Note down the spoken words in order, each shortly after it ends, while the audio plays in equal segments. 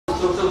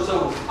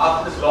So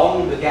after this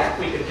long gap,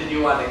 we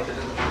continue our lectures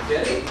in string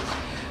theory.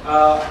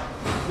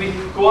 We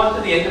go on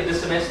to the end of this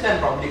semester and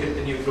probably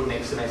continue through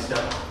next semester,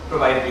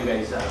 provided you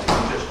guys are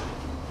interested.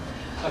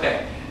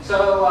 Okay,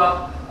 so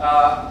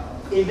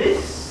in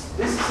this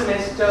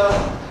semester,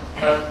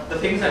 the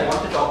things I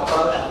want to talk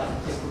about are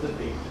the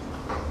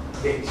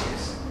date.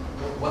 Yes.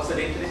 What's the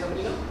date today?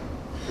 Somebody know?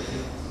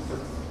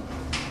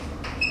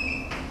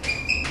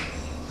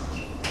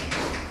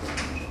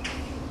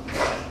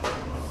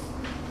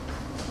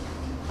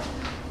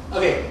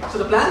 Okay, so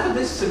the plan for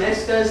this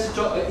semester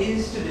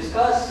is to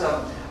discuss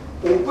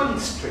open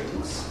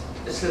strings.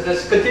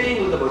 Let's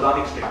continue with the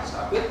bosonic string to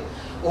start with.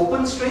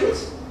 Open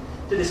strings,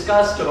 to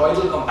discuss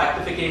toroidal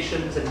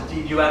compactifications and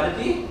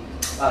D-duality,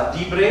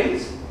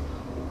 D-branes,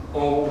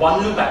 or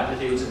one-loop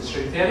amplitudes in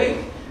string theory.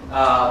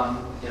 We'll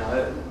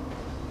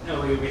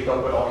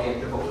talk about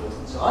oriented vocals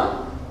and so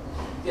on.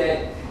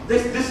 Yeah,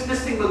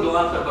 this thing will go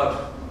on for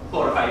about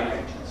 4 or 5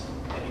 lectures,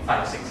 maybe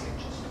 5 or 6 lectures.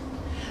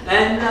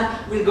 And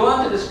we'll go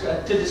on to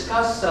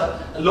discuss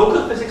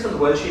local physics on the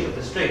world sheet of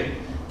the string,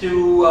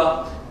 to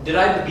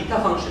derive the beta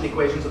function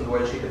equations on the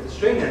world sheet of the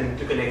string, and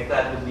to connect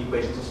that with the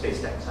equations of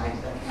space-time,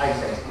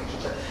 Einstein's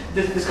equations.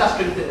 Discuss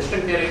string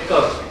theory of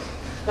curved space.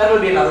 That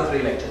will be another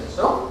 3 lectures or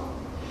so.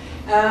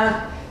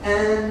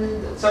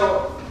 And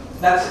so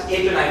that's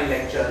 8 to 9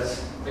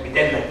 lectures, maybe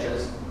 10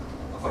 lectures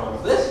for all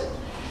of this.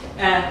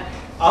 And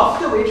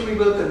after which we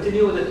will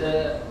continue with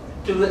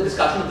to the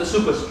discussion of the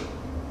superstring.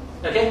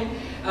 Okay?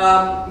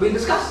 We'll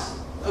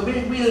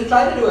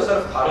try to do a sort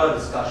of thorough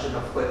discussion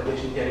of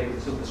perturbation theory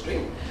with the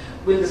superstring.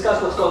 We'll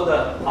discuss what's called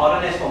the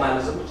RNS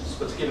formalism, which is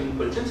what's given in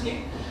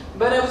Kulchinsky.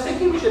 But I was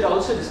thinking we should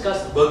also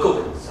discuss the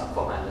Berkowitz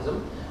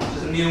formalism, which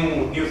is a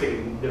new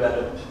thing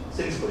developed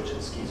since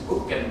Kulchinsky's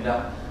book, and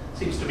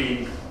seems to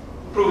be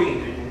proving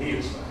increasingly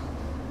useful.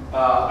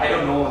 I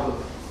don't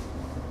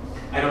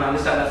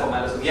understand that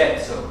formalism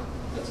yet, so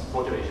that's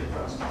motivation for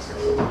us.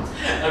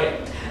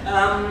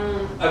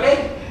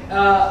 Okay.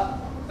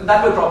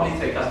 That will probably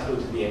take us through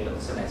to the end of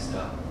the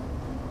semester.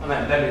 And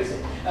then we'll see.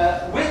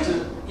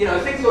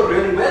 If things go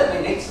really well,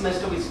 by next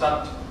semester we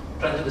start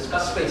trying to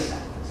discuss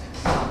space-time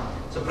physics.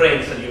 So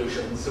brane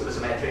solutions,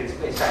 supersymmetry,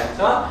 space-time, and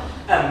so on,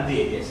 and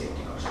the ADS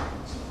safety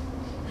constants.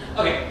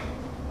 Okay,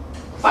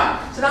 fine.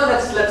 So now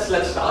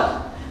let's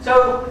start.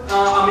 So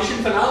our mission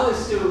for now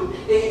is to,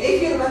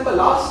 if you remember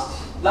last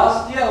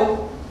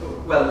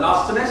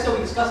semester we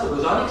discussed the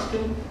bosonic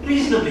string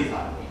reasonably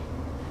thoroughly.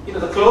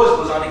 The closed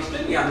bosonic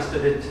string, we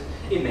understood it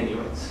in many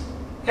ways.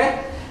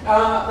 Okay?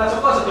 That's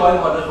of course a toy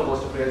model for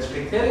most of real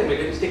string theory, and we're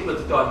going to stick with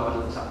the toy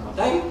model for some more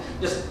time,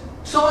 just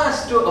so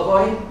as to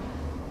avoid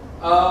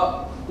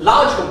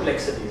large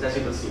complexities, as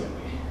you will see when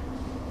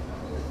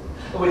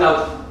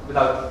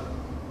without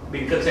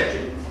being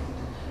conceptually,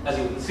 as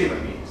you will see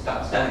when we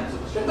start studying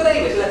superstring. But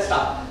anyways, let's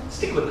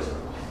stick with this for a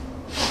while.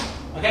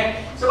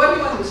 Okay? So what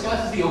we want to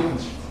discuss is the open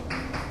string.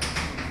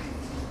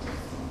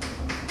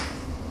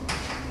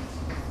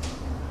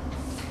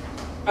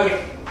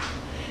 Okay.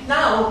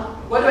 Now,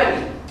 what do I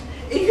mean?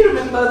 If you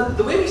remember,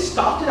 the way we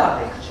started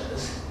our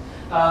lectures,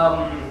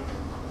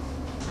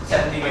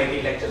 17 or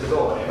 18 lectures ago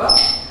or whatever,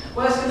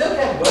 was to look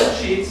at world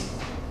sheets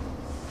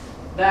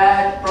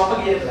that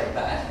propagated like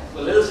that,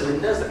 were little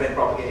cylinders that were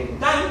propagating in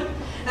time,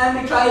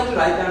 and we tried to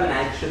write down an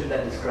action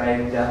that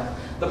described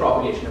the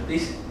propagation of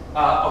these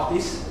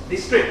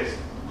strings.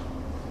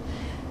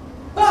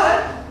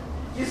 But,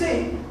 you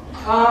see,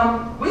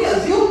 we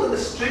assumed that the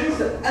strings,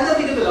 and then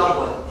we did a lot of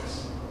work.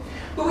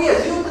 But we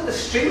assumed that the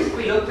strings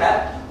we looked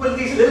at were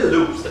these little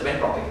loops that went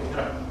propagating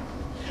around.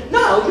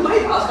 Now, you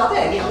might ask, are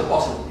there any other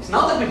possibilities?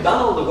 Now that we've done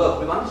all the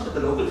work, we've understood the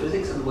local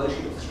physics and the world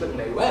sheet of the string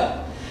very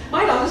well,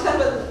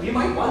 you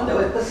might wonder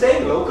whether the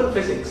same local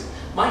physics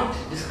might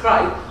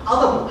describe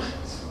other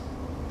motions.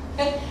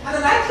 Okay? And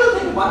the natural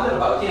thing to wonder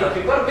about, if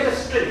you've got a bit of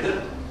string,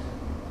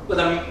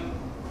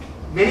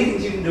 many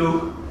things you can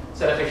do,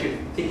 sort of if you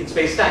think in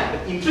space-time,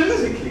 but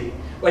intrinsically,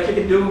 what you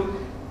can do,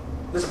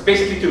 there's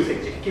basically 2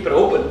 things. You can keep it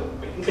open,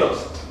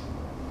 closed.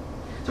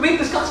 So we've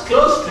discussed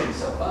closed strings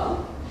so far.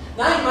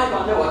 Now you might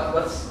wonder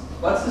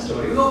what's the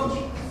story with open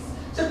strings.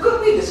 So could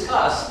we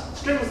discuss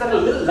strings that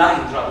are little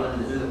lines rather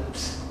than little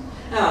loops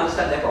and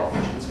understand their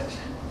propagation in space?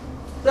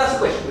 That's the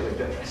question we're going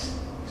to address.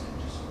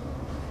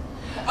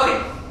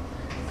 Okay.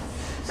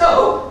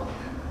 So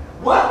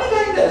what we're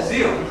going to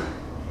assume,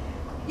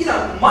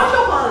 much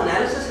of our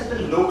analysis has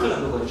been local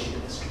on the world sheet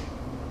of the string.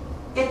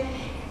 Okay?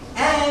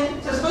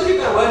 And so suppose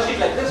you've got a world sheet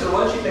like this or a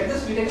world sheet like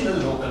this, we take a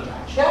little local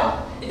branch.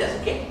 Yeah, it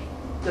doesn't care.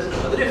 It doesn't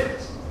know the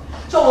difference.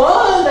 So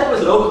all that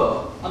was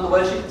local on the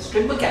world sheet of the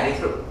string will carry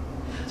through.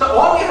 So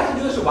all we have to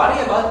do is to worry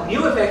about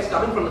new effects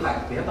coming from the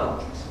fact that we have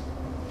boundaries.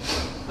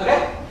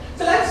 Okay?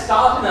 So let's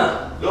start in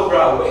a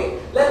lowbrow way.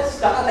 Let's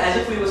start as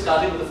if we were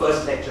starting with the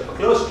first lecture for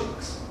closed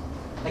strings.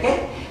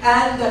 Okay?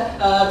 And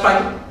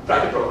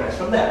try to progress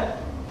from there.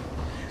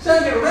 So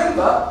you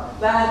remember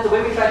that the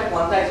way we tried to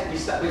quantize,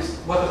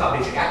 what was our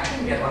basic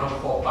action? We had 1 over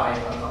 4 pi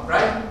alpha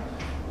prime,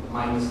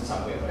 minus in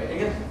some way of writing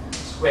it,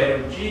 square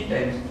root g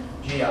times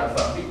g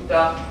alpha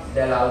beta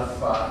del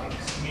alpha x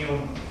mu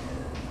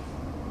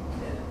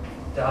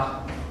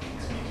delta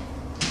x mu.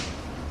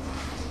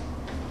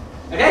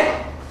 Okay?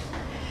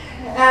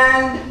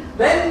 And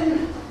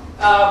when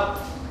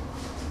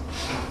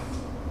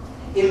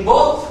in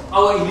both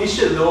our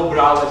initial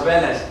lowbrow as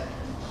well as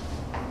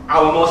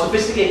our more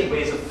sophisticated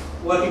ways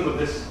of working with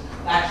this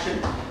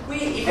action, we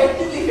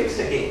effectively fixed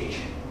a gauge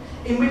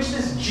in which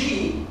this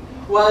G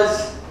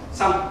was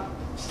some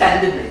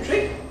standard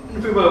metric. And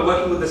if we were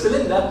working with the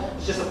cylinder,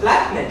 it's just a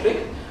flat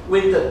metric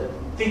with the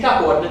theta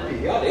coordinate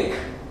periodic,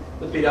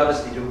 with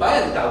periodicity 2 pi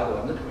and the tau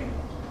coordinate 20.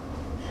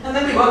 And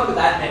then we worked with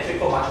that metric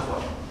for much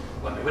of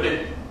what we were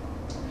doing.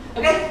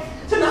 Okay?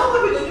 So now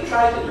what we're going to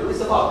try to do is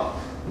the following.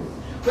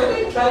 We're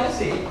going to try to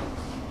see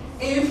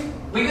if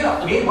we're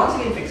going to, once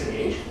again fix a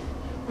gauge.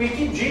 We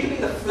keep G to be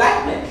the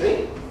flat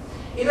metric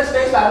in a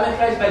space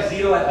parameterized by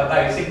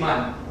by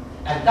sigma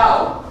and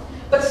tau,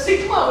 but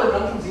sigma will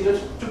run from 0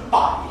 to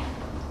pi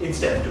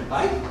instead of 2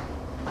 pi.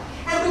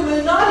 And we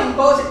will not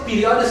impose a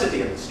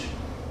periodicity on the string.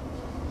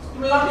 It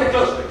will not be a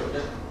closed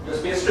vector,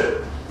 just be a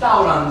strip.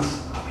 Tau runs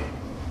up here.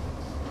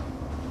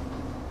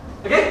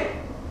 Okay?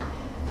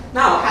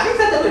 Now, having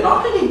said that we're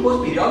not going to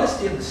impose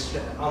periodicity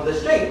on the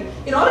string,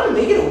 in order to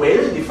make it a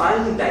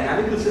well-defined and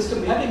dynamical system,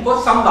 we have to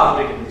impose some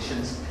boundary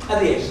conditions at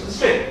the edges of the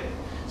string.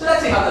 So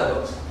let's see how that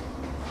goes.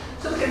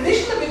 So the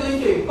condition that we're going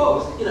to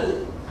impose,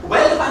 a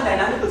well-defined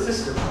dynamical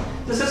system,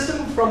 the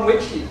system from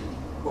which you,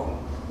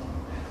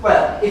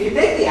 well, if you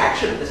take the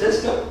action of the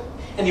system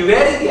and you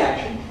vary the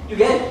action, you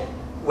get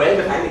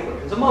well-defined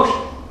equations of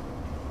motion.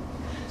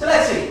 So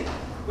let's see.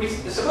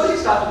 Suppose you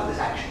start with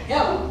this action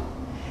here,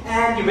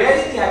 and you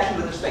vary the action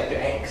with respect to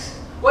x.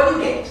 What do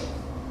you get?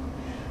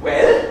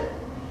 Well,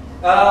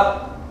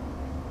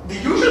 the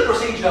usual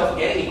procedure for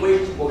getting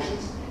equations of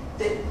motions,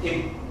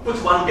 it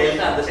puts one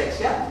delta on this x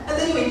here, and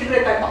then you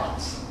integrate by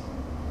parts.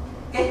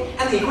 Okay?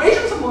 And the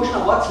equations of motion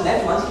are what's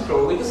left once you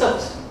throw away the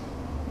surface term.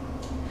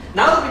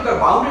 Now that we've got a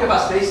boundary of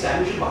our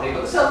space-time, we should worry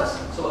about the surface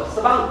term. So what's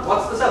the boundary?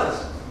 What's the surface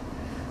term?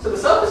 So the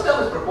surface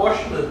term is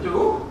proportional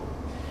to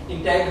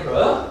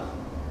integral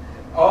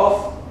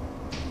of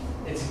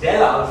it's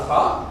del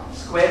alpha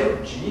square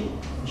root g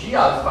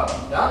alpha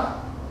beta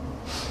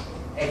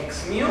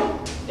x mu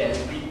del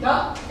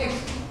beta x mu.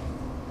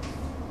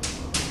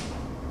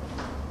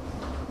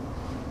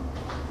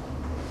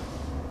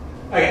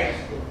 Okay.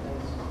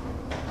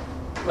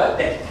 Well,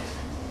 del x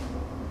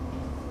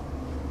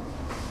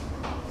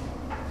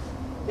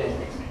mu.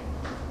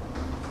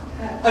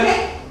 Okay.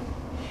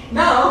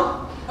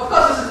 Now, of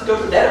course, this is the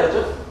total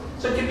derivative,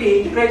 so it can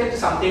be integrated to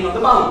something on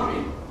the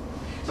boundary.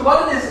 So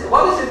what is it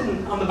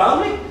on the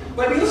boundary?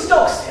 Well, we use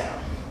Stokes' theorem,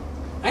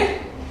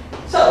 right?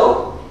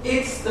 So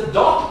it's the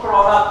dot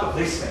product of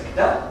this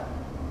vector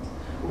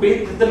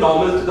with the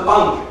normal to the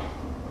boundary.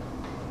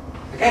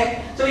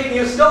 Okay? So we can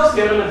use Stokes'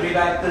 theorem and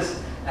rewrite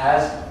this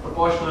as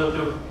proportional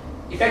to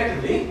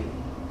effectively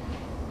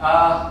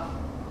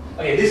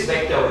this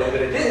vector, whatever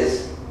it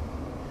is,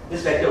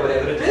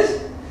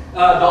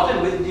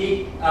 dotted with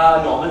the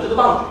normal to the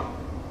boundary.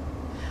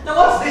 Now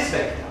what's this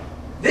vector?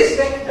 This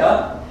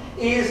vector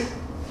is,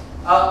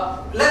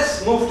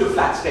 let's move to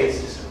flat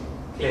space just to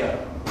clear.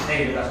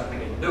 Maybe that's what we're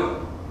going to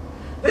do.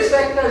 This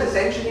vector is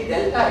essentially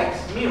delta x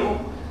mu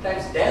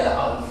times del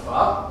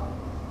alpha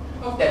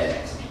of delta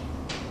x mu.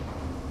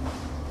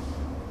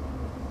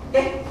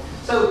 Okay?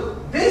 So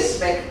this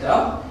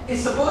vector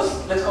is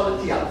supposed, let's call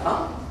it T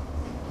alpha.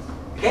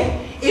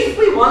 Okay? If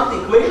we want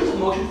the equations of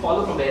motion to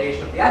follow from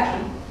variation of the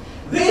action,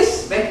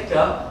 this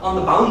vector on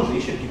the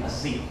boundary should give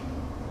us 0.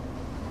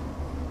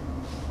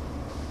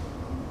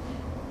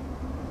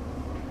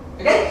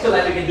 Okay? So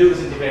that we can do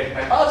this integrated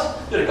by parts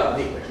to recover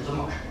the equations of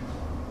motion.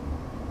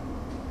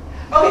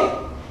 Okay.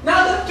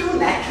 Now there are two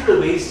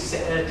natural ways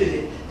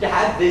to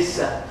have this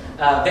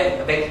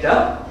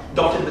vector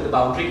dotted with the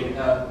boundary,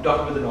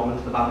 dotted with the normal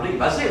to the boundary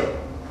by 0.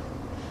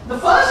 The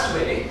first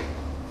way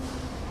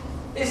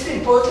is to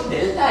impose a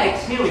delta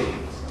x mu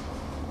equals.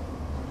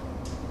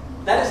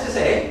 That is to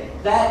say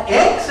that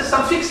x is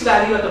some fixed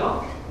value at the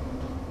boundary.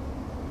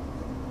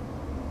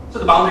 So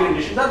the boundary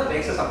conditions are that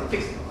x is something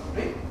fixed at the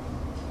boundary.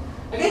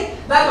 Okay?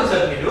 That will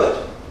certainly do it,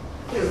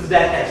 because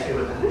delta x mu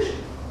will vanish.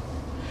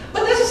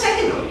 But there's a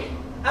second way.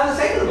 And the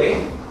second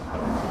way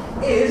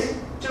is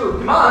to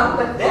demand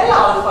that del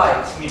alpha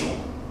x mu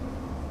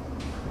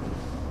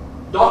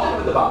dotted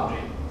with the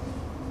boundary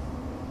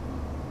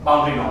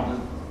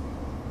normal,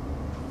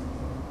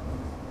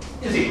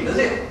 is equal to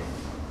 0.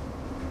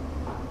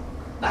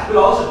 That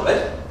will also do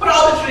it for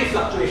arbitrary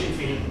fluctuation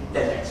field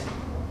delta x mu.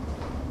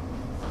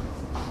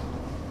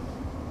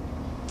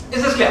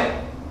 Is this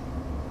clear?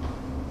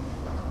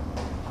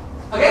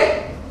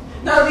 Okay?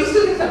 Now these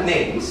two things have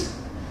names.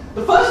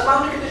 The first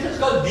boundary condition is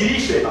called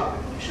Dirichlet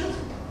boundary conditions,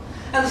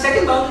 and the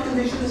second boundary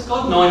condition is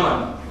called Neumann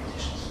boundary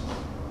conditions.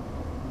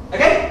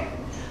 Okay?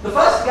 The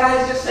first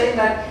guy is just saying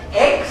that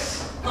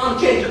x can't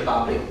change the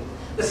boundary.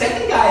 The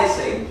second guy is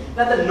saying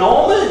that the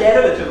normal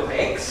derivative of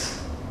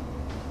x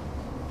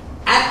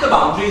at the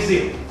boundary is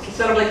 0. It's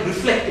sort of like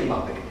reflecting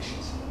boundary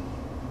conditions.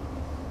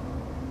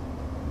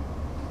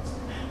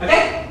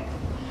 Okay?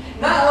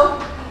 Now,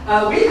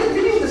 we'll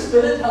continue this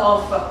spirit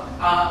of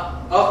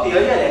the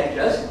earlier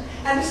lectures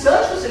and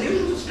search for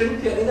solutions to string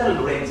theory that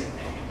are Lorentz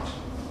invariant.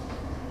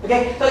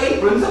 Okay, so in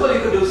principle you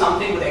could do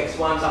something with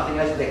x1, something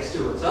else with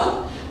x2 and so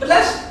on. But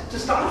let's to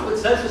start with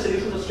search for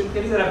solutions of string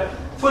theory that are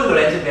full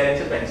Lorentz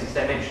invariants in 26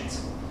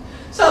 dimensions.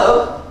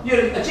 So you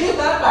achieve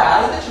that by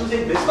either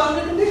choosing this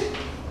boundary condition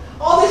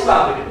or this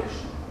boundary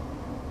condition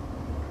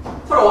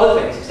for all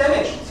 26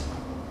 dimensions.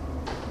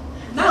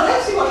 Now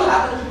let's see what will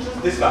happen if you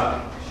choose this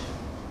boundary condition.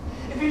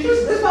 If you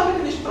choose this boundary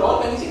condition for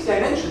all 26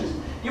 dimensions,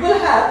 you will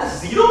have the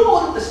 0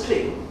 mode of the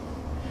string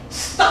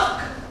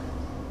stuck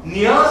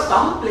near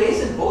some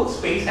place in both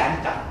space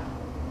and time.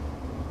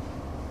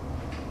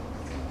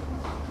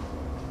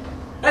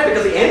 Right?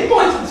 Because the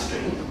endpoints of the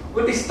string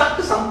will be stuck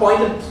to some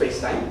point in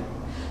space-time.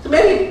 So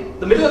maybe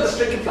the middle of the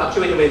string can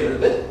fluctuate away a little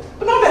bit,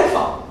 but not very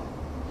far.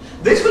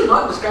 This will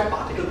not describe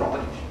particle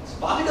propagations.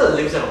 Particle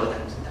lives at all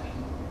times in time.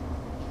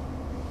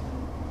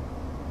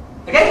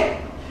 Okay?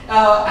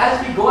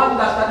 As we go on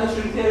with our study of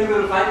string theory, we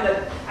will find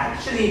that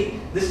actually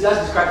this does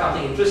describe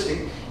something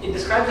interesting. It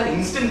describes an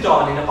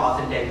instanton in a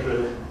path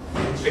integral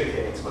in string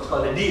theory. It's what's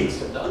called a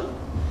d-instanton.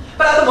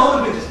 But at the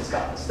moment we just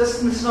discussed this.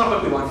 This is not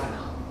what we want for now.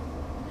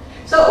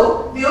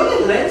 So the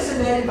only Lorentz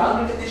invariant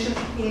boundary condition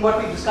in what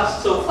we've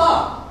discussed so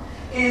far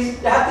is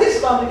to have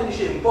this boundary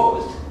condition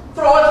imposed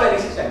for all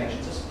 26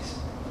 dimensions of space.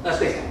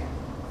 Space-time.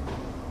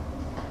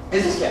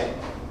 Is this clear?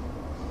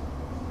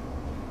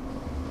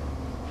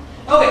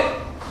 Okay.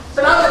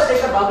 So now let's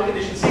take our boundary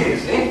condition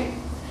seriously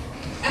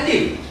and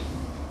deal with it.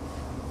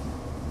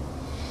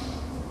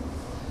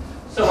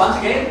 So once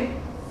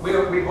again,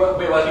 we're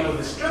working with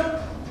this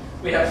strip.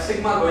 We have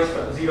sigma going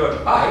from 0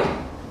 to pi.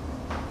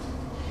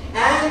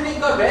 And we've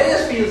got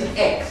various fields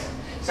x.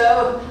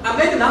 So I'm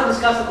going to now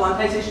discuss the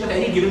quantization of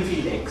any given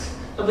field x.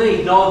 So I'm going to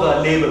ignore the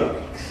label of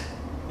x,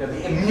 the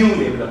mu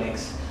label of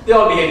x. They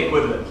all behave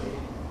equivalently,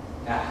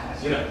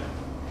 as you know.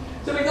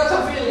 So we've got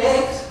some field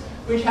x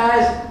which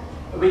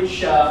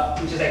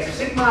is x of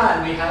sigma,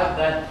 and we have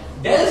that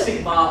del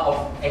sigma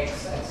of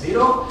x at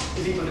 0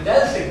 is equal to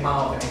del sigma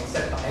of x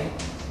at pi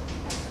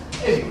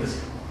is equal to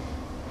 0.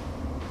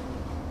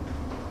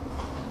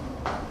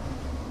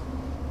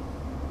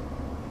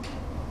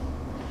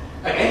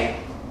 Okay.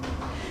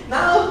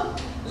 Now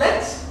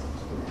let's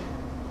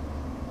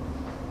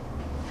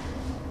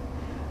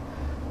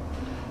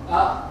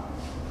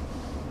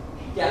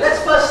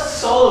let's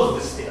first solve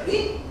this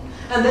theory,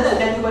 and then I'll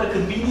tell you about a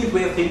convenient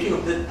way of thinking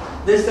of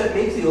this that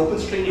makes the open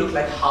string look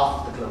like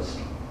half the closed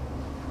string.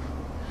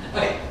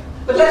 Okay,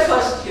 but let's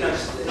first,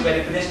 just in a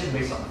very pedestrian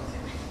way solve the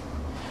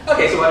theory.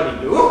 Okay, so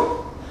what do?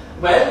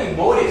 Well, we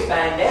mode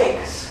expand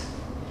x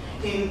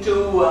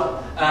into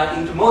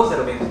modes that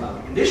obey the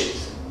boundary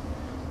conditions.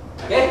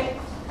 Okay,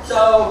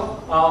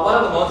 so what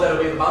are the modes that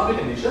obey the boundary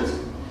conditions?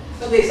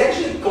 So they're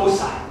essentially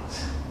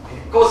cosines.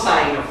 Okay?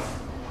 Cosine of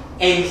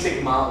n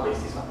sigma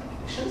obeys these boundary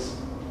conditions.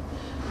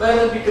 Well,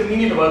 it will be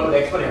convenient to work with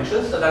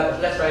exponentials, so that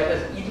let's write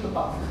as e to the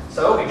power.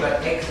 So we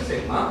got x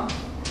sigma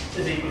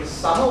is equal to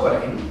sum over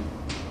n.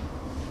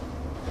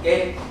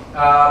 Okay,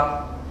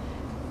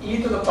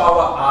 e to the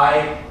power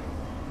I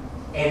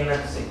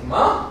n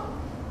sigma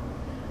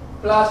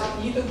plus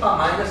e to the power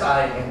minus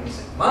I n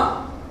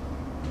sigma.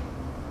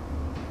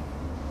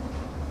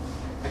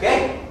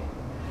 Okay,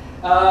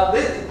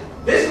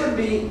 this would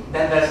be,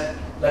 then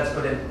let's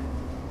put in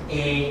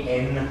a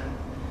n.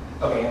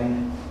 Okay,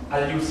 and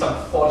I'll use some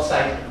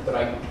foresight to the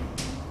right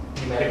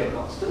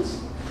numerical constants.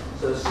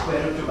 So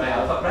square root 2 by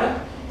alpha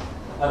prime.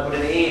 I'll put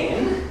in a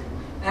n,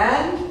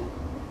 and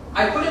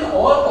I put in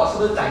all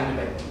possible time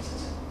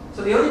dependencies.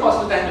 So the only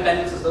possible time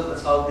dependencies that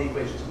solve the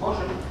equations of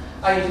motion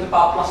are e to the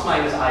power plus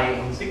minus I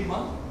n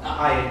sigma,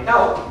 I n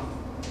tau.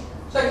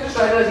 So I can just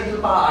write it as e to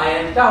the power I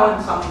n tau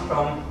and sum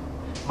from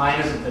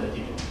minus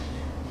infinity to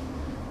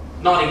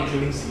not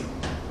including 0.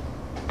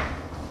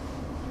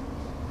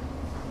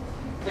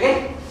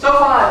 Okay, so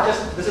far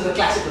this is a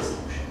classical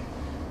solution,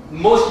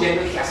 most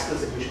general classical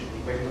solution to the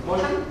equation of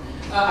motion.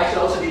 I should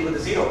also deal with the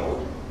 0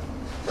 mode.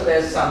 So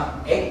there's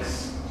some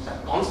x,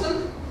 some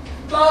constant,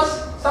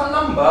 plus some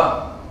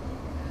number.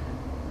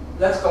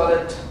 Let's call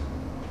it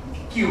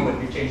q, and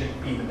we change it to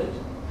p with it.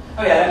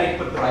 Oh yeah, let me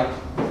put the right.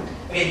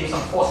 Again, use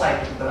some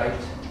foresight to put the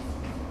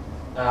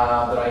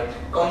right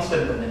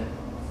constant, and then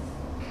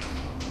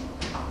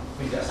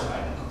we just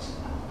divide the constant.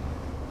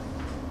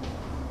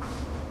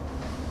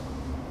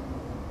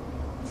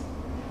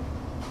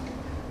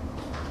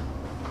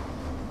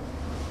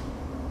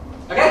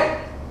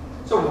 Okay,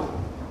 so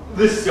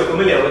this you're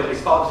familiar with. We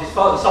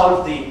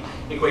solve the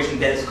equation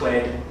del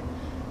squared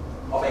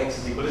of x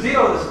is equal to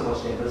 0. This is the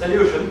most general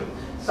solution.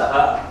 So,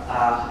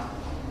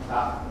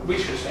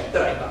 which respect the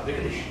right boundary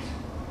conditions.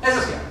 This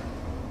is clear.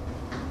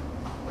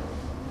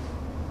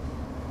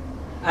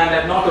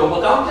 And not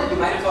overcounted. You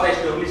might have thought I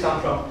should only sum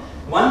from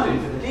 1 to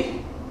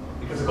infinity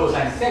because the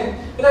cosine is the same.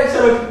 But I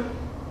sort of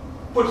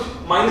put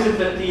minus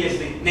infinity as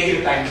the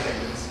negative time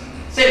dependence.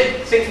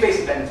 Same space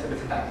dependence for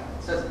different time.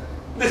 So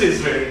this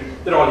is really,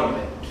 they're all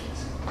independent.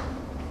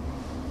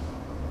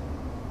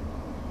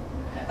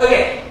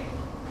 Okay.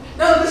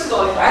 Now this is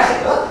all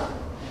classical.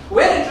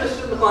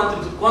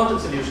 quantum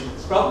solution to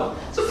this problem.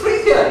 So free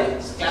theory,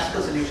 it's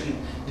classical solution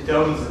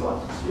determines the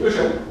quantum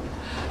solution.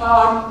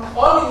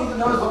 All we need to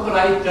know is what the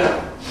right.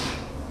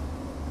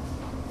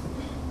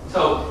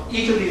 So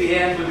each of these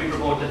ANs will be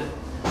promoted.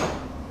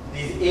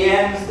 These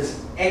ANs,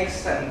 this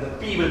X and the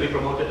P will be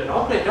promoted to an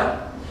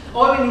operator.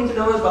 All we need to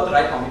know is what the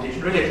right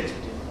commutation relationship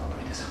between the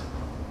operators.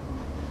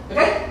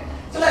 Okay?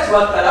 So let's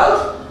work that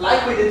out,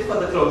 like we did for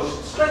the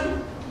closed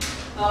string.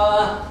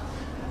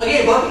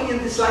 Again, working in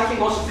this slightly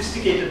more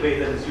sophisticated way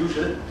than is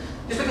usual,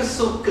 just because it's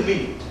so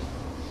convenient.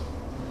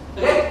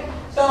 Okay?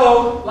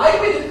 So,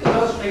 like we did with the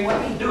closed string, what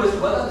we do is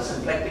to work out the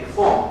symplectic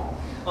form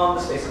on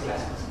the space of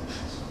classical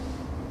solutions.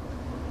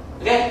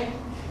 Okay?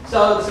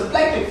 So, the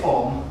symplectic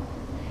form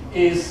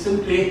is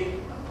simply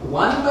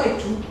 1 by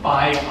 2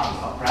 pi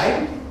alpha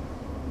prime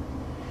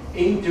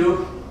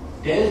into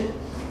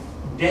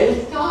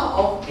delta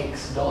of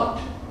x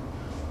dot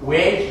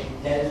wedge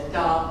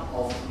delta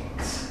of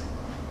x.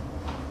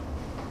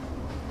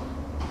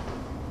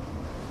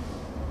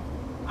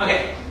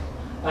 Okay,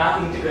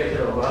 integrated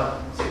over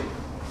sigma.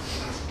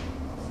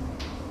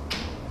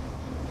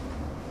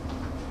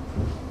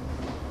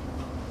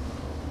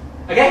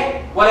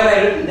 Okay, what have I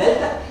written?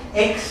 Delta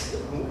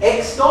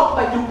x dot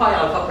by 2 pi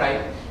alpha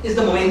prime is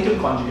the momentum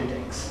conjugate to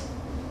x.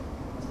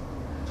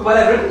 So what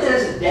I've written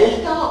is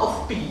delta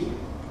of p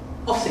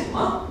of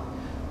sigma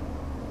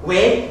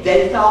where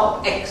delta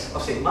of x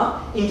of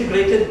sigma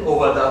integrated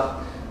over the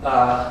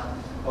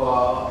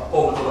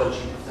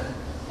worldsheet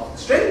of the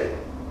string.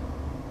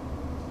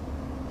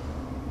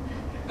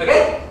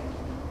 Okay?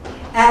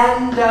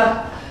 And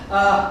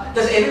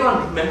does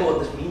everyone remember what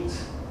this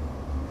means?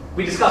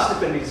 We discussed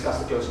it when we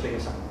discussed the closed string or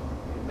something.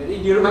 Do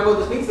you remember what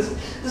this means?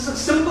 This is a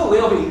simple way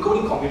of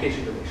encoding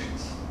commutation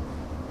relations.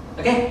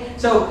 Okay?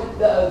 So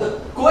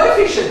the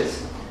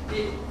coefficients.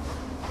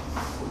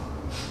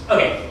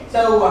 Okay,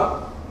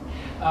 so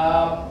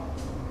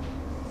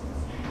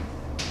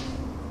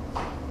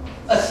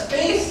a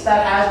space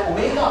that has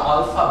omega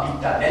alpha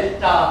beta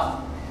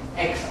delta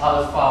x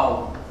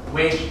alpha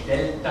wedge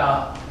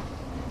delta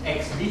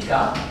x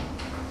beta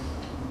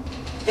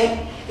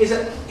is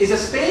a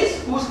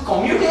space whose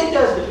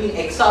commutators between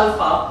x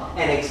alpha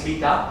and x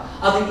beta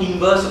are the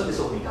inverse of this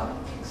omega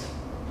matrix,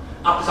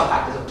 up to some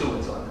factors of 2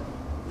 and so on,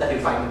 that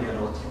you'll find in your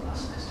notes from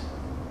last semester.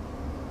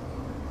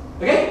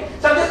 Okay,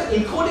 so I'm just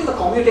encoding the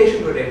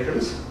commutation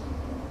relations,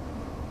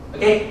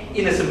 okay,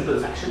 in a simple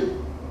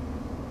fashion.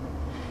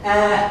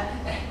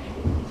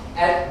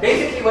 And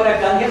basically what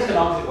I've done here is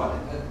canonical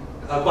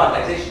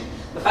quantization.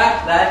 The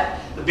fact that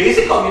the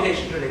basic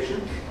commutation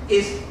relation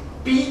is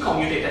P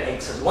commutator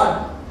x as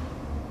 1.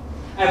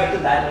 I've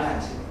written that in a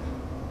fancy way.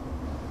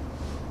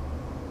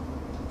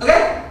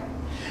 Okay?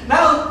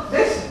 Now,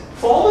 this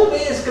formal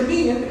way is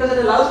convenient because it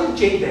allows you to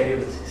change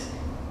variables.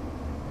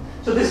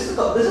 So this is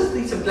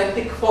the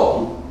symplectic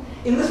form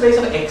in the space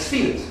of x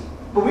fields.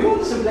 But we want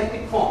the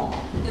symplectic form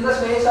in the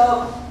space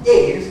of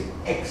A's,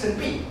 x and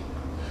P.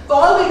 So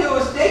all we do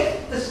is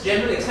take this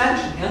general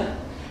expansion here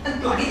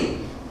and plug it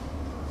in.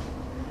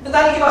 And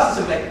that will give us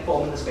the symplectic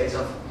form in the space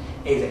of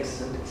A's,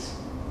 x's and P's.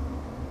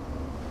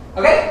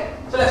 Okay?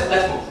 So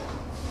let's move.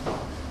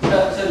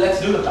 So let's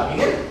do the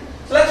plugging in.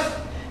 So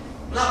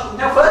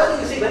now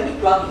firstly, you see, when we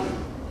plug in,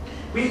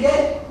 we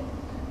get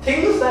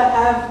things that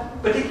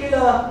have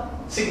particular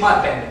sigma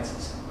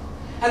dependencies.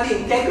 And the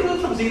integral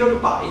from 0 to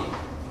pi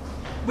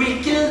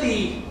will kill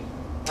the,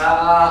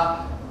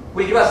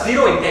 will give us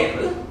 0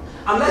 integral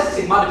unless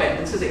the sigma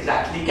dependence is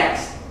exactly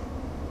cancelled.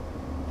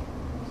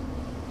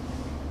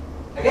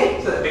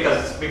 Okay, so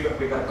because we've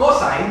got a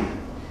cosine,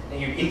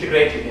 and you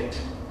integrate, you get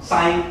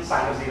sine of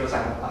 0,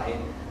 sine of pi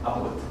up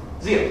with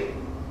 0.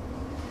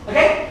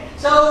 Okay,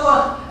 so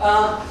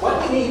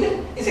what we need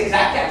is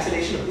exact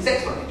cancellation of these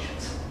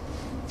explanations.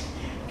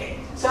 Okay,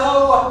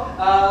 so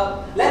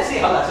let's see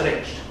how that's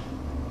arranged.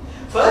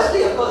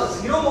 Firstly, of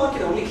course, 0 mode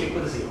can only click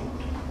with a 0 mode.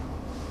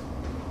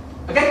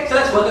 Okay, so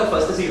let's work out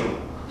first the 0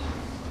 mode.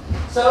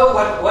 So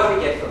what do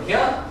we get from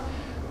here?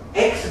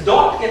 X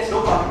dot gets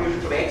no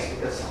contribution from x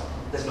because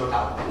there's no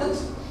tau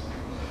dependence.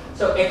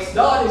 So x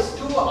dot is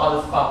 2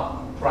 alpha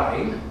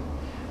prime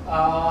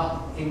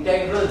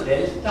integral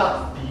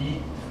delta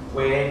p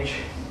wedge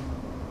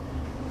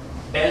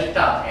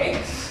delta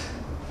x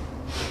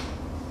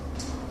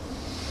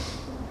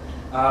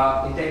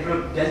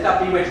integral delta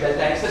p wedge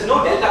delta x. There's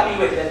no delta p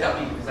wedge delta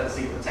p because that's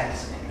 0, it's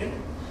anti-symmetric.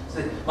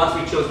 So once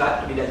we chose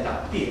that to be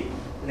delta p,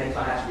 the next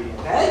one has to be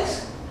delta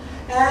x.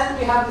 And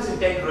we have this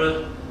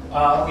integral,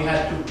 we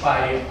had 2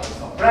 pi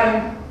alpha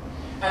prime,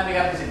 and we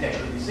have this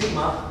integral d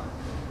sigma.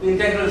 The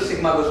integral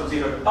sigma goes from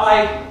 0 to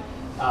pi,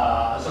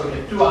 so we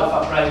get 2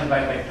 alpha prime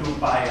divided by 2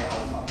 pi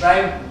alpha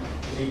prime,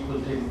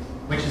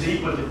 which is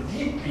equal to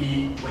dp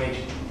wedge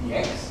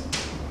dx.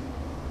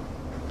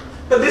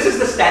 But this is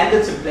the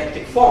standard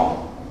symplectic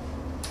form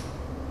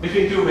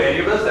between two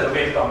variables that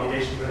obey the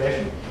commutation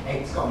relation.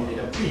 X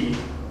commutator p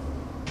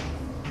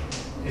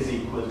is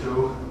equal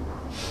to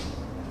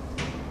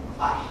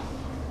I.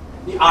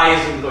 The I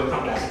is going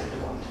from classical to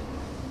quantum.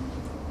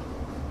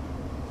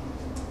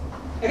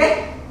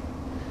 Okay?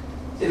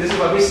 See, this is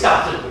what we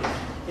started with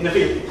in the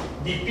field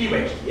dp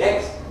wedge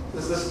dx.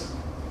 This is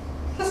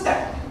the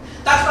standard.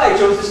 That's why I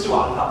chose this to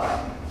alpha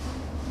prime.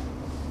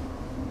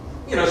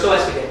 You know, so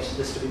as to get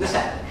this to be the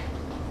standard.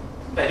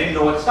 If I didn't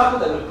know what to start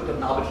with, I would put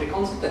an arbitrary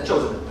constant and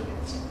chosen it to be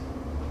the standard.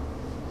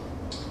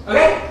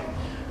 Okay?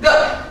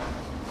 Good.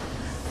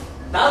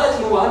 Now let's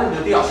move on and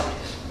do the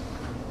oscillators.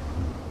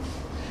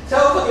 So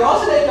for the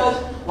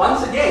oscillators,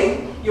 once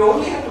again, you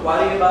only have to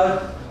worry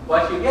about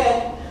what you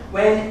get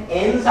when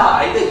n's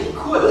are either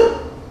equal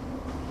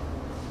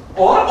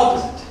or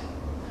opposite.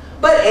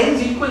 But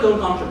n's equal don't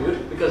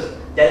contribute because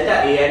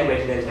delta an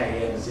wedge delta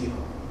an is 0.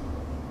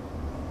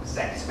 This is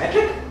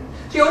antisymmetric.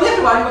 So you only have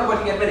to worry about what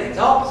you get when n's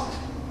are opposite.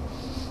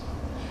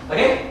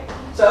 Okay?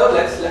 So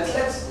let's do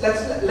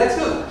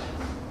that.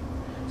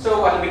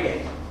 So what do we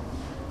get?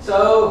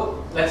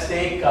 So let's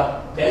take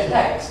delta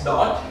x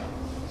dot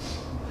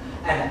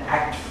and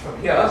act from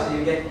here. So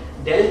you get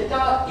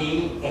delta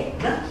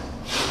an.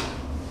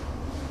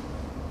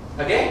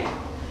 Okay?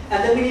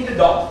 And then we need to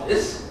dot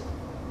this.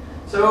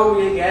 So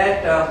we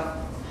get,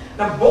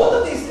 now both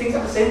of these things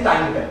have the same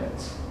time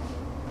dependence.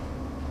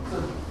 So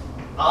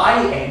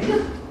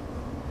in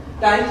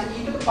times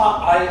e to the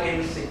power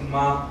in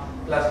sigma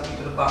plus e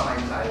to the power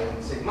minus I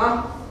in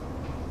sigma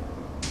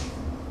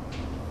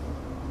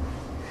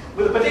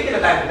with a particular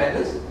time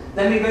dependence.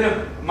 Then we're going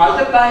to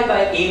multiply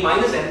by a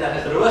minus n, that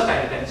has the reverse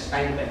time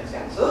dependence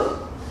cancels.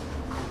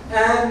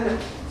 And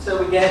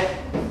so we get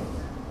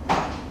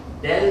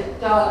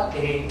delta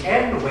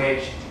an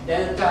wedge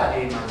delta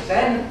a minus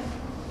n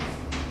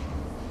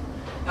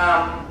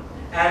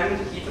and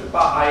e to the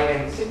power I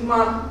n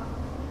sigma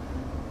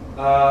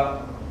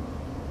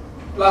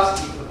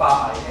plus e to the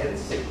power I n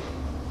sigma.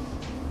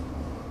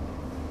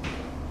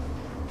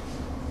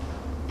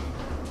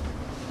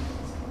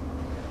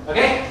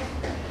 Okay?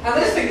 And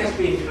this thing has to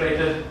be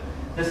integrated.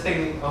 This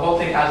thing, the whole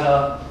thing has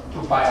a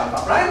 2 pi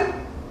alpha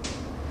prime,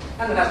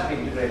 and it has to be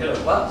integrated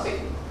over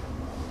sigma.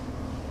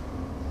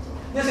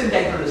 This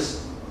integral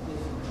is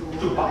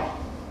 2 pi.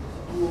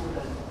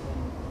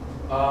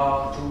 2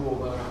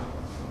 over,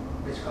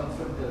 which comes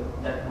from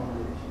that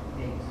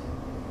normalization.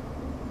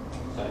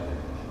 Sorry.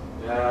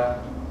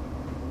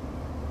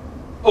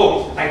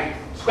 Oh, thank you.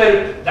 Square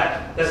root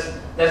that. There's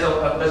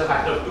a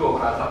factor of 2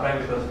 over alpha prime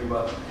because we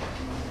were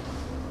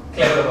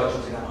clever about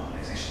choosing our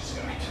normalizations.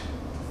 You're right.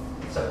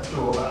 So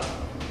 2 over alpha.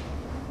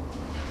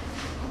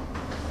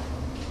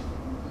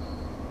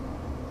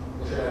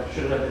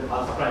 Should have been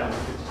alpha prime.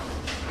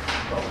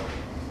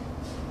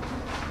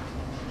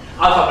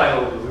 Alpha prime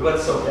over 2. We were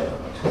so clever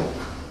about it.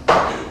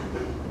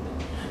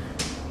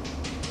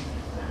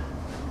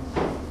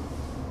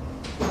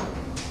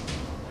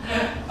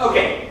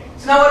 Okay,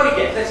 so now what do we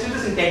get? Let's do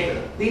this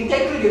integral. The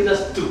integral gives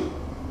us 2.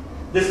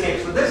 This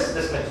connects with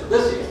this connects with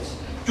this, yes.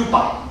 2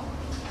 pi.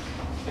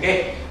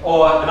 Okay?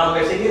 Or another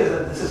way of saying it is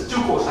that this is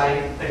 2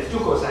 cosine, that is 2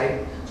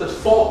 cosine, so it's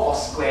 4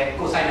 cos squared,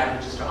 cosine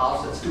averages to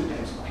half, so it's 2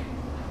 times pi.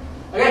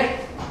 Okay?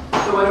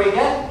 So what do we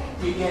get?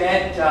 We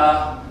get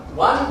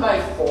 1 by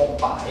 4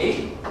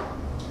 pi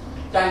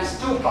times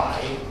 2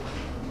 pi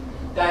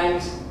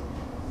times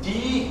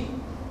d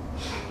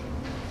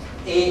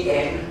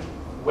an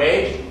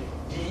wedge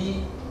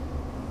d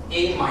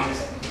a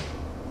minus n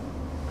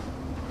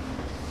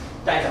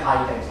times I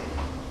times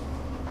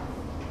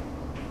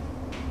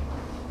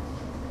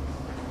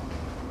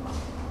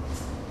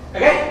a.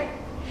 Okay?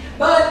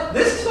 But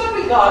this is what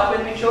we got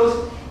when we chose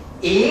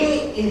a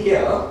in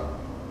here,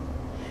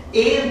 a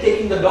in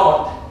taking the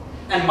dot,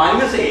 and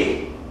minus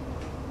a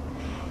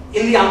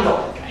in the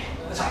undotted guy.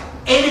 Sorry,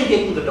 n in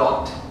taking the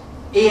dot,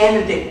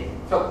 an in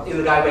taking, so in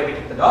the guy where we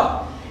took the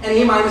dot, and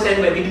a minus n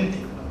where we didn't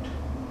take the dot.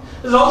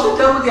 There's also a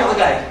term with the other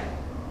guy.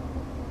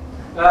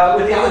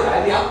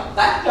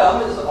 That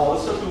term is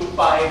also 2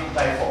 pi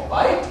by 4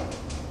 pi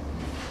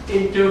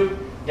into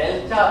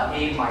delta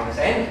a minus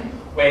n,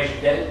 where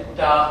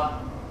delta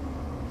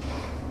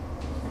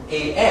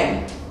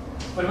an,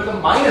 but with a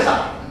minus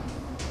I,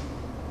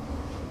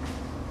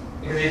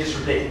 because you just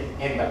replace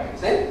n by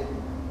minus n.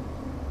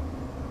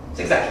 It's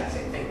exactly the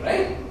same thing,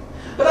 right?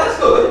 But that's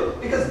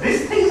good because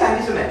this thing is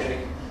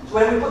antisymmetric. So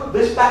when we put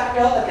this back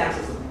here, that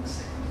cancels the next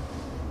thing.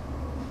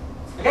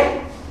 Okay?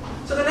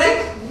 So the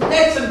next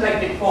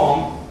symplectic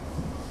form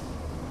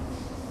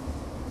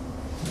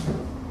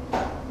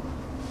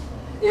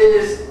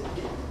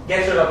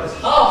gets rid of this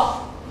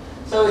half.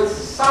 So it's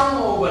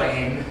sum over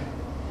n,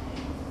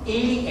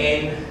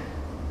 an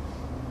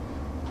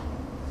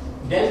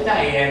delta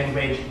an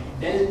wedge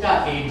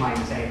delta a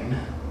minus n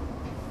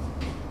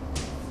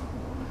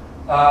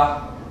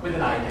with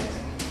an I times n.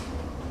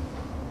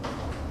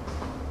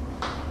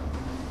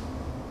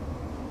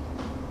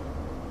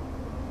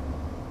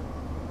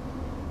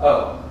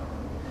 Oh,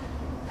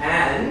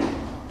 and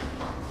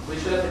we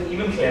should have been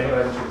even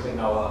cleverer in choosing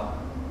our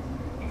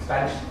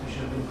expansion. We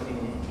should have been putting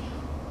in.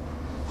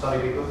 Sorry,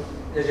 people.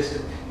 It's just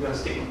you want to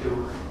stick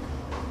to.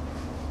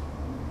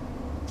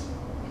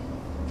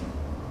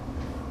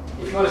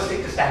 If you want to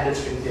stick to standard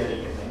string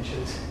theory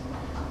conventions.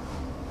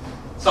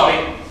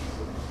 Sorry.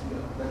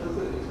 That was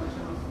the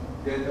expansion of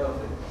Delta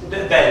of x.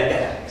 Delta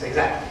x,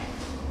 exactly.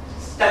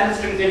 Standard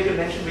string theory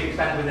convention, we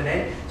expand with an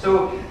n.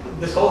 So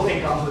this whole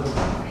thing comes with a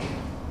 1.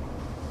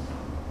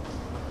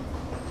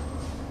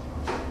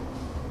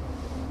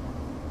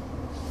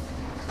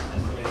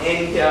 And put an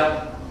n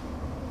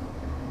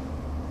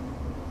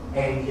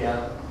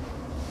here,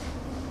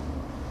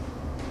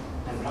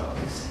 and drop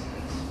this.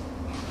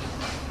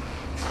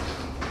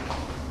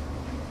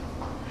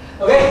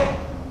 Okay?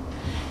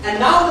 And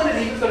now I'm going to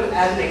leave it for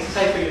as an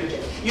exercise for you to check.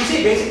 You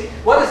see, basically,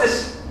 what is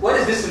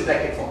this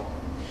symplectic form?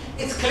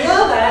 It's clear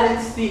that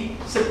it's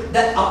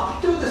that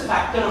up to this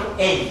factor of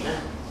n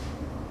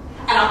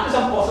and up to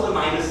some possible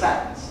minus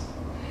signs,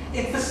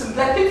 it's the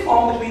symplectic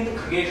form between the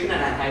creation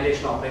and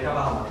annihilation operator of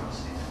a harmonic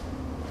oscillator.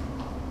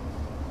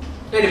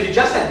 Right, if you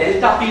just have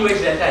delta p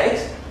with delta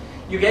x,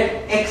 you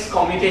get x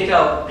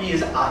commutator p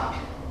is I.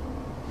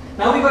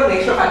 Now we've got an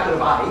extra factor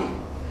of I,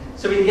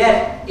 so we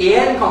get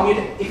an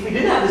commutator. If we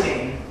didn't have this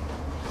n,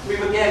 we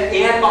would get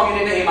an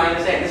commutator a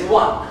minus n is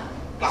 1,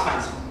 plus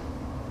minus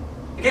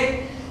 1.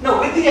 Okay? Now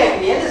with the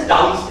n is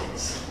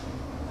downstairs.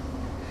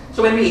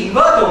 So when we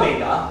invert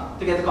omega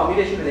to get the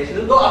commutation relation, it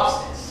will go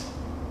upstairs.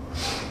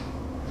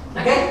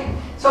 Okay?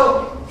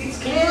 So it's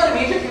clear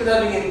immediately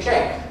without doing any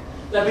check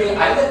that we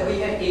either we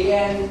get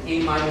an a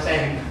minus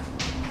n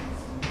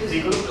is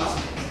equal to plus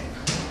minus n.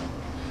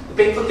 The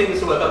painful thing is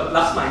to work out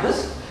plus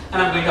minus,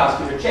 and I'm going to ask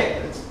you to check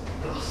that it's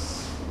plus.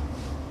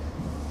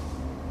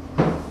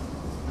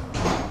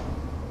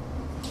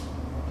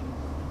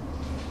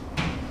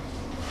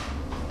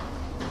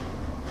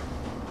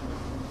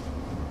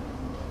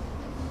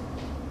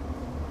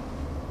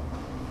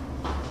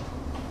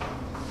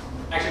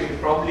 Actually, we could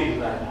probably do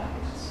that in our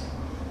heads.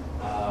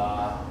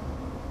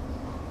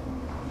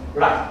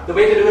 Right. The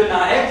way to do it in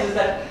our heads is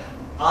that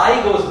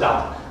I goes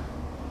down.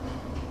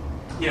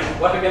 You know,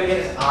 what we're going to get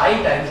is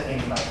I times n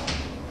by I.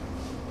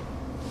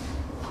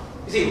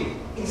 You see,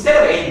 instead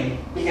of n,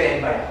 we get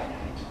n by I. Right?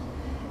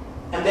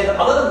 And then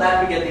other than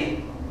that, we get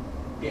the.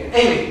 Yeah.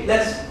 Anyway,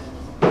 let's.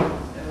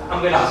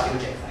 I'm going to ask you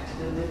to check that.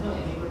 There's no n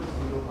equal to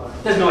 0 part.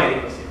 There's no n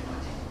equal to 0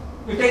 part.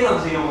 We've taken on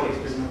the 0 mode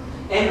expression.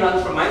 N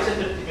runs from minus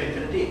infinity to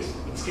infinity,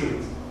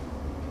 excluding 0.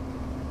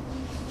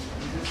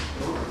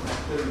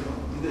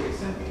 In the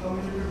x and p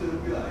commutator, there will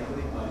be I for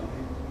the pi.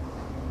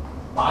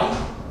 Pi?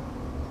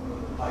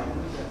 Pi will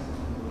be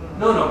cancelled.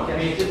 No. Can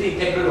we get the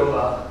integral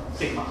over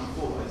sigma?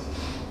 Oh, I see.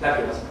 That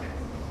way doesn't.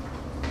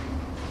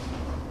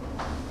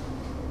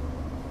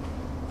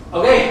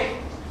 Okay,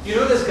 you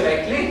do this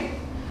correctly,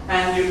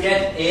 and you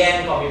get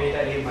an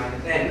commutator a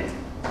minus n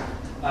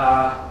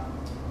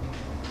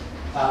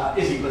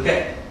is equal to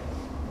n.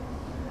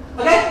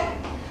 Okay,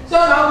 so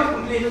now we've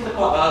completed the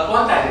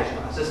quantization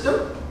of our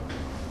system.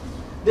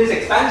 This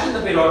expansion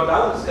that we wrote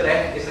down is the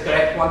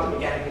correct quantum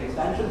mechanical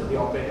expansion for the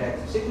operator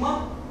x of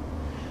sigma,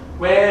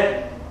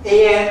 where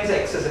an's,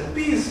 x's, and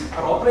p's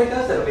are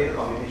operators that obey the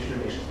commutation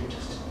relations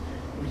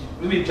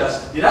we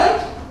just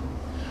derived.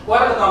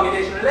 What are the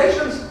commutation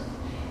relations?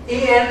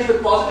 An's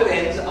with positive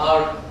n's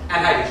are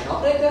annihilation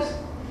operators,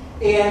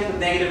 an's with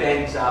negative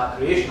n's are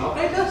creation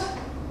operators,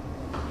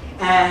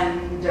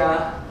 and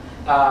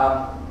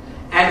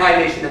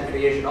annihilation and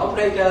creation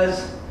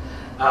operators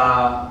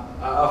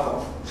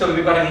so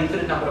we've got an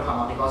infinite number of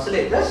harmonic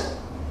oscillators,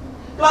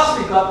 plus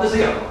we've got the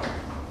 0 mode.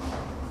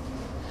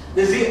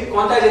 The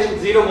quantization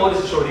 0 mode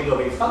is a Schrodinger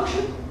wave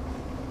function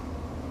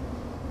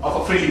of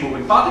a freely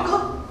moving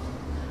particle,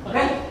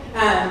 okay?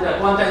 And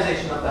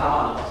quantization of the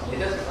harmonic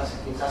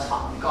oscillators gives us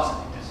harmonic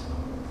oscillators.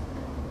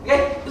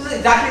 Okay? This is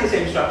exactly the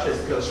same structure as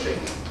the closed string,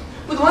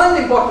 with one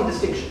important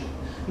distinction.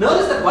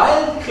 Notice that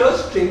while the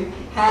closed string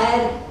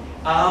had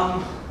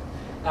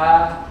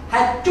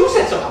two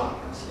sets of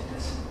harmonic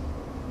oscillators,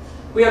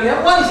 we only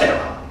have one set of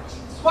harmonic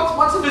oscillators.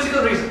 What's the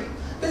physical reason?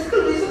 The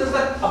physical reason is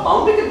that our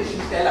boundary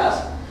conditions tell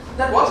us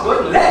that what's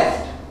going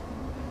left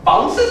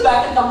bounces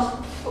back and comes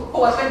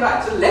forwards and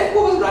right. So left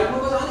movers and right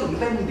movers are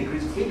independent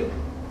degrees of freedom.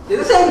 They're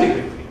the same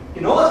degree of freedom.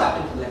 You know what's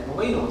happening to the left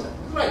mover, you know what's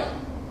happening to the right.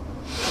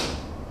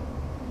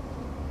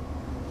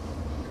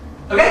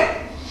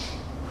 Okay?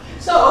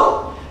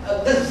 So,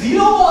 the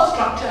 0 mode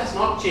structure has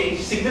not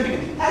changed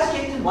significantly. It has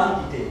changed in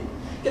one detail.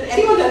 Can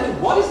anyone tell me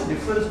what is the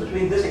difference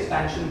between this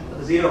expansion for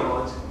the 0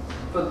 modes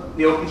for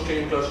the open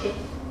string and closed string?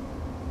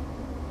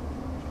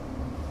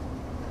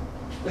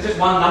 There's just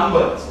one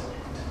number.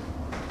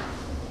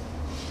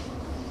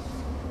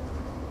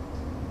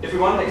 If we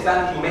want to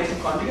expand the momentum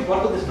conjugate,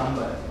 what would this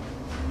number be?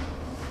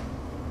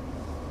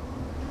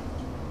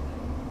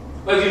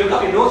 Well, if you look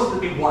up your nose, it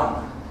will be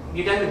 1.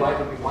 You tell me why it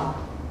would be 1.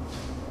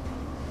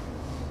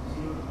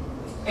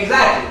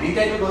 Exactly. The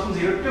integral goes from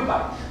 0 to 2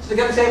 pi. So they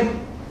get the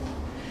same.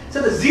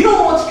 So the 0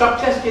 mode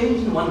structure has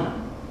changed in one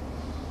number.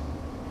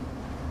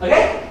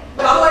 Okay?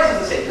 But otherwise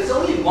it's the same. There's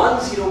only one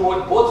 0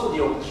 mode both for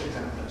the open strings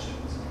and the closed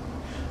strings.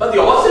 But the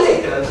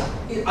oscillators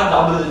are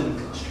double in the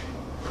closed string.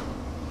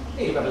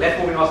 Okay, you've got a left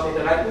moving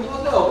oscillator, right moving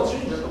oscillator, open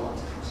string, just the one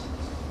set of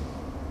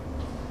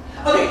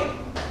oscillators. Okay.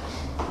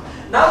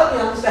 Now that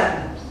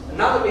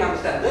we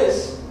understand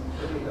this,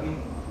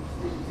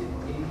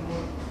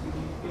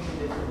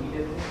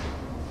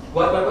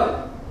 What?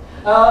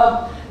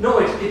 No,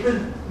 it will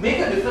make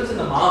a difference in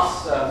the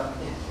mass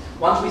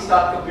once we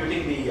start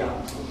computing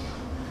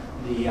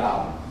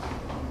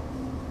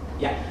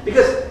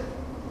because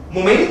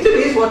momentum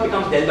is what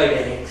becomes del by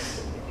del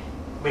x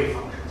wave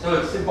function. So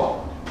it's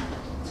important.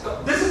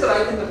 This is the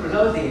right thing that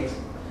preserves the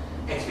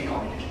xp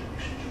combination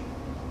relationship.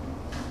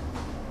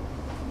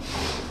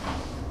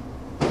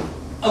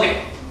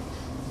 Okay.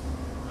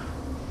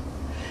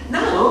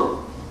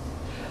 Now,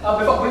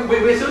 before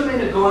we're soon going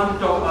to go on to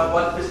talk about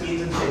what this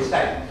means in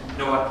space-time. You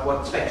know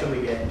what spectrum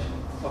we get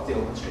of the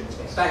open string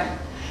space-time.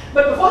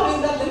 But before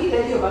doing that, let me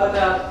tell you about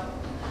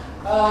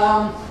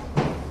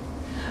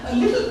a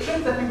little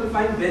trick that people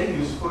find very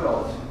useful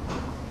also.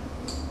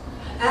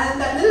 And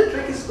that little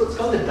trick is what's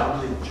called the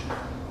doubling trick.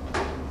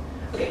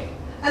 Okay.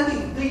 And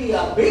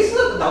the basis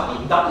of the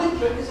doubling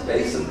trick is a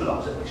very simple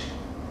observation.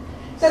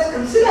 It says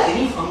consider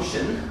any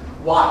function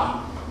y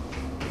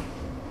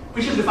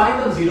which is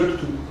defined from 0 to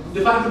 2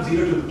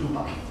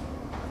 pi.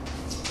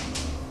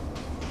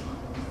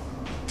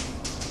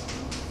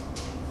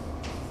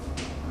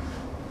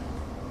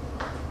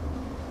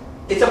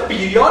 It's a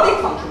periodic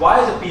function. Y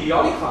is a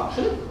periodic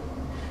function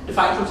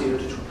defined from 0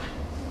 to 2 pi.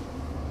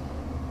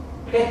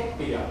 Okay,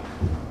 periodic.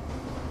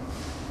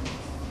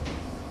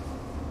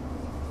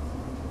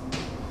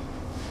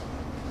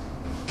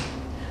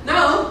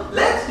 Now,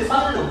 let's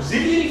define an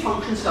auxiliary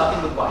function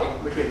starting with y,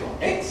 which we call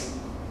x,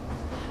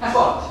 as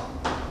follows.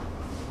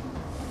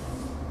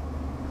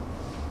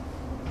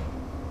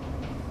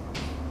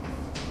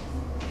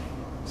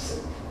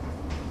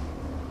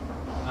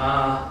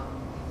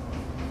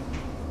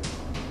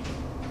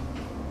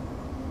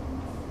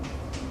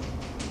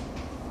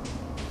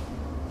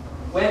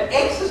 Where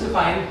x is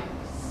defined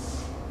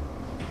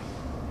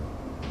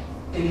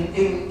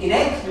in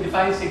x, we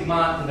define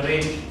sigma in the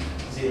range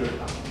 0 to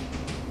pi.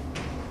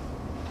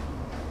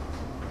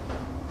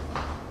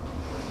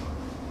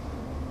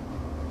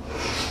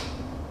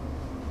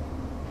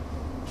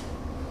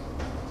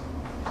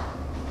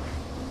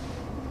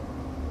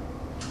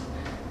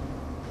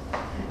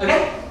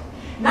 Okay?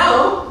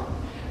 Now,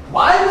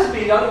 y is a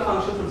periodic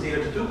function from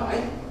 0 to 2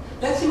 pi.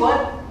 Let's see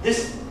what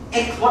this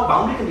x, what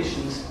boundary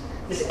conditions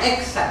this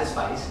x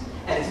satisfies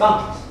at its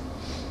boundaries.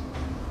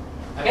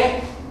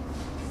 Okay?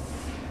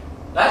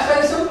 That's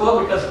very simple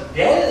because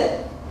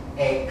del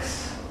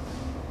x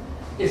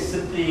is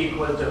simply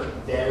equal to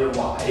del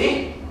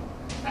y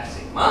at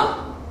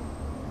sigma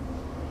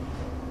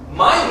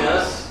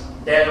minus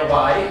del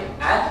y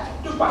at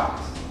 2 pi.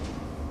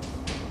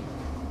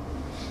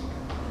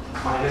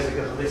 Minus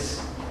because of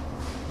this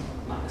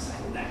minus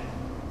sign in that.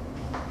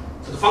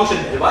 So the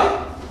function del y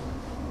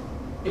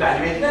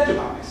evaluated at 2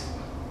 pi.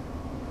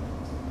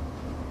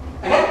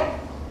 Okay?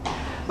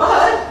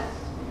 But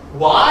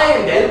y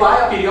and del y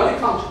are periodic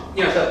functions.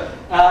 You know, so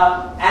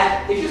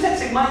if you set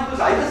sigma equals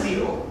either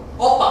 0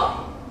 or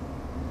pi,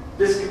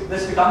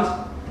 this becomes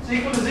so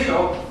equal to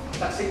 0,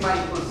 that sigma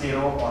equals 0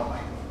 or pi.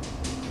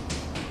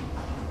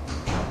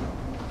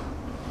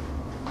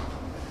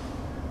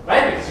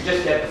 Right? Because you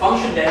just get the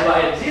function del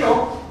y at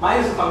 0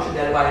 minus the function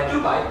del y at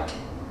 2 pi.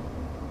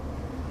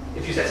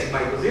 If you set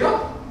sigma equals 0,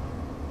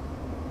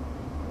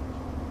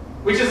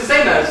 which is the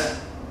same as,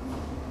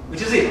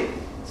 which is 0.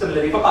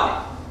 Similarly for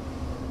pi.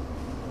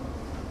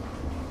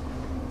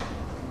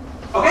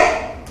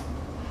 Okay?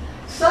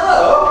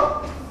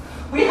 So,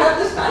 we have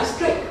this nice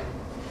trick.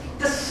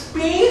 The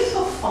space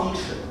of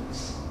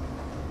functions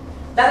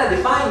that are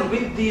defined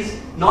with these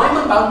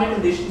Neumann boundary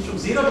conditions from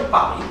 0 to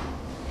pi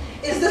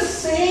is the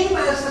same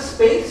as the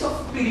space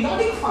of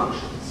periodic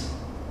functions.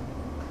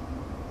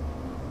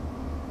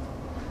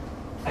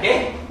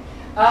 Okay?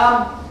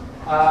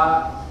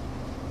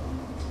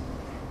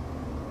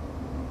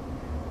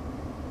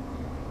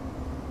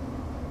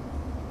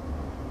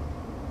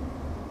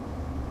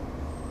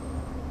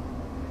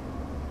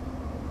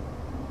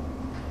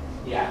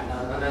 Yeah,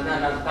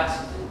 no, that's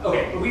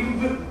okay.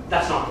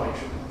 That's not quite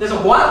true. There's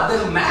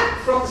a map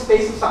from the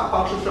space of some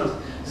functions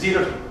from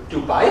 0 to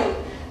 2 pi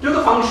to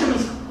the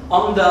functions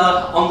on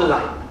the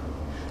line.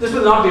 This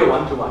will not be a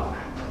one-to-one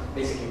map.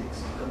 Basically,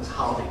 it's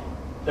halving.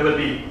 There will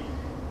be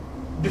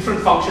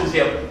different functions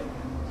here.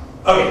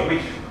 Okay,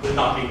 which will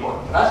not be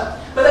important for us.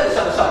 But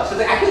so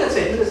the accurate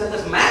statement is that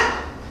this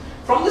map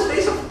from the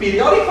space of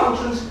periodic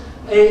functions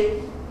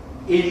in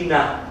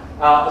 0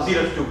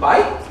 to 2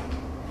 pi.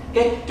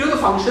 Okay, to the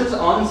functions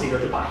on 0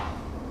 to pi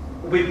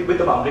with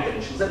the boundary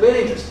conditions that we're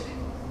interested in.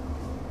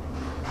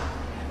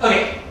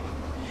 Okay,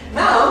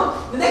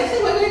 now the next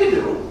thing we're going to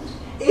do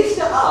is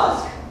to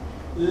ask,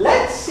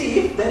 let's see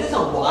if there is a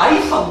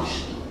y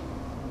function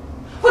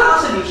for our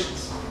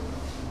solutions.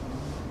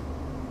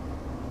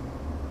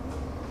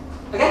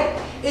 Okay,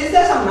 is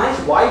there some nice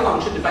y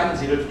function defined in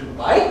 0 to 2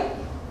 pi?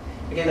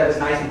 Again, that is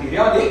nice and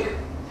periodic,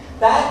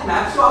 that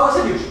maps to our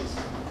solutions.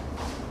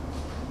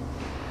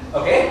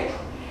 Okay?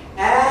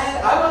 And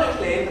I want to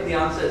claim that the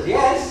answer is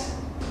yes,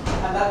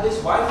 and that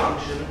this y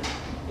function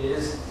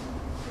is.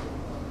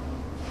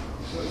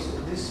 So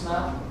this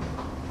map,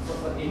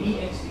 for any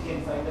x we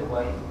can find a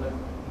y, but it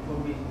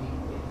won't be unique.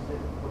 Is that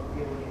what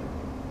we are looking at?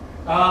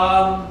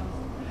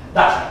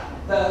 That's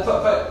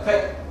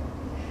right.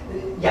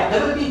 Yeah,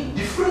 there will be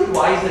different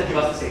y's that give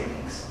us the same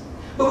things,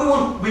 but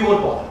we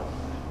won't bother.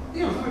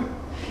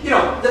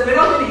 We're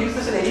not going to use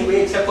this in any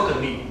way except for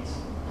convenience.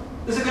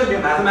 This is going to be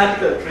a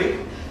mathematical trick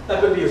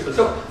that will be useful.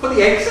 So for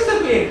the x's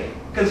that we're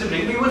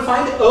considering, we will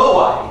find a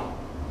y.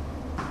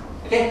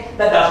 Okay,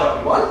 that's what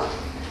we want,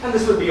 and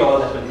this will be all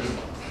that will be.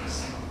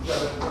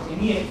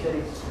 Any x that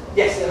is.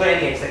 Yes, for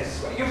any x, x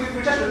square.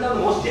 We just written down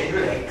the most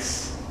general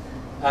x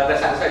that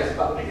satisfies the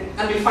boundary,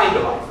 and we'll find a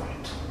y for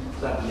it.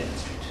 So that will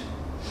demonstrate.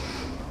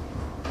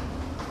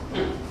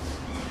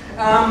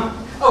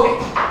 Okay,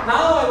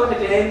 now I want to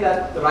claim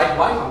that the right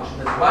y function,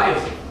 that y of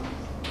z,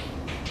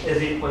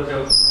 is equal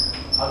to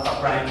alpha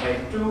prime by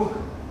 2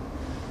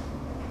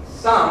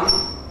 sum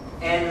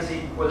n is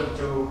equal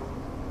to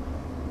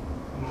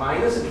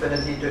minus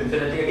infinity to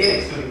infinity, again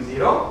excluding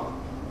 0,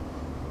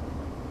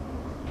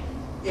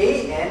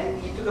 a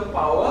n e to the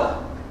power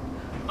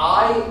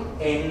I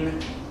n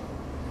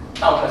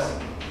tau plus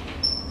sigma.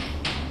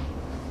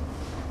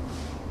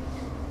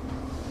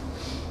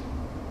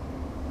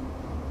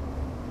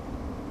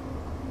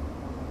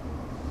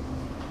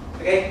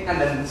 Okay, and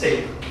then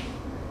same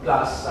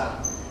plus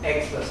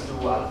x plus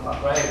 2 alpha,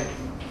 right?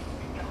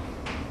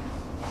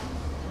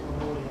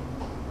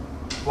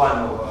 1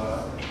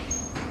 over.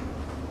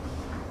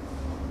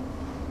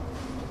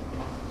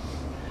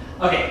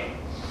 Okay,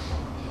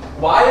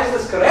 why is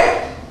this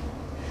correct?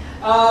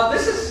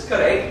 This is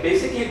correct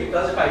basically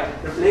because if I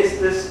replace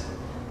this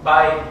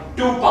by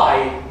 2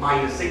 pi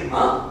minus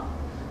sigma,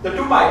 the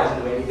 2 pi doesn't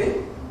do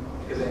anything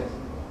because it's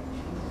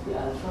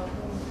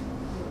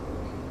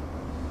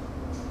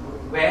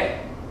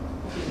where?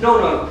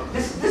 No.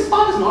 This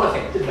part is not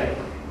affected by it.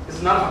 This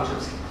is not a function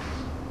of sigma.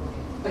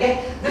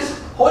 Okay?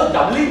 This whole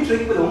doubling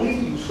trick will only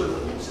be useful for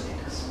the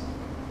oscillators.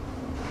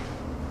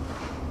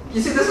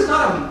 You see, this is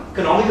not a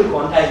canonical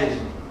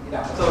quantization.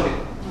 Yeah, it's only.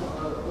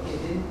 Okay,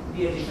 then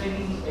we are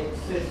defining x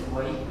as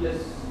y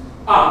plus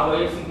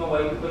y of sigma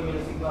y2 pi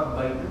minus sigma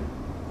by 2.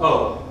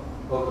 Oh,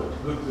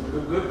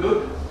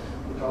 good.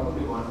 We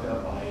probably want a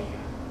by.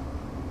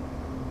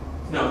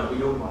 No, we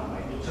don't want a by.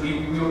 So we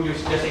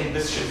just saying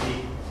this should be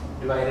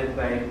divided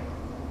by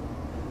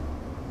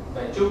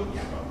 2.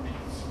 Yeah,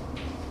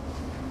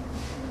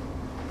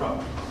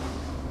 probably.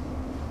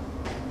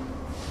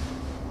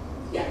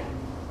 Yeah.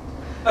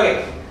 Okay.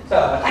 So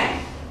thank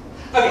you.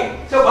 Okay.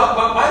 So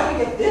why do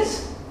we get this?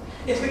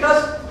 It's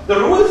because the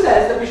rule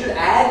says that we should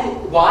add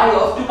y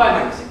of 2 pi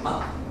minus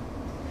sigma,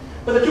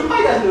 but the 2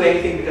 pi doesn't do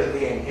anything because of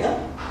the n here.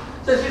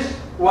 So it's just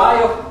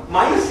y of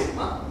minus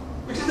sigma,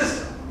 which is this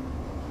term.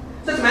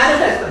 So it's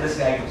manifest on this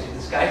guy. You see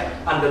this guy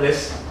under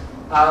this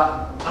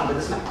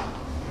map.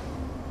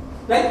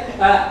 Right?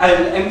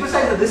 I'll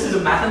emphasize that this is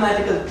a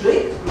mathematical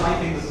trick. You might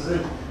think this is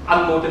an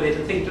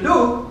unmotivated thing to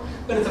do,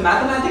 but it's a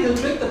mathematical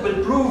trick that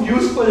will prove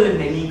useful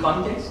in any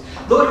context,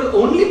 though it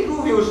will only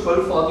prove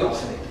useful for the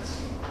oscillators.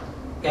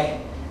 Okay?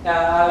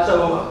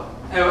 So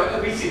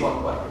we'll see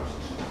what proves.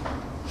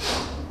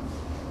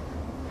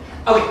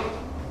 Okay.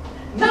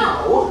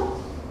 Now,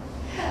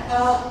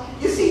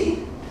 you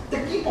see, the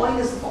key point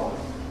is the following.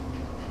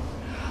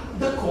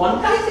 The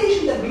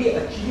quantization that we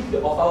achieved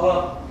of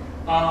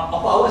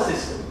our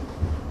system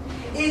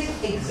is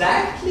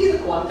exactly the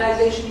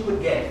quantization you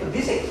would get for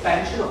this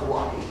expansion of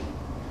y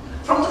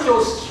from the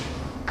closed string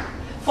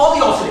for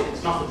the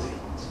oscillators, not for the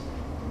zeros.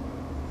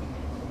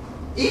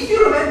 If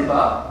you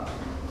remember,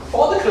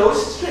 for the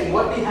closed string,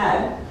 what we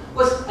had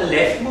was a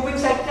left moving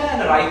sector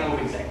and a right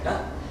moving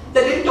sector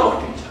that didn't talk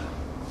to each other.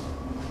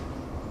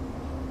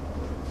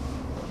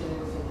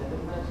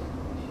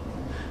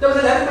 There was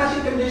a level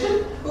matching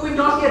condition, but we've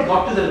not yet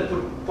got to the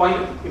point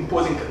of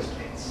imposing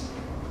constraints.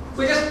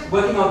 We're just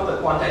working out the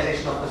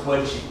quantization of this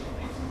worldsheet.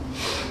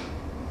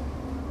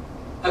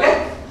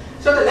 Okay?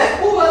 So the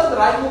left movers and the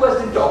right movers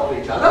didn't talk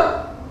to each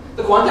other.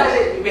 The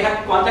quantization, we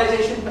have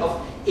quantization of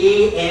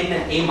a n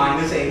and a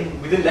minus n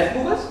within left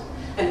movers,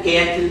 and a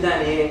n tilde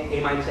and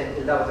a minus n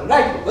tilde within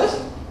right movers.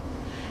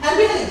 And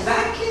we had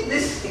exactly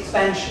this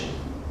expansion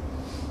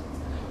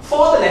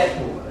for the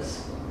left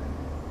movers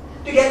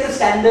to get the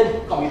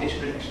standard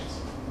commutation relations.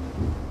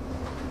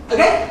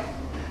 Okay?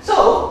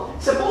 So,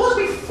 suppose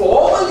we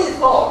formally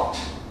thought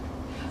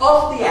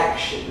of the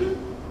action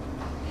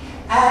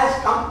as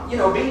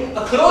being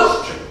a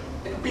closed string,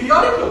 like a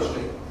periodic closed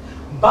string,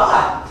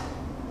 but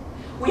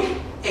we're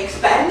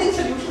expanding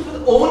solutions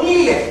with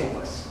only left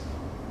movers.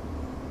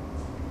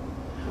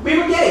 We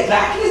would get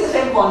exactly the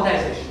same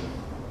quantization.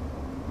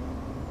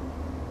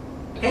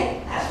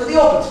 Okay? As for the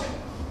open string.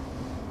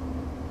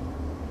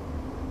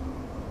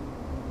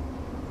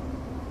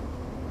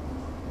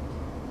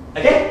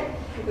 Okay?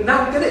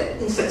 Now we're going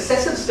to, in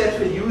successive steps,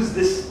 we'll use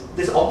this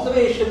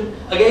observation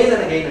again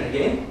and again and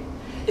again.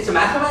 It's a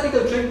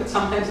mathematical trick, but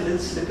sometimes a little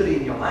slippery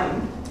in your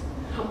mind.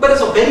 But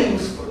it's very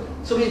useful.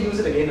 So we'll use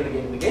it again and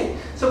again and again.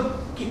 So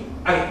keep,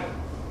 okay.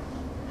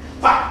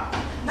 Fine.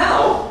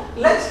 Now,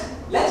 let's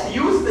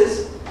use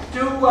this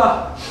to,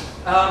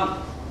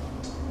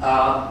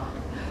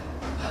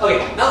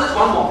 okay, now there's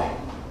one more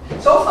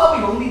thing. So far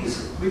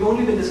we've we've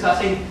only been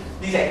discussing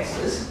these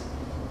x's.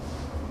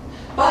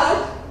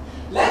 But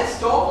let's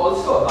talk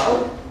also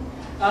about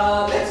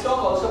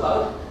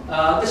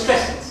the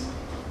stress tensor.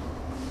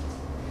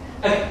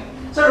 Okay.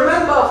 So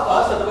remember, of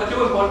course, that there were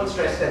two important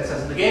stress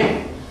tensors in the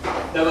game.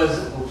 There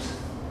was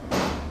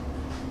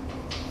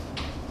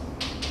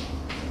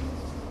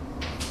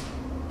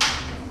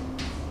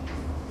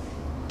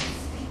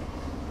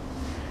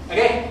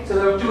okay, so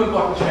there were two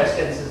important stress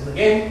tensors in the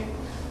game.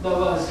 There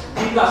was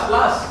t plus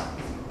plus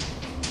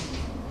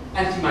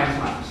and t minus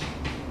minus.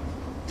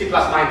 T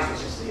plus minus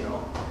was just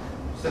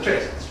it's the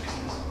trace of the stress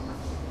tensor.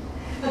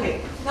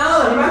 Okay,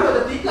 now remember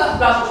that t plus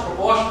plus was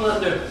proportional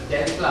to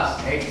del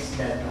plus x,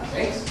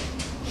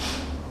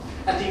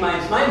 and t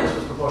minus minus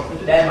was proportional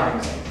to del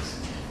minus x,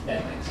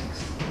 del minus x.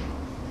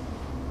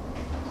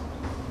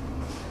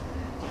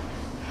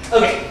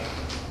 Okay,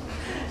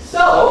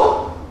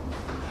 so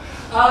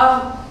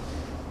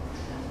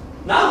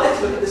now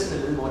let's look at this in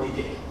a little more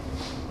detail.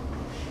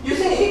 You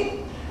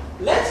see,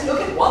 let's look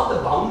at what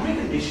the boundary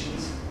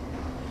conditions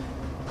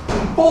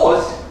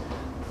imposed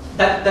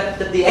that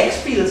the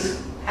x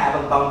fields have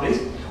on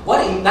boundaries, what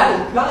that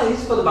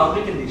implies for the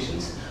boundary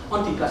conditions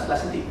on t plus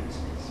plus and t minus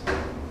minus.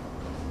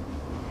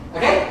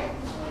 Okay?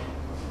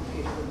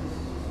 Okay,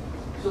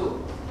 so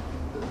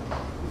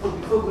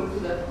before going to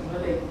that,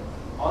 like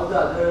all the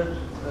other,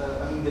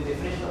 the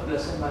definition of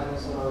plus and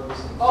minus are all the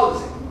same. All the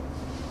same.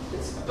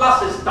 It's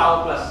plus is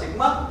tau plus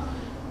sigma,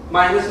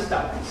 minus is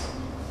tau minus.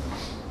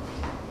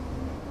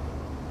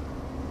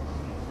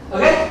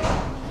 Okay?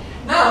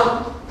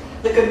 Now,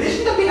 the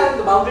condition that we had in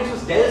the boundaries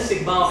was del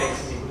sigma of x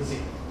is equal to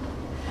 0.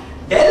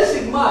 Del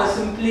sigma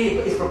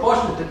is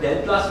proportional to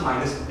del plus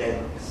minus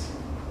del minus.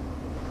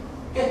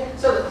 Okay?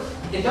 So,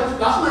 in terms of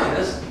plus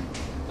minus,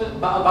 the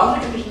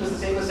boundary condition is the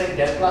same as saying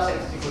del plus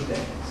x is equal to del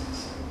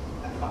minus.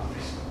 That's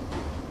boundaries.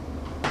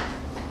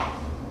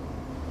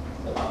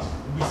 The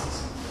boundaries.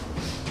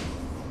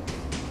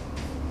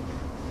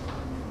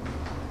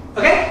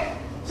 Okay?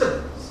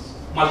 So,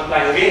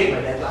 multiplying again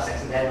by del plus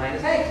x and del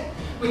minus x,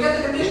 we get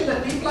the condition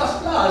that t plus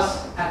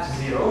plus at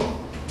 0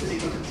 is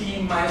equal to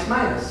t minus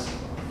minus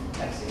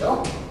at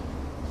 0,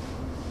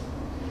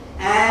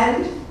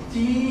 and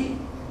t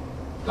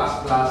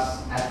plus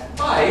plus at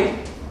pi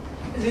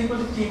is equal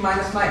to t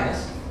minus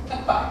minus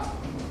at pi.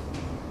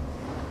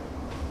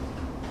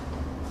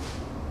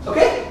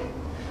 Okay?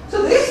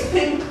 So this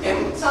thing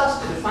tempts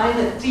us to define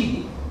a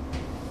t,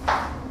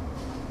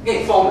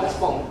 again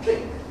formula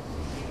trick,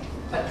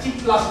 a t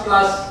plus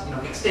plus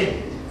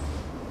extended,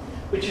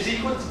 which is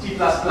equal to t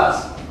plus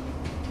plus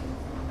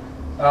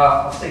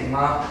of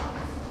sigma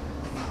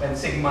when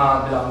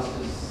sigma belongs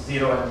to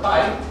 0 and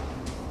pi,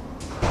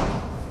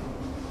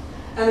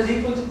 and is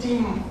equal to t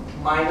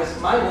minus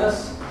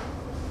minus,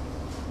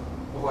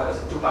 what is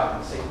it, 2 pi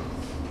minus sigma,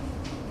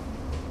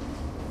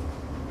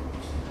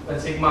 when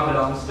sigma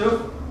belongs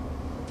to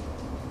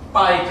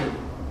pi 2.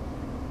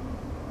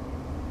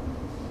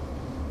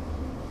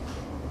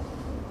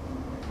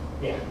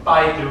 Yeah,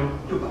 pi to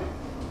 2 pi.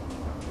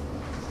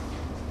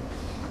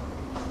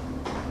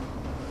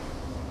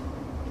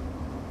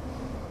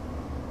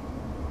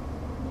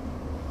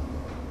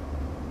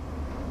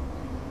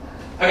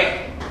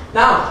 Okay,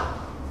 now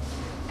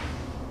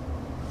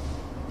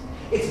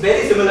it's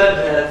very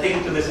similar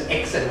thing to this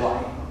x and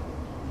y.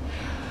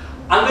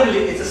 I'm going to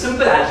leave, it's a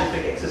simple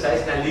algebraic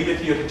exercise, and I'll leave it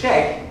to you to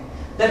check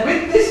that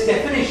with this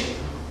definition,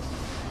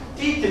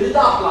 t tilde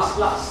plus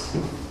plus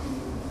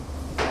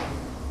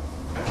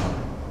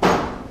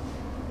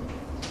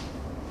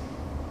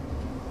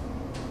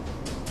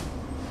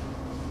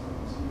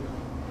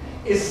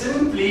is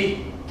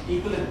simply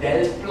equal to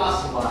del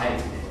plus y del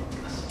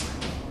plus y.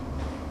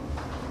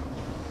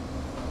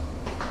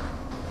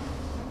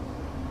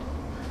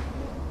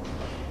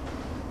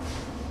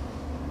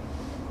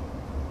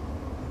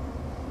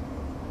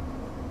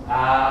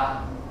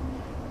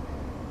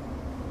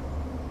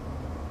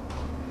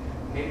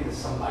 Maybe there's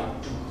some by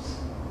 2's.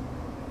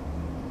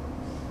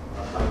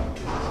 Not by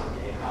 2's,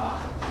 okay.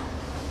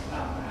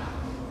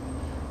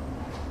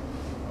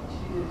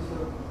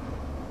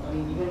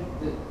 Actually, even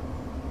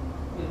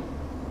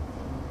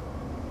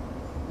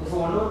there's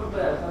 1 over 2 pi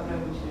alpha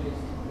prime which is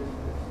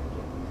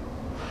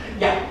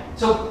yeah.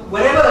 So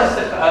whatever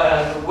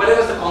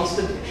is the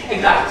constant,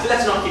 exactly. So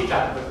let's not keep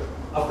track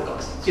of the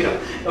constants.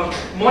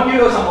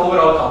 Modulo some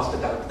overall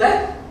constant out of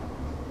that.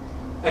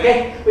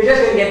 Okay, we're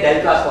just going to get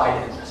del plus y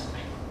del plus y.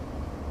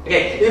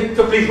 Okay,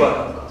 so please work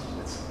out the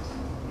constants.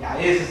 Yeah,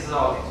 this is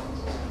all.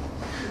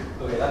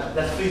 Okay,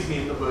 that frees me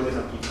of the burden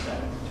of keeping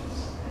track.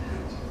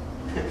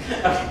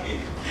 Okay.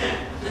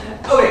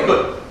 Okay,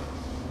 good.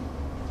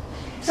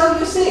 So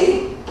you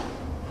see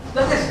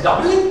that this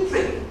doubling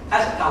trig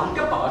has a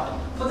counterpart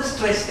for the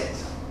stress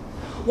tensor.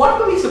 What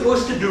were we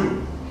supposed to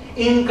do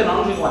in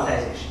canonical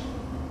quantization?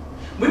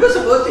 We were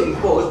supposed to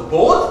impose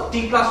both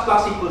t plus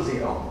plus equals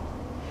 0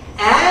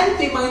 and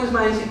t minus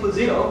minus equals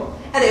 0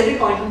 at every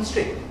point on the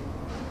string.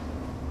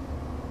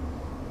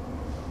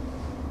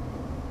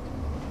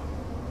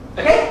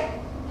 Okay?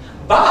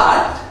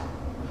 But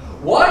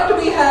what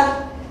we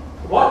are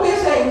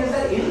saying is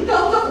that in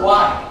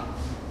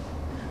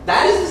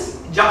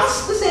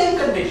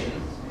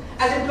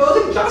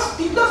to just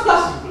t plus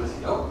plus is equal to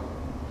 0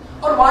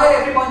 or y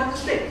at every point of the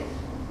string.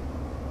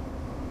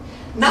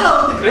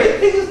 Now, the great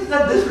thing is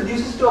that this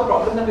reduces to a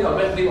problem that we've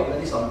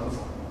already solved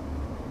before.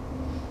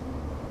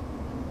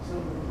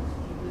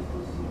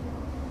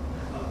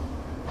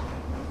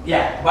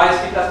 Yeah, y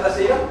is t plus plus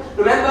 0.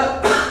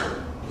 Remember,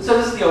 so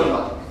this is the old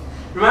logic.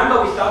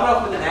 Remember, we started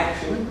off with an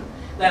action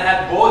that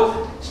had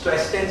both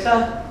stress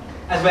tensor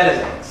as well as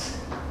x.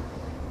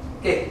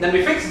 Okay, then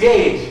we fixed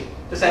gauge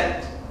to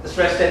set the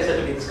stress tensor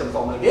to be this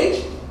conformal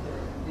gauge.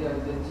 Yeah,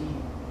 the G.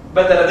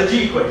 But there are the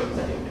G equations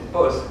that you can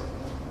impose.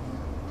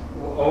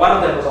 One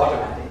of them was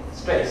automatic,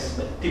 stress,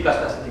 but t plus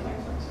plus and t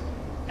minus minus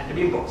had to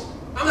be imposed.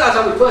 And that's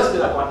how we first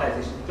did our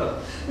quantization.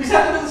 We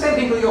started to do the same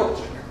thing to the open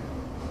string.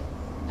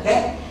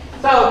 Okay?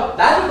 So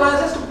that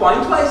requires us to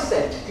pointwise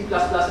set t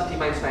plus plus and t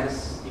minus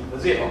minus equal to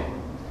 0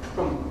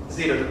 from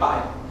 0 to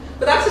pi.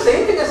 But that's the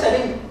same thing as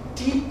setting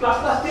t plus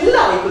plus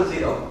tilde equals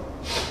 0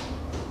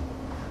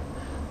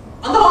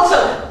 on the whole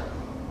circle.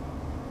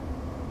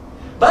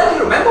 But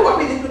you remember what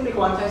we did when we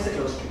quantized the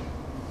closed string.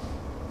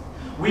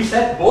 We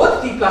set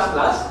both t plus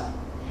plus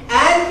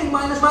and t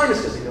minus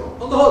minus to 0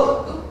 on the whole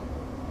circle.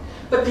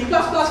 But t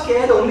plus plus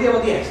cared only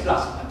about the x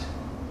plus part.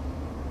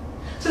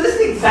 So this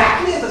is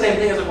exactly the same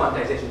thing as a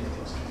quantization of the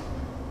closed string.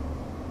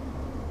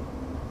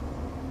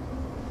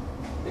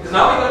 Because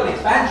now we've got an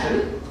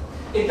expansion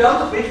in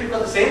terms of which we've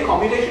got the same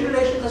commutation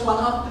relations as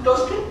 1/2 of the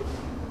closed string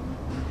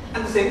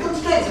and the same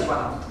constraints as 1/2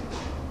 of the closed string.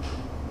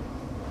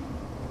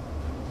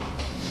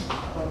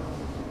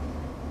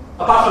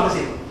 Apart from the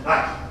 0.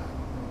 Right.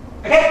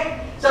 Okay?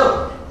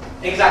 So,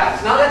 exactly.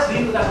 So now let's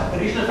deal with that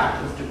additional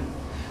factor of 2.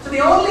 So the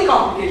only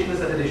complication is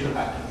that additional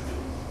factor of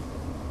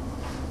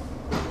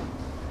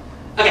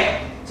 2. Okay.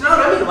 So now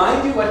let me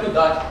remind you what we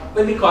got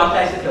when we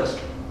quantized the closed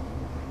string.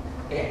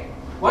 Okay.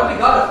 What we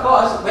got, of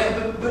course, but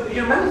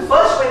you remember the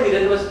first way we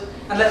did was,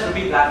 and let's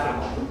repeat that for a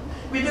moment,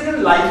 we did it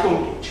in light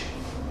cone gauge.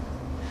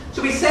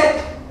 So we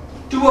set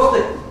two of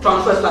the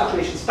transverse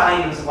fluctuations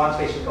times one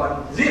spatial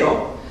coordinate to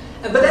 0,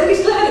 but then we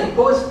still had to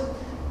impose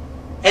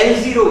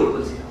L0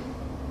 equals 0.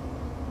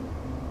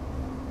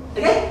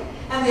 Okay?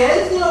 And the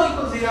L0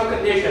 equals 0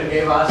 condition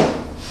gave us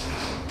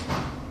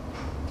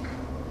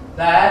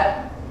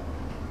that,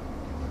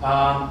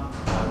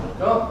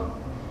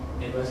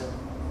 it was,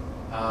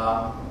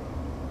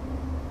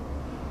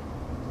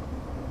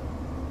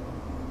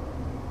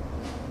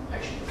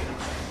 actually,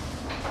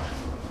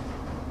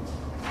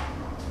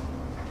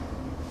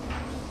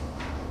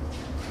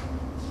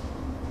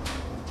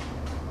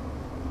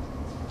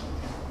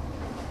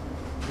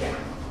 yeah.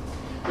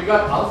 We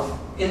got alpha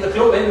in the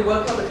when we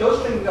worked on the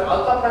closed string, we got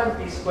alpha prime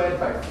p squared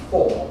by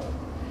 4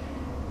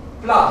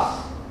 plus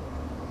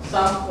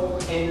sum over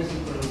n is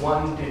equal to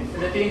 1 to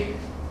infinity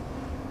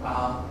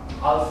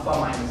alpha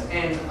minus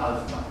n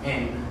alpha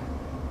n.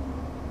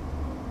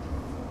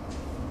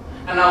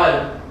 And now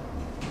I'll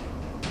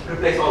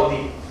replace all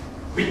the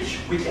which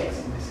x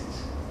in this is.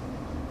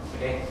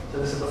 Okay, so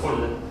this is the full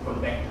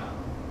vector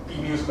p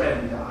mu squared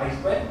and I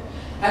squared,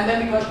 and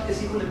then we got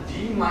is equal to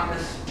d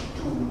minus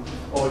 2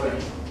 over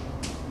 20.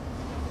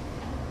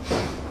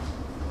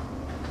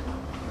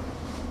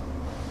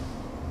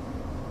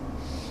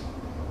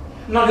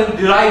 I'm not going to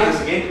derive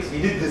this again because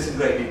we did this in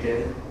great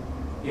detail.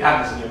 You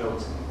have this in your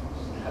notes.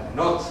 You have your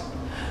notes.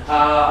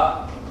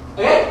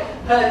 Okay?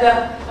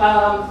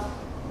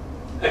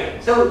 Okay,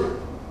 so,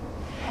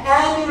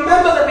 and you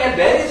remember that we had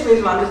various ways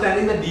of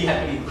understanding that d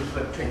had to be equal to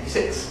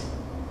 26.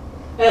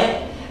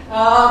 Okay?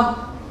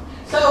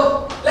 So,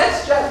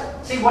 let's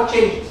just see what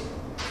changes.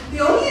 The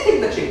only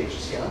thing that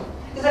changes here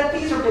is that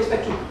p is replaced by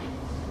 2.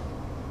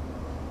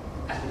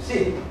 As we've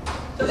seen.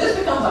 So this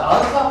becomes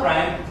alpha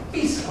prime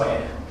p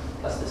squared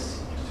plus this.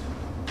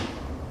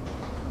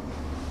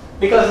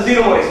 Because the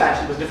 0 mode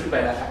expansion was different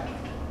by that factor.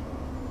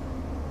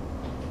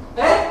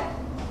 Okay?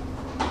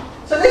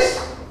 So this,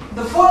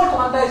 the full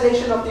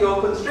quantization of the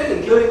open string,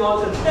 including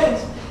all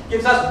constraints,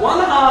 gives us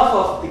 1/2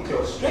 of the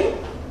closed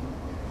string.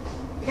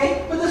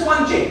 Okay? With this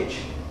one change.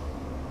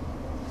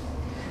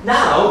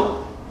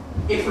 Now,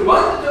 if we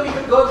wanted to, we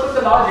could go through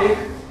the logic.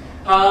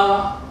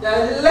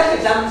 Let's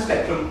examine the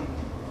spectrum.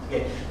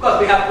 Okay. Of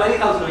course, we have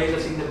 20,000 ways of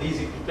seeing that d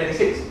is equal to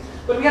 26.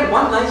 But we had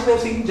one nice way of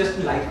seeing just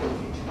in light cone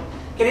gauge.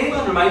 Can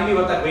anyone remind me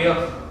what that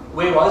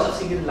way was of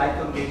seeing it in light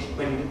cone gauge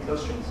when we did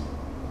closed strings?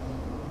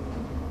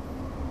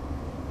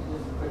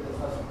 Just look at the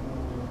first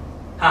move.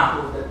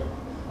 That.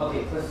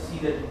 Okay, first see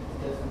that it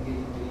has some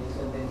gauge ingredients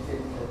and then set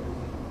that to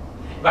zero.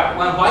 But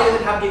why does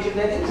it have gauge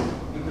ingredients?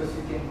 Because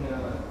you can,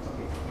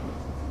 okay,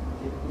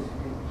 because you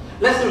can.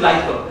 Let's do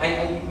light cone.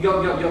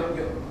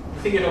 The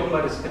thing you're talking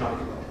about is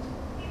canonical vertex.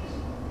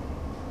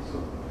 So,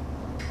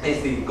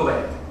 It's the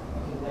covariant.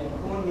 okay, like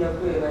cone you have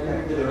to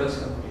evaluate the levels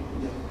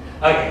completely.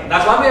 Okay,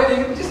 that's one way of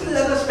doing it. Just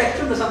the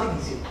spectrum is something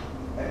easier.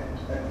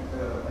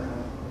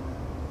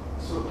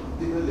 So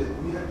we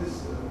had this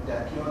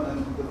tachyon, and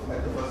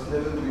at the first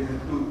level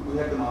we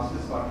had the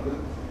massless particle,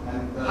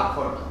 and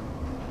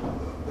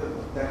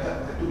that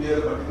had to be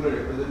a particular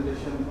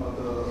representation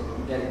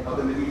of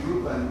the middle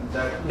group, and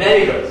that.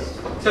 Very good.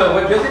 So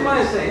what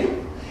Jyotirma is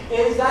saying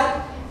is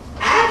that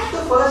at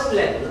the first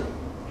level,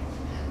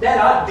 there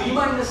are d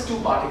minus 2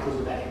 particles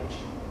with that energy.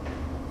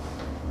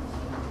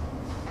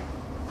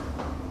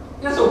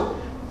 Yeah, so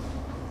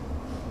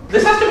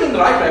this has to be in the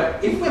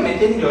right if we're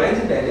maintaining Lorentz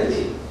invariance,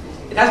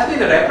 it has to be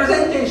the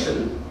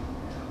representation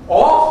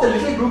of the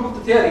little group of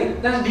the theory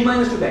that is d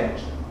minus 2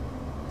 dimensional.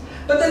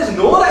 But there is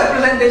no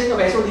representation of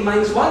SO d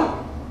minus 1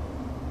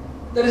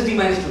 that is d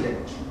minus 2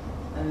 dimensional.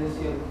 Unless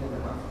you are looking at the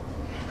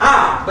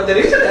math. But there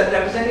is a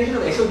representation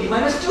of SO d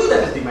minus 2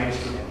 that is d minus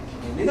 2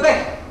 dimensional, namely the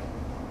vector.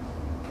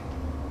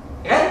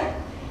 Okay?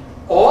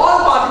 All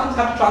particles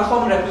have to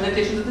transform in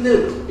representations of the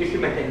little group if you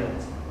maintain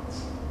Lorentz invariance.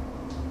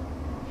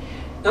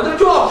 Now there are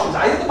two options: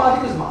 either the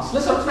particle is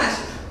massless or it's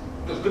massive.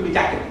 It could be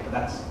tactical, but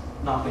that's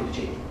not going to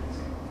change.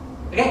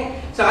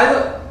 Okay? So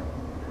either,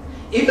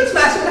 if it's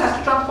massive, it has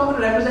to transform in a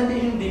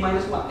representation d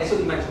minus 1, SO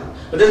d minus 1.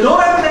 But there's no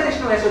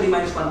representation of SO d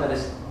minus 1 that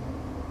is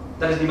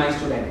d minus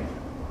 2 dimensional.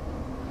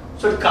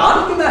 So it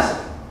can't be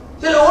massive.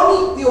 So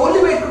the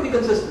only way it could be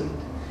consistent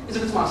is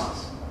if it's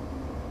massless.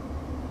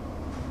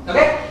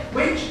 Okay?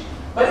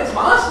 But it's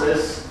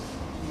massless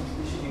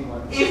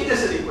if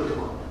this is equal to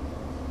 1.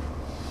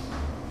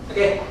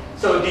 Okay?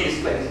 So d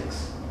is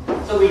 26.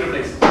 So we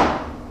replace it.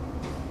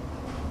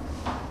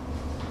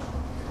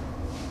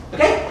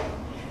 Okay?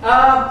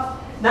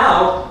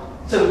 Now,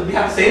 so we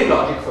have the same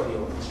logic for the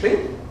open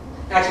string.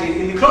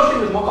 Actually, in the closed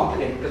string it's more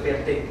complicated because we have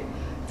to take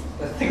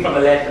the thing from the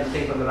left and the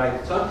thing from the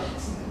right. So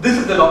this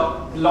is the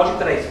logic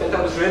that I spelled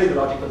out is really the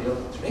logic for the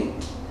open string.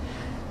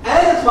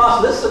 And it's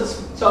massless.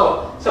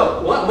 So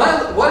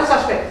what is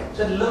our spectrum?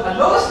 So at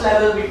lowest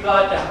level we've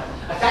got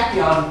a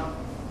tachyon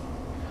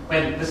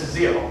when this is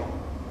 0.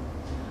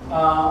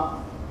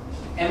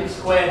 M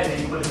squared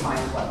is equal to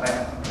minus 1,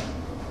 right?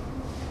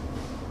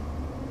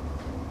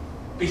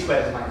 P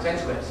squared is minus n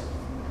squared.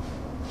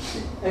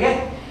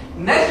 Okay?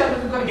 Next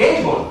level we've got a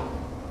gauge mode.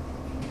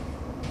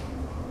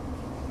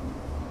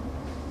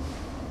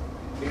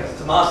 Because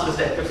it's a massless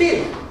vector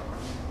field.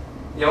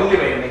 The only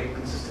way to make a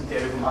consistent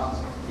theory of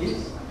massless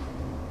is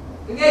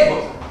the gauge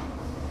mode.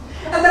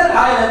 And then at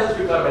higher levels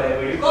we've got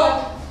whatever we've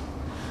got.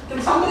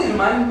 Can somebody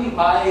remind me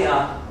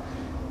why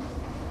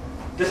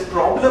this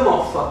problem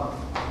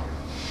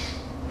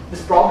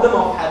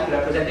of having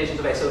representations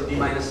of SO d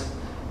minus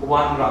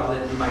 1 rather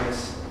than d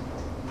minus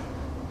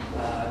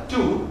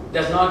 2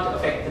 does not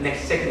affect the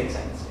next second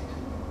excited state.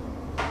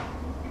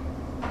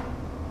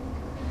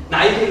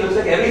 Now it looks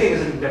like everything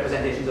is in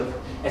representations of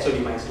SO d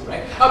minus 2,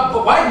 right?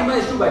 But why d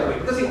minus 2, by the way?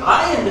 Because the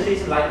I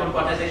indices in light mode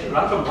quantization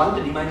run from 1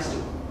 to d minus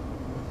 2.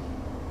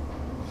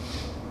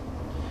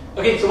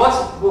 Okay, so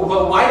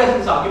why doesn't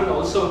this argument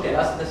also tell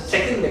us that the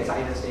second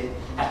excited state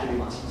has to be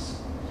massless?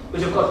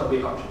 Which of course would be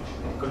a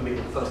contradiction. It couldn't be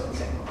the first and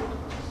second.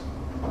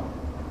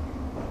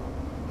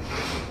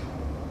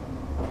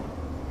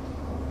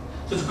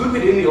 So it's good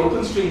we're in the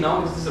open string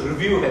now because this is a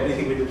review of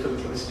everything we did for the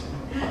closed string.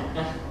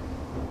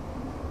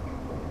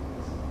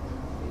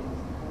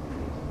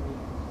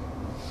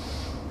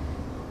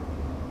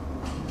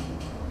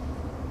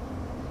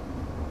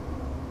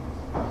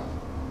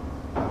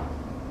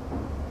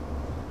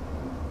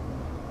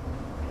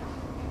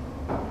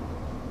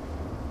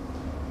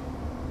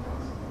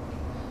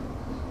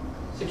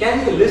 So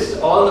can you list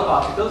all the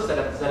particles that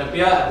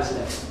appear at this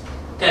level?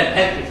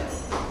 Help me, sir.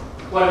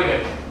 What are we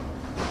getting?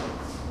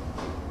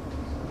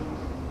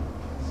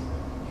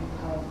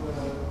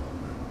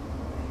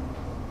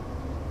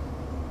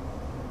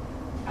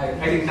 I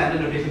think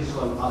standard notation is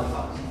called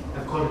alphas.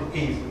 I've called it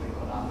A's, but they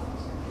call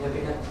alphas. You have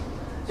taken?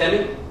 Tell me.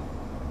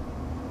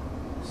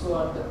 So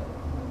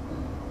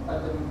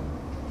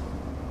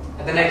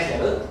at the next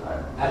level,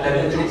 at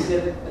level 2.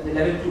 At the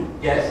level 2.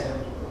 Yes.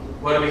 Okay.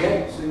 What do we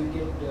get? So you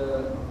get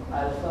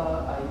alpha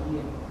I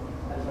and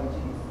alpha J.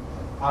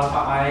 Alpha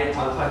I,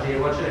 alpha J.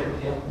 What should I put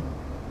here?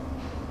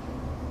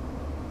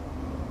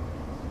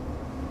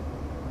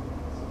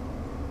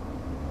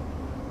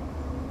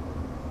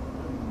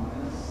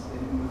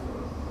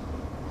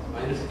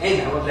 Minus n.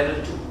 I want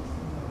level 2.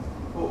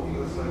 Oh, you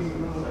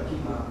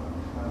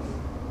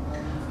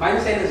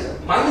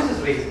Minus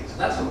is raising, so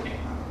that's okay.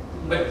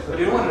 But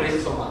you don't want to raise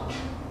it so much.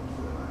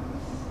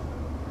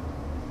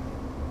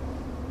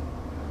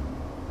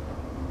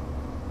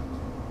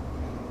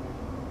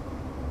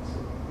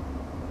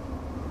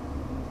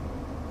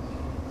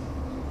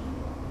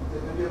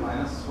 There will be a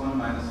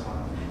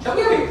 -1. Shall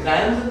we have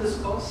exams in this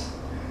course?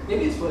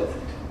 Maybe it's worth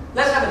it.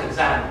 Let's have an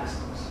exam in this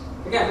course.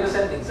 Okay, I'm going to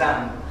set an exam,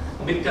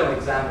 a midterm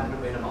exam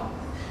in a month,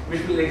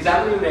 which will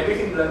examine you in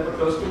everything you learn for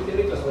closed string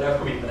theory plus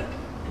whatever we learned.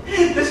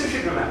 This you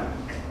should remember.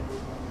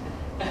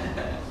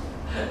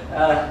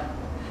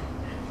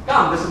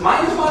 Come, this is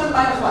 -1 and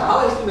 -1. How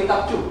else do you make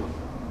up 2?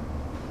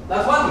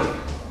 That's one way.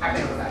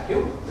 Acting on the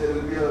vacuum. There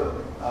will be a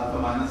alpha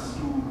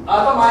 -2.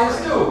 Alpha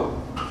 -2.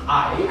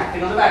 I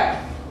acting on the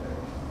vacuum.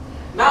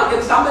 Now,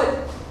 can somebody.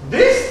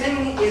 This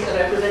thing is a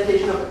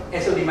representation of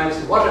SOD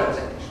 -2. What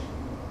representation?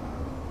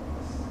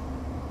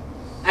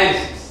 And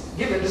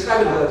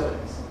describe it in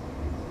words.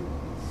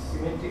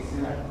 Symmetric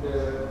and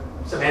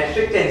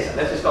Symmetric tensor.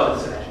 Let's just call it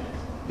the symmetric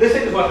tensor. This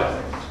thing is what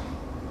representation?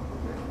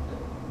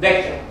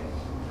 vector.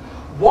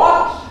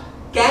 What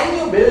can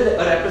you build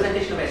a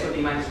representation of SOD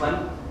minus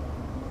 1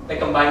 by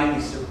combining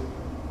these two?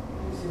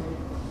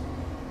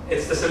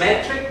 It's the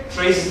symmetric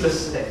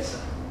traceless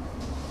tensor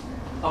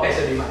of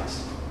SOD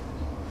minus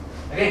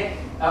 1. Okay?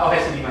 Of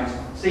SOD minus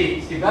 1. See,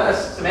 you've got a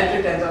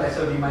symmetric tensor of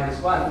SOD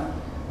minus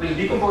 1, we'll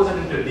decompose it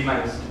into D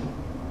minus 2.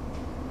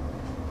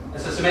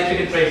 And so symmetric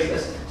and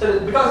traceless. So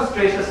because it's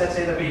traceless, let's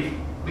say that we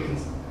can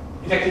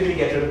effectively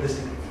get rid of this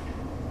degree.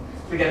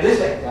 We get this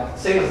vector,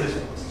 same as this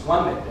vector, it's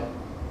one vector.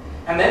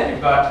 And then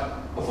we've got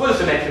a full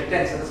symmetric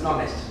tensor that's not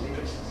necessarily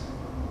traceless.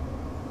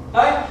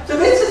 Alright? So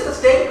this is the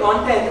state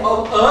content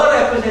of a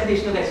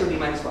representation of SOD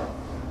minus 1.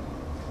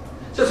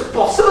 So it's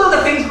possible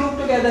that things group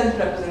together into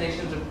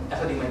representations of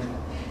SOD minus 1.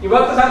 You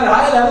work this out at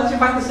higher levels, you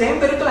find the same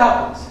miracle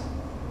happens.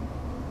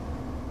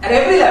 At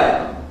every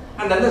level.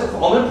 And then there's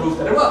formal proof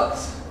that it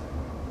works.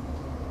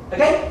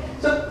 Okay?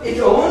 So it's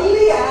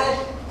only at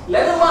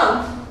level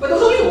 1, but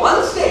there's only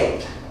one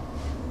state.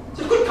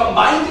 So it could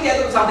combine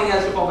together with something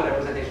else to form a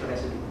representation of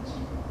SOD minus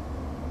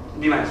 1.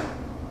 D minus 1.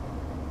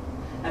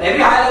 At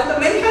every higher level, there are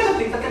many kinds of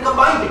things that can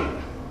combine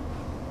together.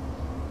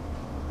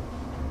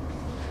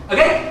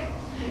 Okay?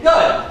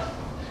 Good.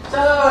 So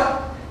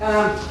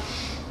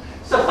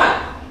fine.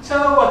 So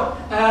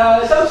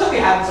we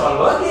have this all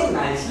working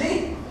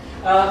nicely.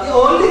 The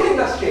only thing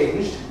that's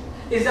changed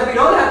is that we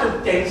don't have to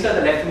tensor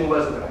the left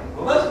movers and the right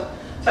movers.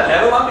 So at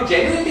level 1, we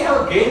genuinely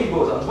have a gauge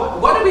bosons.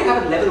 What do we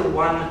have at level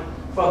 1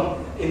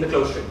 from in the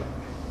closed string?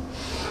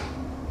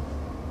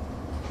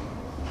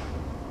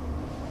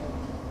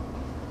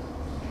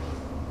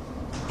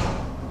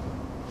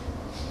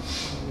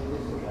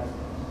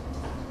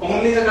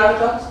 Only the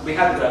gravitons? We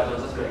have the gravitons,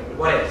 that's correct. But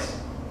what else?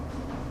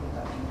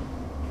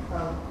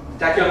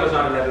 Tachyon was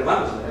not at level 1,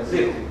 it was at level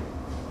 0.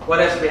 What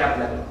else do we have at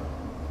level 1?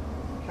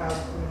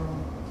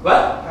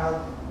 What?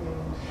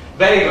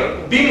 Very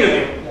good. B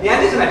union. The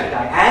antisymmetric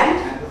die.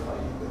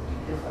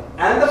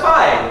 And the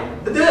phi.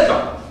 The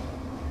dilaton.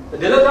 The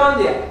dilaton,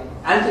 the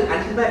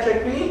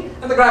antisymmetric P,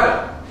 and the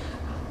graviton.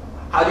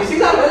 How do you see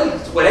that? Well,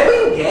 it's whatever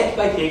you get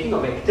by taking a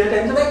vector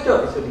times a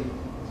vector.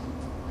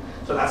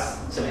 So that's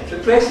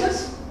symmetric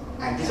traceless,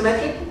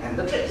 antisymmetric, and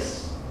the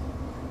trace.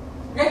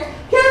 Okay?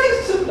 Here things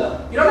are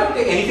simpler. You don't have to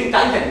take anything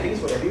times anything,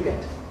 it's whatever you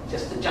get.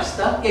 Just the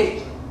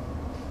gauge.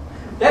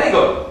 Very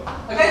good.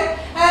 Okay?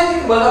 And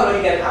you can work out when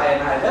you get higher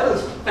and higher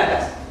levels.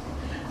 Fantastic.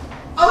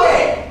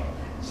 Okay.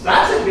 So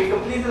that's it. We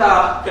completed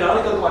our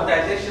canonical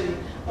quantization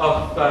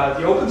of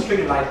the open string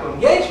and light cone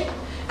gauge.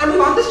 And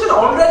we've understood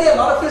already a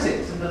lot of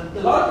physics. And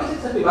the lot of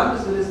physics that we've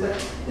understood is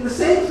that in the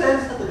same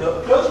sense that the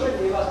closed string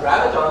gave us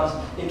gravitons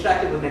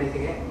interacted with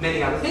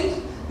many other things,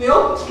 the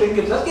open string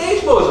gives us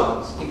gauge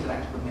bosons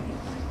interacted with many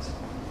other things.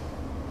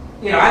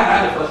 You know,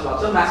 and of course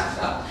lots of massive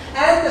stuff.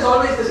 And there's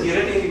always this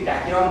irritating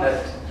tachyon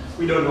that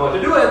we don't know what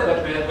to do with,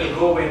 but we'll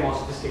go away more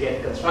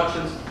sophisticated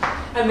constructions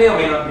and may or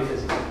may not be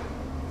physical.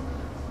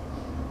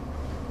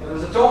 There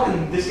was a talk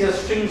in this year's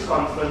strings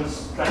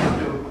conference trying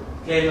to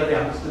claim that they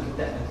understood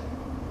the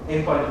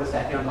endpoint of this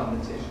tachyon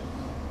condensation.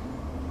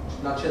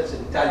 Not sure it's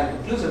entirely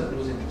conclusive, but it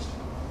was interesting.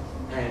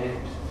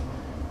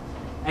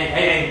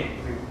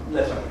 And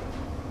let's try.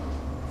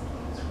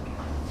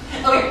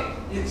 Okay,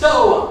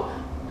 so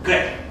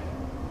great.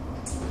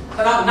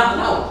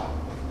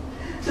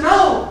 So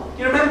now,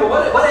 you remember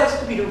what else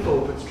did we do for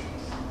open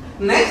strings?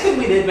 The next thing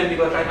we did when we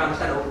were trying to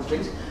understand open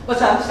strings was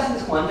to understand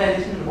this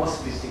quantization in a more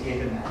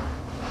sophisticated manner.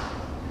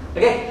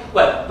 Okay?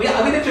 Well, we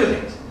did two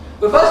things.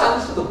 We first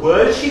understood the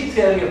worldsheet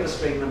theory of the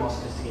string in a more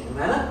sophisticated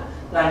manner,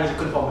 language of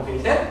conformity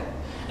theory,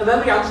 and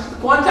then we understood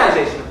the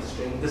quantization of the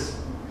string, this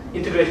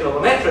integration over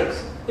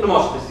metrics, in a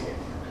more sophisticated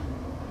manner.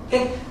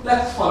 Okay?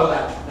 Let's follow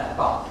that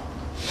path.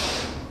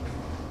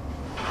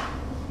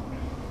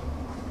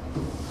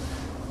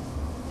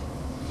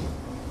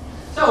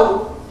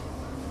 So,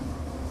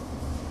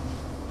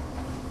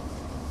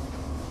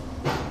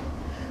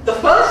 the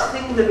first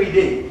thing that we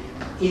did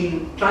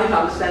in trying to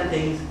understand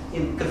things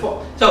in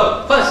conform.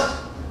 So,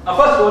 our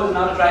first goal is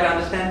now to try to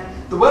understand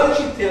the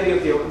worldsheet theory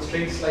of the open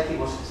string slightly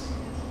more sophisticated.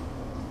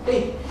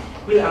 Okay,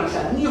 we'll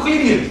understand the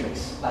Euclidean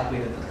space like we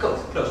did for the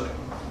closed string.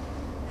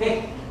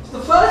 Okay, so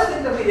the first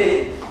thing that we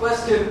did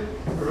was to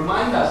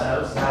remind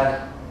ourselves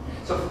that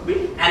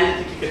we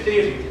analytically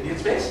continue the Euclidean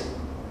space.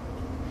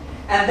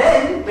 And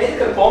then made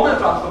a conformal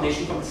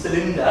transformation from the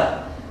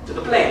cylinder to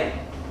the plane.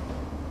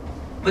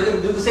 We're going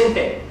to do the same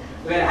thing.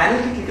 We're going to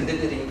analytically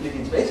consider the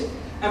Euclidean space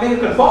and make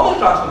a conformal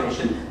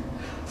transformation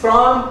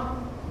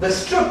from the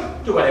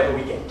strip to whatever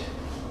we get.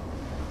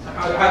 So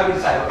how do we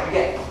decide what we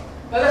get?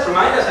 Well, let's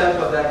remind ourselves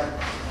of that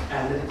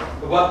and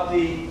what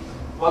the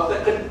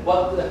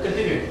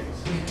continuum is.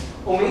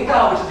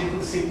 Omega, which is equal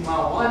to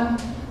sigma 1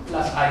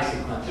 plus I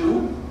sigma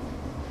 2.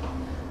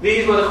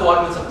 These were the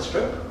coordinates of the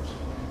strip.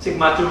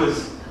 Sigma 2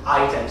 is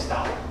I times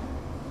tau.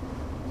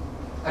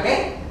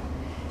 Okay?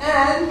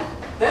 And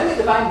then we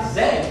define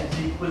Z is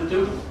equal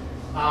to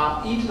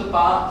e to the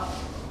power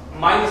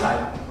minus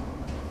I1.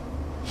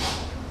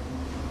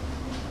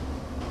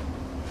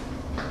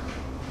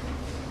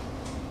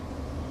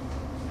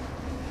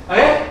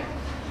 Okay?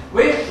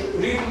 Which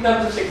in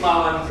terms of sigma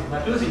 1 and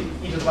sigma 2, see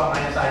e to the power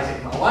minus I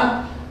sigma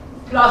 1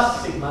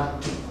 plus sigma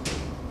 2.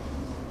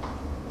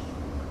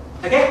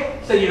 Okay,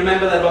 so you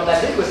remember that what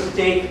that did was to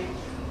take,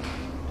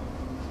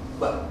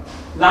 well,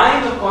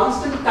 lines of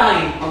constant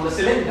time on the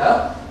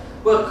cylinder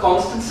were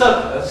constant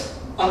circles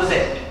on the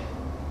z.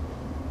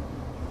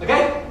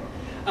 Okay,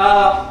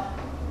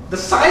 the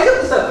size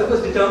of the circle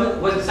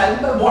was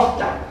decided by what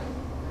time?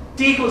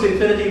 T equals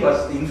infinity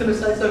was the infinite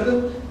size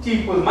circle.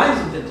 T equals minus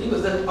infinity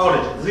was the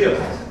origin, 0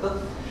 size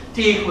circle.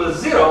 T equals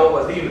 0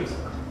 was the unit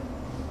circle.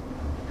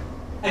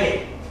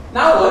 Okay,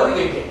 now what are we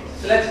going to get?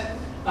 So let's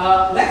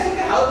look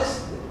at how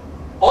this,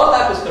 all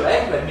that was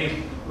correct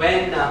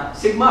when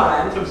sigma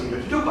ran from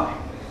 0 to 2 pi.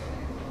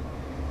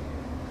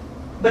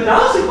 But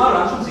now sigma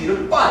runs from 0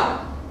 to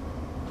pi.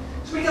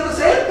 So we get the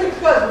same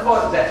picture as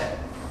before z,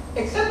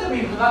 except that we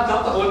have not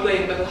jumped the whole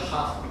plane but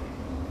half.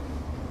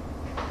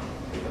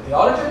 The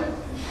origin,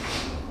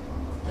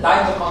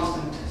 lines of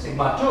constant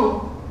sigma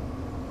 2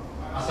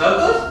 are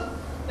circles,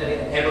 they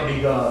get ever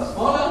bigger or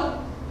smaller,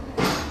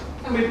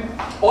 and we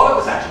all of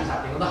this action is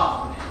happening on the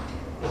half plane.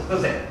 This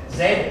is the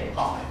z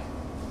half plane.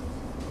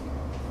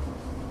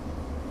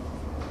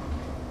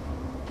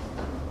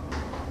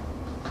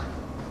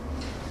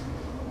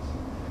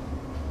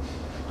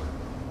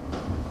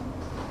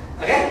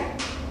 Okay?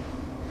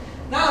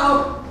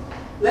 Now,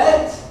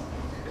 let's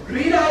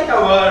rewrite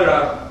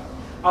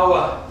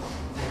our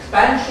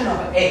expansion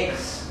of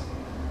x,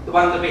 the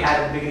one that we had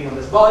at the beginning of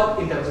this board,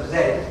 in terms of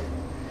z.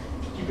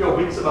 Keep your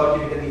wits about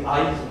you to get the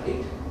i's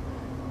right.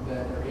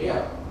 But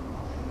here,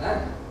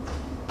 that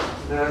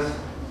there's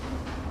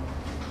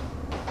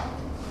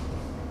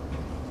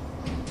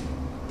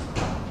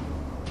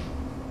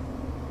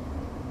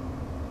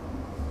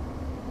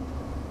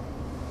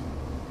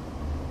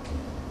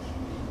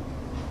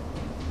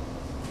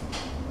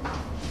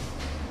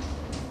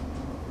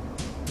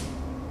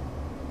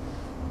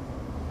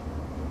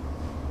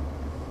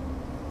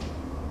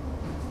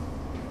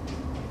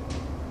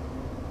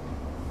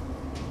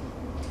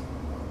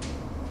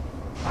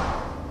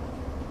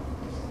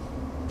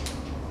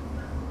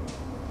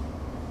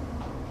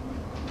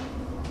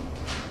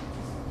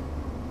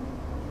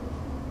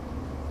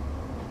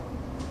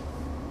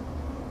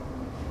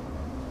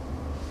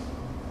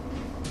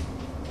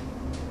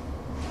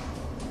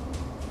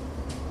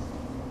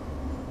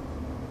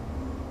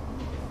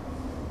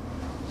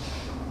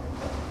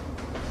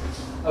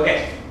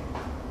okay.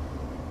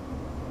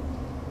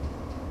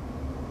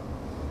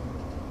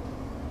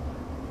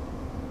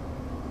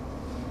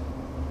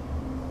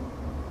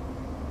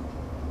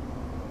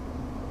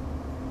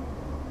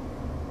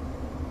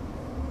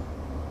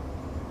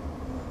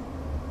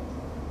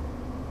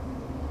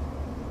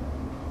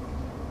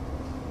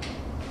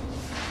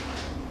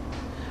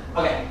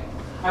 Okay.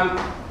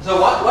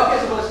 So what we're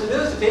supposed to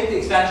do is to take the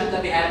expansion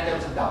that we had in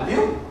terms of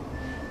w,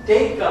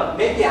 make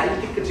the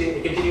analytic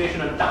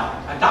continuation on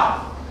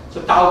tau.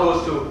 So tau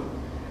goes to,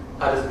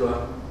 how does it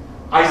go?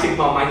 I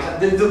sigma minus,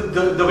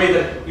 the way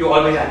that you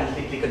always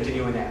analytically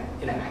continue in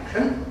an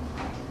action.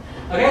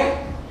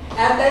 Okay?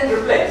 And then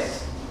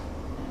replace.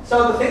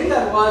 So the thing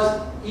that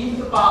was e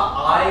to the power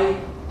I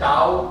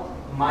tau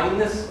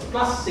minus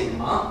plus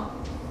sigma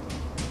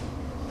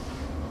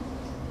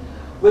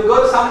will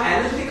go to some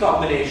analytic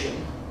combination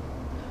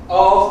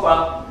of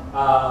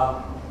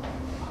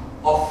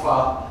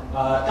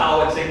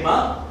tau and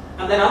sigma,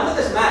 and then under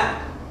this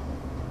map,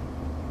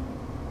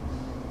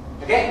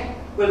 okay,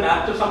 we'll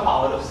map to some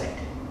power of z.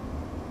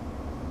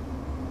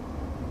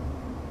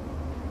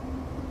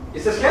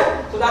 Is this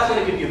clear? So that's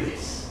going to give you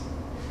this,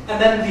 and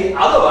then the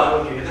other one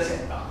will give you the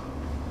center.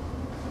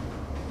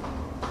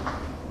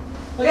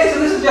 Okay, so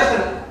this is just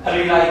a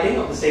rewriting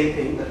of the same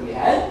thing that we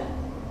had.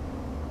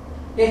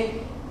 Okay.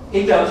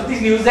 In terms of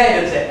these new z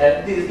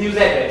and these new z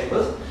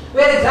variables,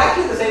 we had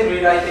exactly the same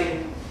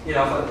rewriting, you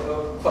know,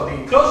 for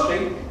the closed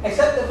string,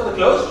 except that for the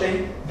closed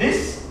string,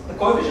 the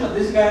coefficient of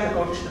this guy and the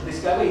coefficient of this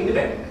guy were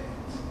independent.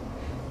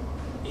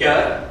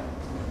 Here,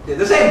 they're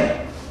the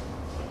same.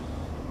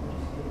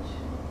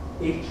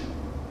 H.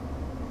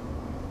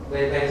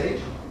 Where is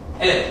H?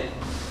 11.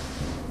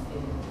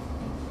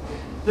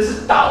 This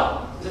is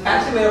tau. It's a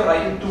fancy way of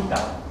writing 2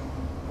 tau.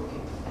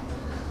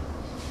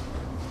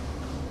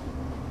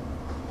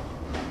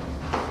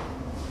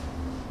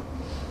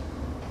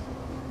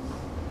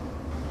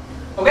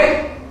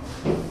 Okay?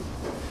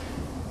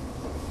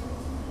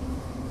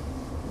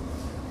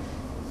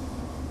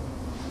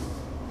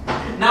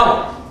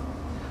 Now,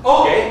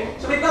 okay,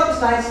 so we've got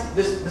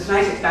this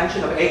nice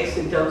expansion of x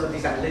in terms of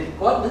these analytic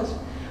coordinates.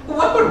 But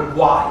what about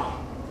y?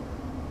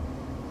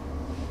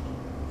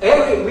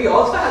 We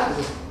also have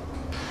this.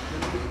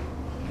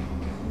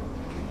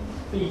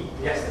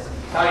 Yes, that's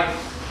sorry.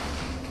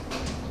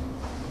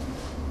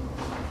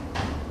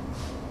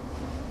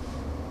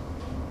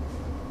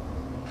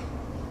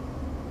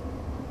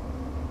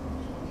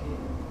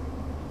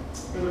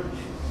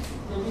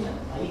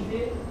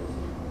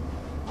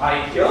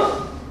 I here?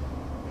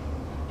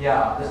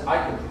 Yeah, this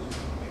I confused.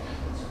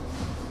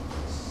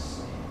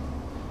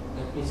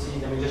 Let me see,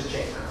 let me just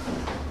check.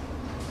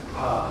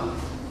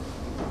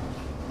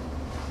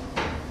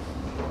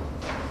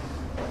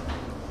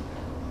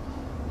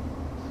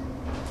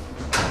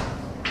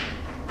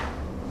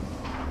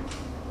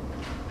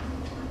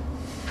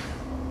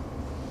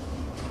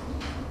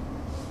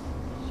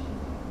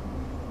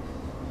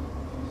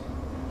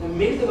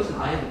 maybe there was an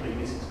I in the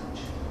previous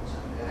expansion.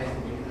 Sorry, I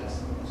think maybe that's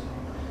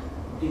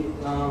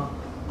oh,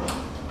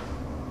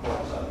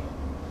 sorry.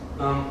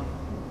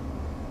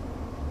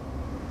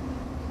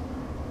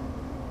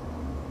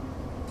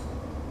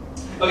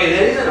 Okay,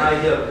 there is an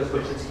I here because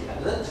Wojcicki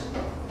has it.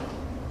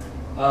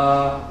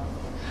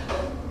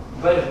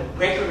 But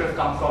where could it have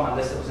come from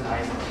unless there was an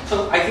I?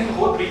 So I think the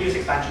whole previous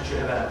expansion should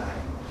have had an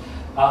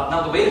I.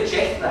 Now the way to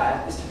check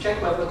that is to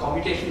check whether the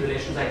commutation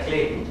relations I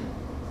claimed.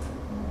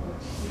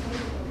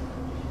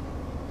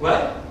 What?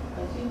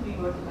 I think we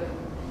got that.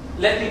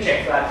 Let me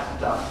check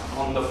that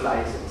on the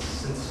fly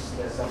since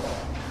there's some.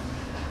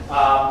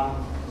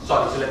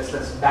 Sorry, so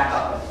let's back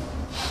up.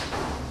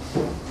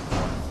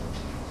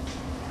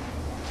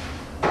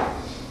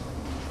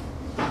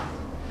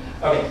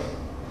 Okay,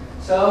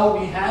 so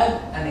we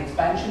had an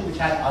expansion which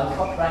had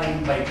alpha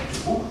prime by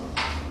 2.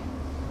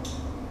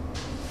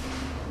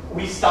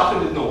 We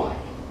started with no I.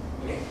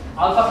 Okay,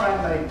 alpha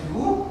prime by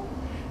 2.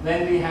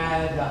 Then we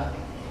had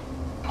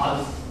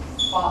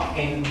alpha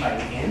n by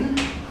n.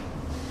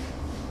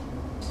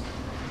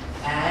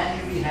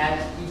 And we had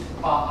e to the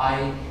power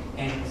I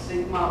n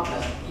sigma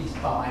plus e to the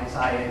power minus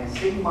I n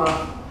sigma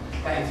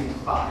times e to the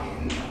power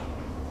n.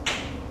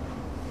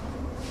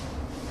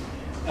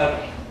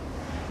 Okay,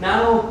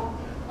 now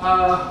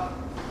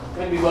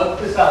when we work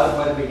this out,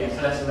 what do we get?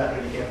 So let's do that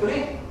really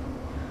carefully.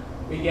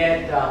 We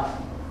get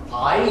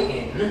I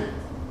n.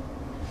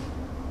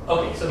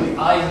 Okay, so the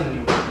I is in the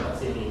numerator, that's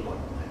the only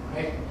important thing,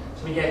 right?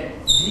 So we get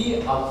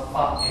d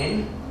alpha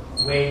n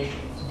weight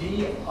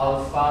d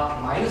alpha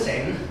minus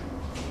n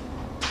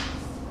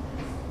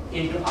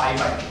into I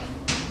by n.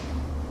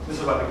 This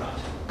is what we got.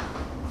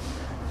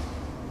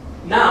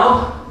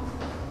 Now,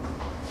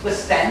 the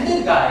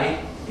standard guy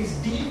is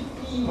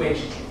dp wedge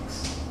dx.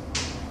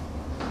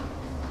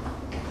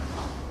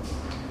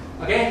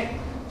 Okay,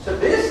 so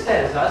this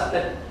tells us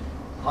that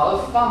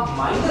alpha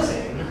minus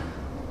n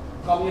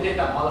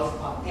commutator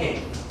alpha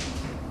n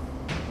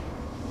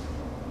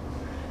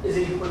is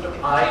equal to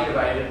I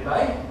divided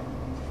by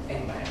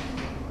n by n.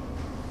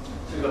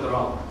 So we got the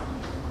wrong one.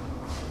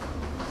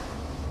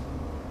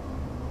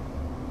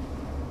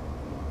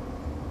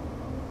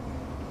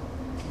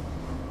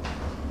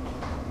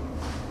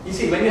 You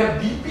see, when you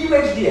have dp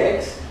wedge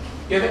dx,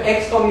 you have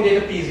x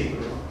commutator p is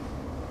equal to.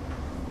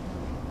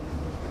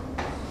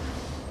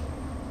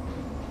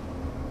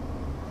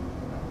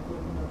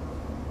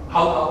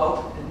 How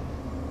about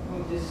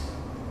This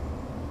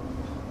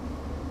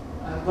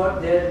I've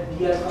got there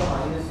d alpha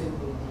minus n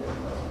by d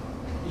alpha.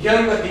 here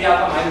you got d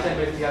alpha minus n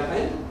by d alpha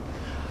n.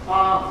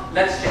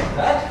 Let's check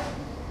that.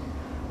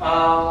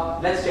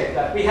 Let's check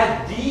that. We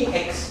had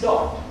dx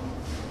dot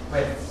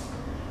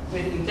with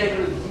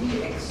integral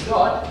dx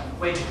dot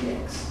wedge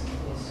dx.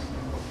 Yes.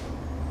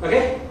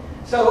 Okay,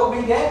 so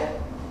we get,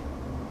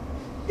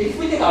 if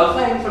we take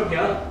alpha n from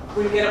here,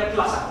 we'll get a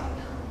plus I n.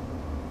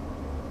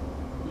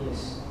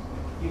 Yes.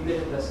 You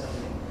get a plus I n.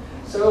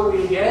 So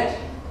we get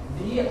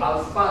d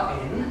alpha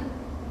n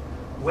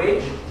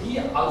wedge d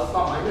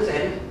alpha minus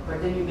n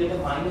But then you get a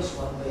minus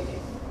 1 by n.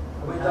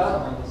 with Alpha a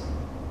minus n.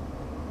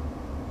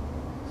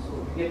 So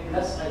you get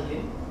plus I n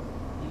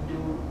into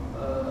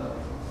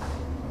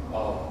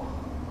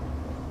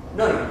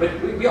no, but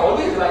we are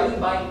always dividing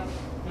by.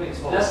 no, it's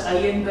plus I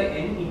n by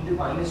n into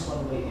minus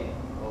 1 by n.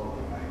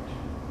 Okay, right.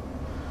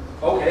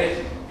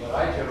 Okay, you're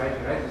right.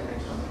 This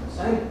makes some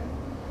sense.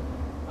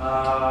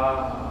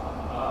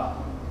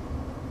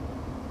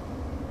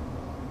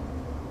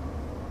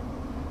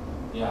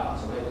 Yeah,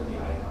 so where did the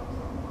I come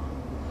from?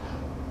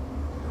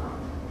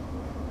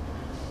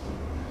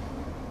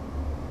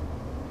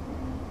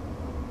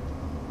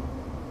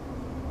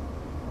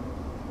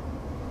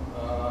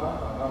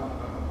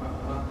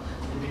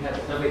 We had,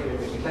 no, wait,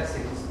 let's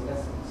take this.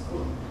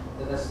 Oh,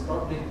 that's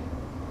probably.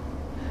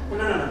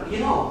 No. You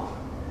know.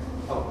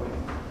 Oh, wait.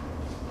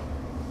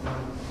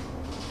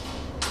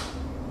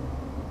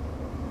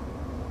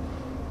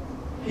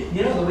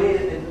 You know the way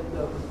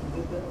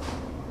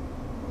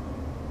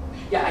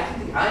yeah, I think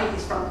the I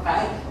is from the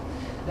fact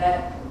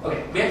that,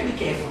 okay, we have to be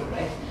careful,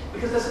 right?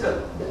 Because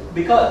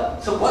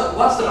so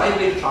what's the right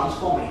way to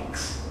transform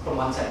x from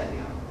one side to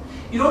the other?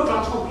 You don't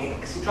transform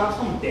x, you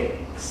transform del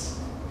x.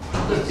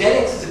 Because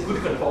del x is a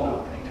good conformal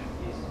operator.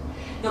 Yes.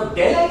 Now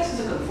del x is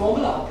a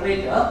conformal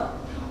operator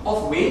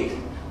of weight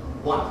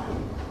 1.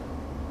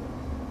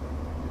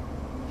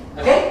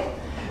 Okay?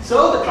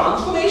 So the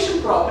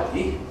transformation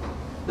property,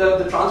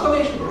 the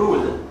transformation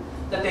rule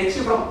that takes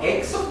you from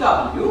x of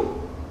w,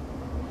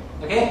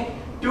 okay,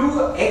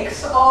 to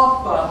x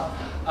of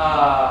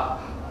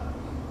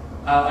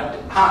that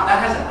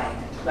has an I in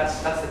it. That's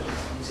the key.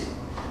 You see.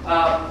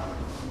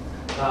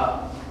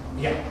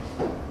 Yeah.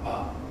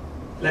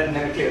 Let me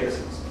clear this.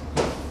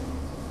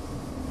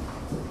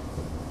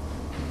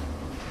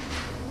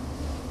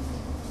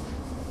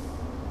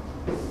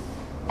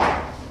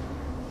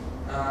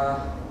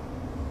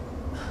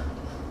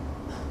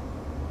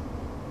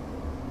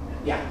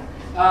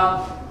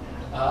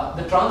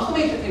 The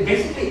transformation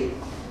basically.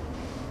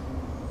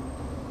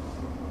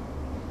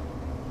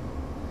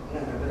 No,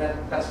 but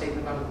that's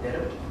taken out of the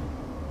derivative.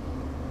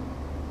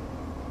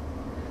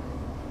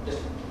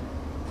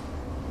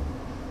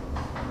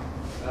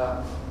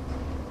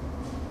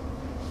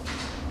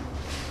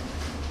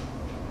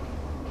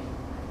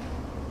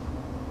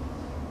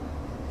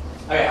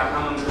 Okay,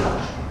 I'm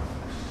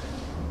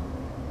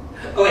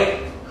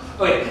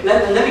okay,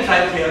 let me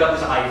try to clear up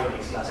this I for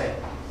x class.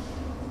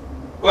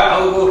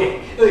 Well,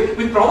 okay,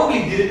 we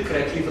probably did it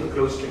correctly for the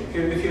closed string.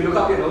 If you look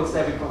up your notes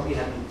there, we probably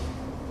had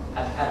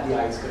the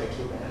i's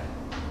correctly there.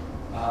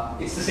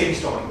 It's the same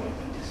story,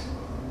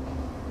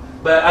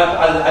 but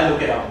I'll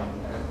look it up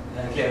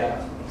and clear that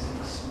up for x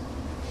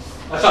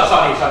class.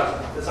 Sorry,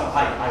 that's not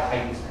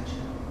I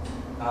mismentioned.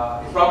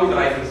 It's probably the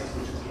right place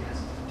which is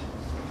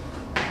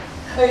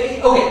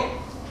has. Okay,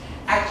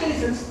 actually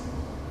since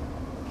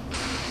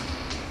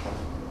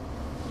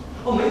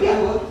maybe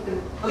I worked.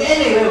 Okay,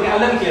 anyway, okay,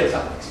 let me clear this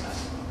up next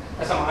class.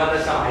 That's some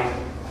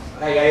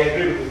I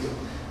agree with you. Some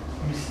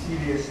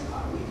mysterious okay.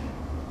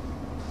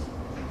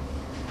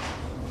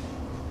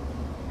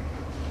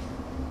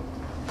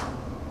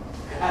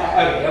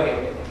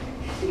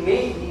 It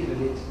may be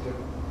related to.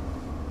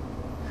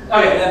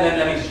 Okay, then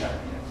let me just try.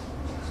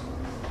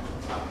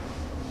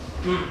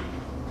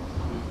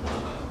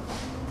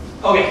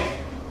 Okay,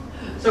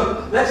 so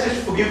let's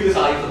just forgive this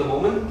I for the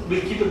moment.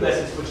 We'll keep it there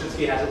since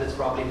Puchinsky has it. It's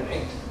probably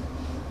correct.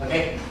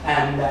 Okay,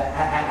 and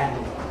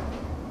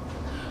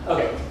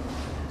okay.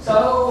 So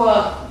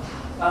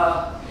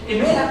it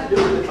may have to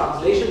do with the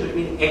translation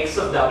between x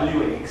of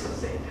w and x of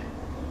z.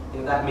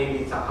 That may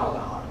be somehow the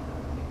heart.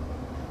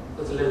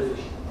 It's a little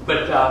fishy,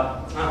 but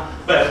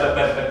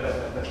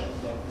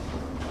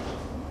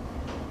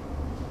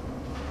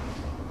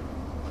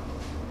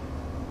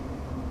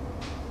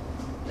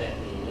let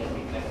me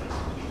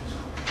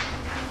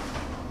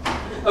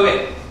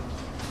okay.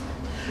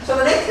 So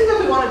the next thing that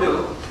we want to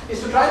do is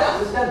to try to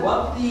understand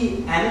what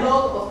the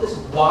analog of this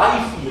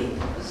y field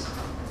was.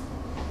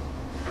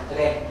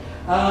 Okay,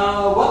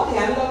 what the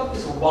analog of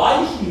this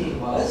y field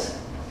was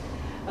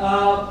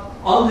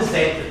on the z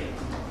plane.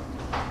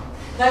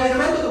 Now you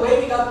remember the way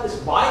we got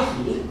this y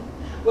field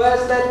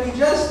was that we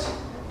just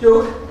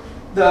took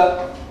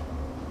the,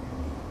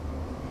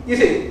 you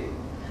see,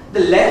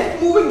 the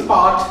left moving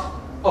part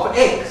of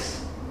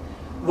x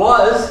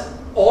was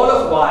all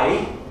of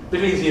y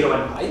between 0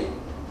 and pi.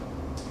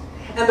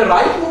 And the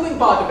right moving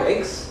part of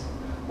x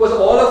was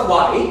all of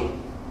y,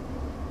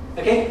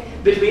 okay,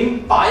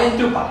 between pi and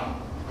 2 pi.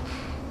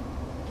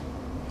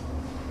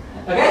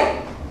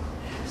 Okay?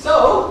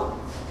 So,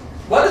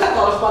 what does that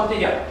correspond to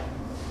here?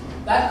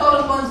 That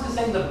corresponds to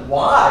saying that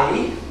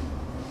y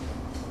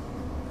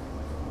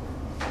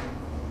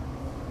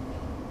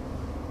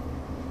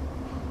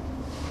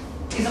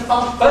is a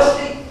function.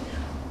 Firstly,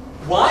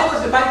 y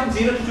was defined from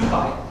 0 to 2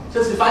 pi, so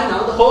it's defined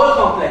now the whole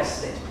complex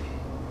set.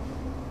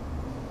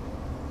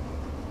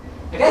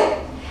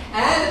 Okay?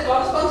 And it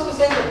corresponds to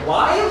saying that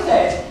y of z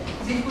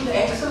is equal to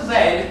x of z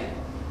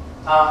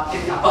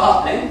in the upper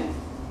half plane.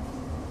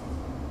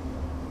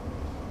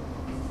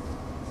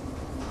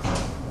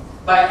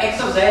 By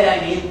x of z, I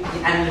mean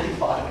the analytic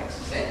part of x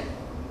of z.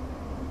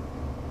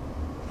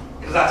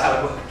 Because that's how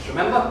it works.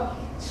 Remember?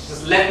 It's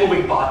just left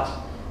moving part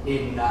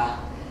in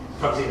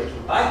from 0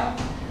 to pi.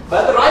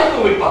 But the right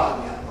moving part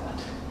on the other part,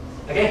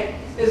 okay,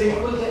 is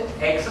equal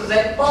to x of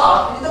z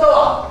part in the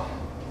lower half.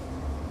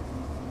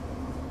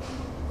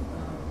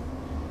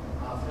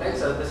 Right,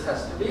 so this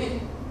has to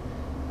be,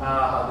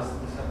 how does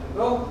this have to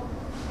go?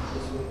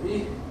 This will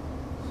be,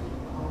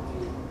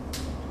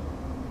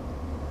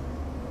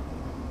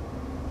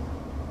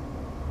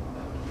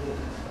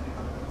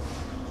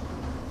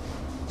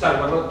 sorry,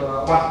 what about the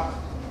one?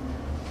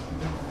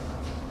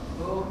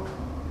 So,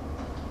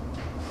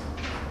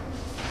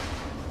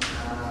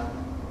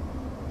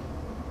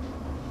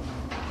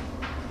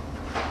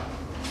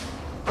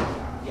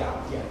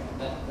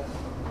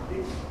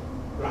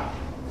 right.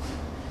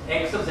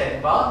 X of z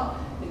bar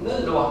in the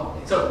lower.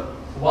 So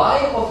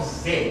y of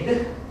z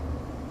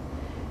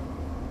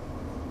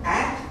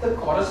at the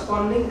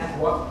corresponding, at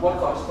what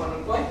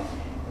corresponding point?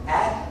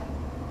 At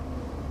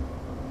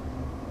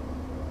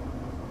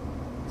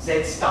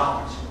z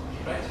star,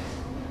 right?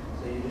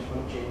 So you just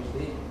want to change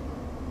the,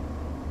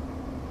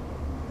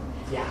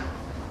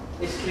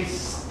 basically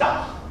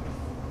star.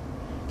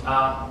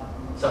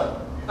 So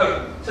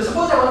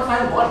suppose I want to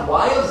find what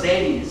y of z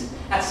is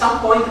at some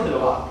point in the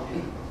lower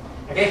plane.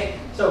 Okay,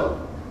 so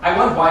I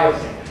want y of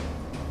z.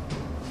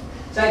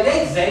 So I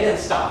take z and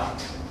star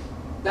it.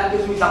 That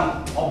gives me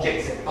some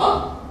object z,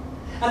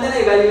 and then I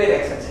evaluate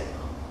x and z.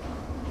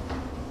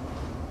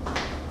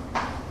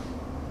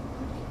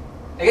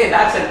 Again,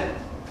 that's an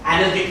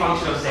analytic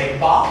function of z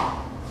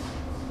bar.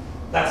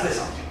 That's this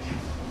object.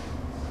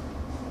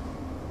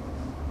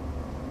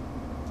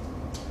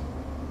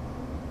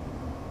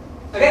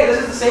 Okay, this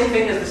is the same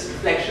thing as this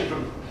reflection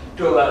from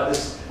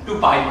this 2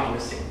 pi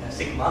minus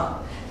sigma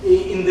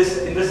in the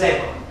z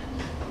bar.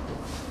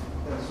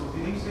 Yeah, so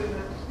when you say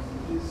that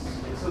this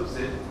x of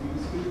z, you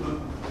basically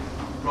don't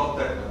drop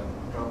that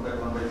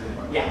one by z.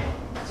 Yeah.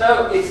 So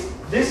it's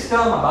this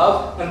term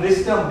above and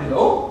this term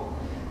below,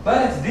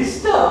 but it's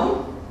this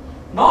term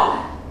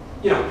not,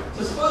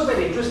 so suppose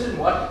we're interested in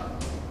what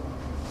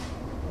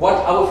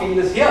our field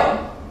is here,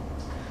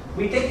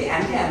 we take the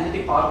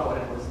anti-analytic part of what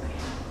it was there.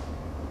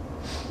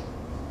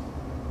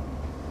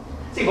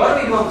 See, what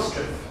do we do on the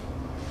strip?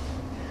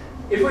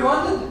 if we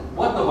wanted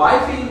what the y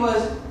field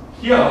was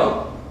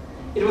here,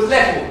 it was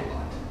left moving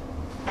part.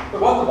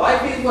 But what the y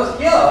field was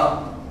here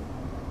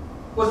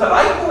was the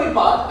right moving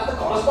part at the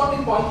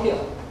corresponding point here.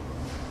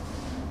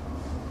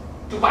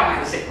 2 pi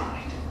minus sigma,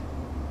 right?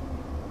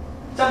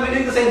 So we're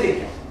doing the same thing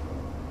here.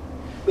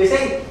 We're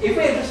saying if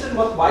we're interested in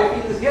what y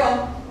field is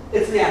here,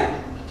 it's the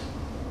analytic part.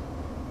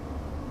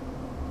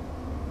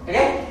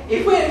 Okay?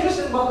 If we're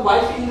interested in what the y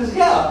field is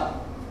here,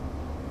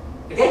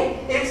 okay,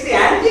 it's the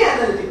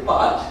anti-analytic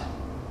part,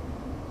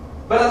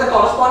 but at the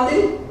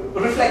corresponding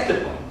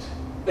reflected point,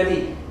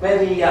 where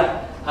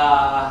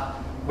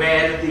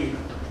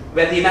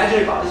the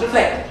imaginary part is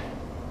reflected.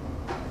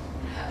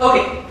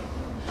 Okay.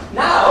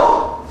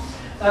 Now,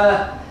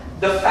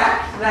 the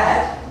fact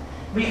that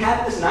we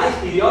have this nice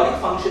periodic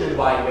function in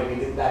y when we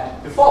did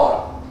that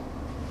before,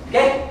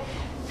 okay,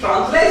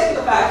 translates to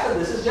the fact that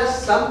this is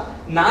just some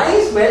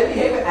nice,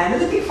 well-behaved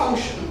analytic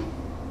function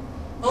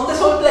on this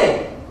whole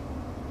plane.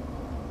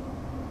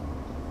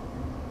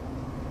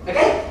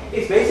 Okay,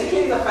 it's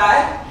basically the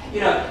fact, you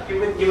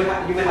would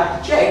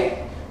have to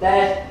check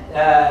that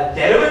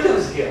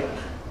derivatives here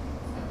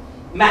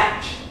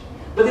match,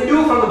 but they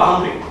do from the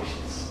boundary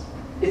conditions.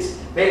 It's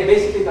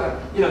basically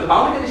the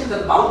boundary conditions are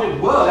the boundary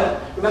word.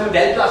 Remember,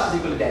 del plus is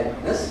equal to del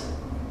minus,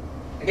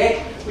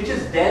 okay, which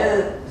is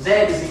del z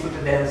is equal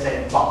to del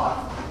z bar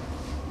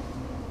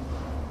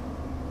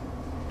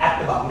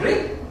at the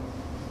boundary,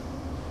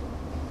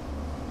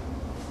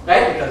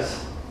 right?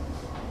 Because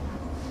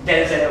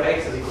del z of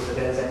x is equal to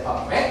del z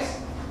bar of x,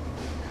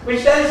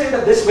 which tells you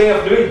that this way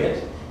of doing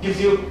it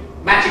gives you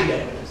matching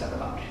derivatives at the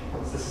boundary.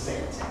 It's the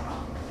same, etc.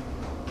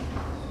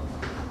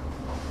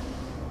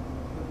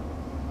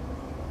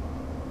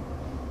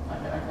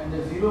 And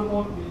the zero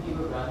mode will give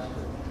a branch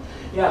curve.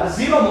 Yeah, the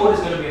zero mode is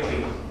going to be a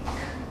period.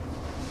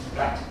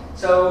 Right.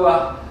 So,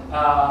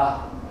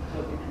 So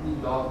it will be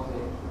log z.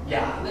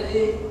 yeah,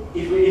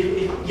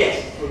 yes.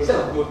 So,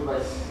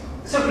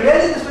 So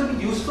really this will be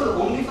useful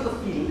only for the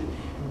field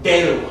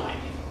del y.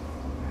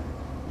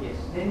 yes,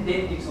 then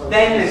it's all.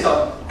 Then it's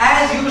all.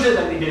 As usual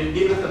when we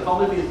deal with the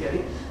formal field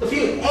theory, the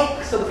field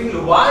x or the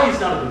field y is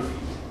not a good field,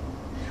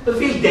 but the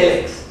field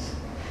del x is.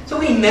 So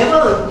we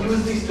never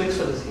use these tricks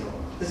for the zero.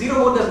 The zero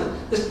mode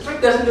doesn't, this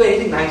trick doesn't do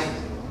anything nice with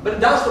zero, but it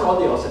does for all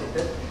the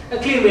oscillators. A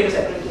clear way to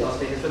separate the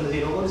oscillators from the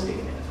zero mode is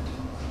taking benefit.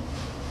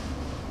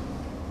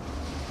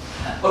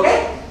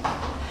 Okay?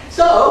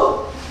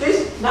 So,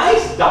 this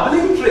nice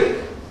doubling trick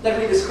that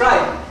we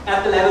described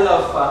at the level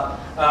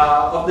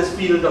of this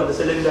field of the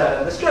cylinder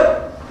and the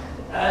strip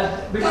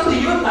becomes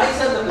even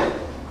nicer than the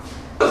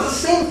it's the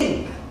same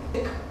thing.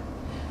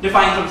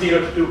 Defined from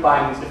 0 to 2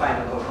 pi means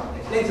defined on the whole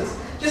complex planes. It's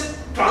just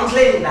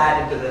translating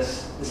that into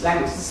this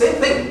language. It's the same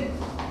thing.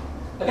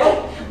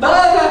 Okay?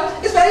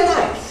 But it's very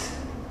nice.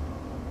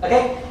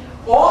 Okay?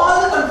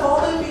 All the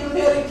conformal field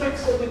theory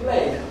tricks that we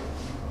played,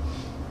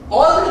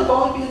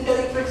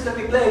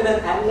 when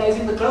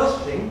analyzing the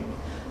closed string,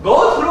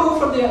 go through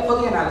for the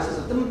analysis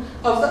of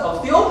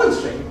the open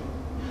string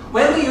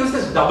when we use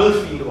this double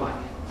field y.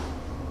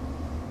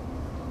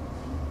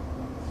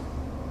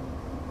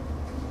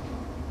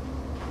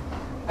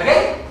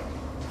 Okay?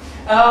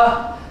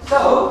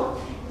 So,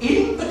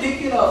 in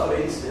particular, for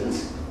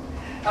instance,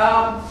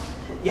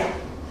 yeah.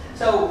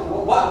 So,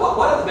 what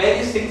are the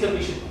various things that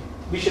we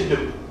should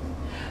do?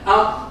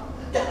 I'm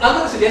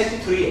going to suggest you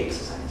 3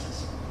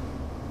 exercises.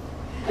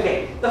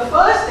 Okay, the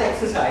first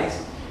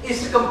exercise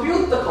is to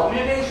compute the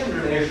commutation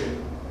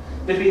relation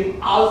between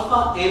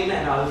alpha m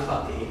and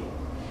alpha a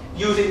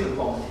using the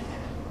formula.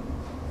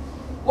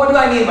 What do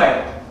I mean by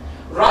that?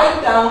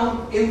 Write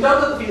down, in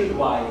terms of the field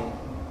y,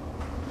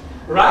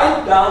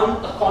 write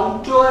down a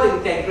contour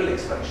integral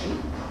expression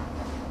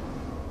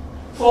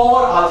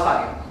for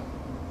alpha m.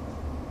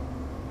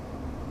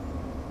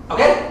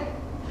 Okay?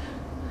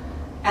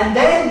 And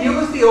then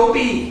use the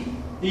OPE,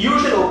 the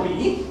usual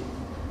OPE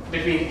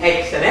between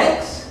x and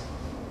x,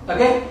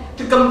 okay,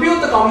 to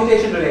compute the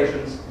commutation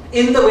relations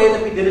in the way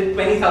that we did it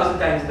 20,000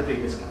 times in the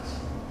previous class.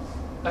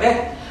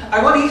 Okay?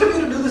 I want each of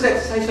you to do this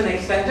exercise for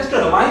next time, just to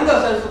remind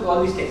ourselves of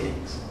all these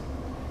techniques.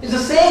 It's the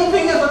same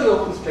thing as for the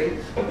open string,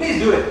 but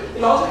please do it.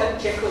 You'll also have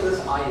to check whether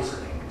this I is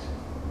correct.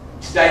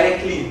 It's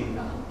directly in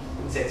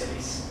Z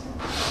space.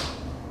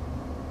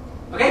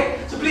 Okay?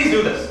 So please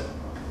do this.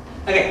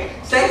 Okay.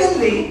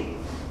 Secondly,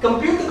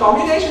 compute the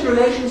commutation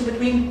relations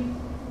between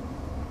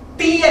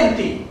T and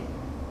T.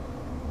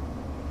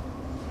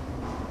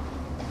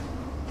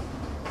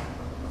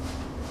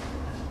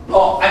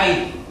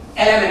 LM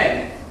and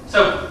LN.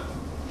 So,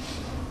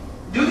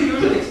 do the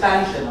usual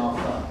expansion of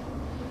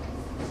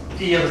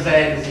T of Z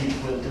is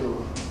equal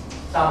to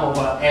sum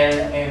over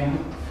Lm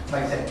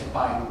by Z to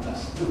pi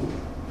plus 2.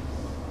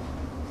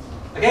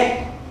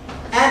 Okay?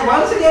 And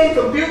once again,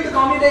 compute the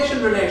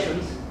commutation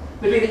relations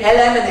between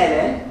Lm and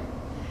Ln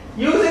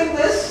using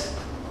this,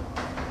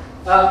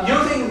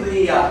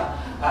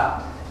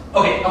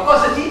 okay, of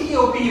course the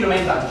TTOP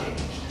remains unchanged.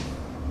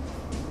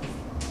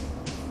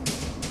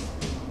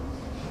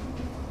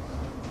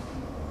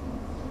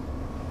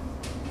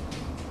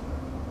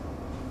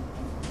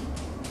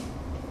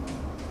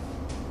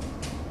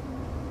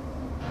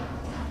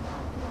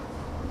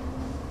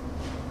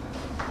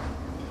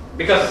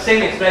 because the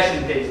same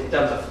expression takes in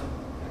terms of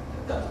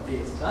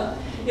fields. Right?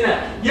 You know,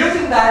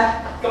 using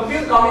that,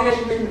 compute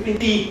combination between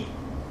T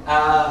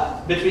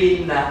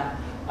between lm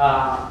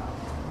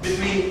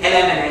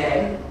and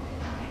ln.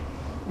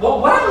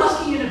 What I'm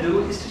asking you to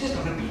do is to just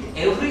repeat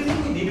everything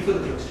we did for the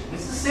closed string.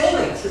 It's the same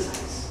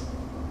exercise,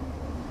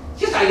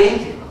 just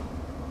identical.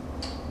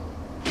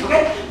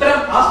 Okay, but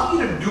I'm asking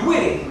you to do it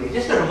anyway,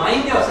 just to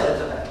remind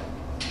yourselves of that.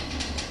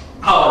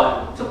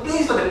 So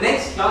please, for the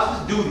next class,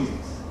 just do these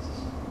exercises.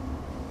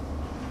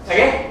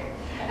 Okay,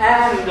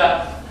 and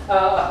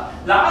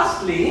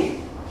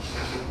lastly,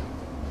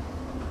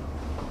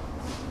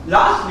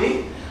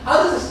 how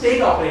does the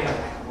state operator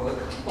work?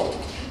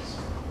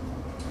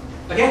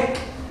 Okay,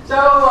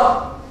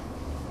 so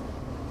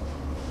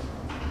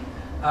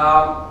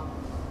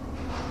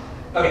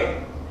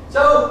okay,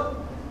 so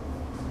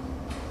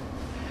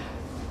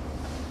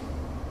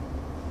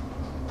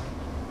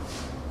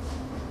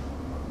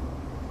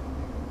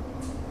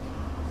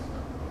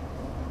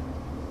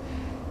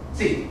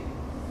see,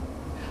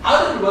 how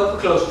does it work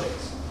for closed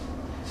strings?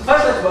 So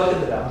first, let's work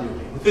in the W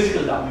plane, the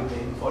physical W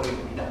plane, before we do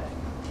that.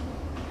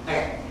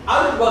 Okay,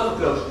 how does it work for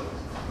closed strings?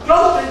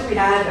 Closed strings, we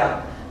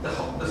had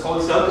this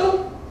whole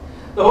circle.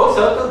 The whole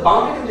circle,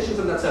 boundary conditions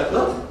in that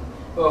circle,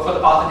 for the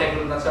path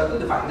integral in that circle,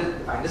 define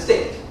the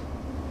state.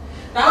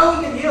 Now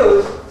we can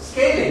use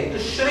scaling to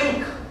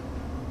shrink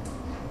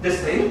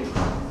this thing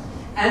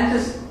and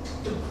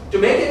to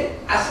make it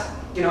as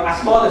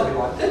small as we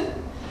wanted.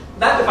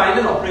 That defined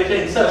an operator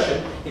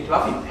insertion into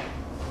our field.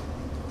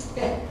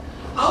 Okay,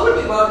 how would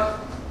we work?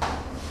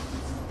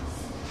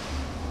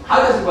 How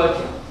does it work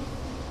here?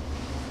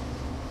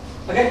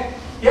 Okay,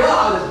 here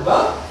how does it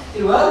work?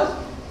 It works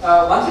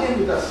once again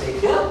with our state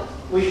here.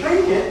 We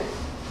shrink it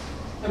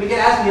and we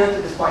get as near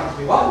to this point as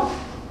we want.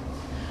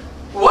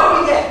 What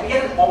do we get? We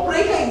get an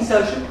operator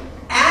insertion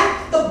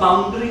at the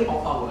boundary of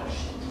our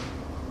worksheet.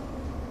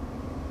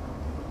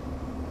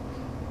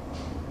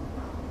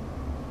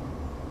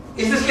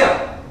 Is this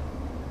clear?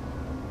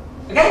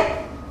 Okay?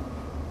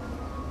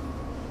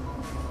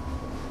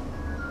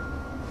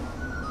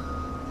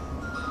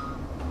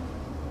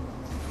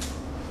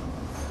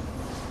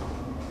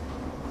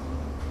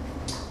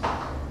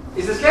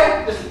 Is this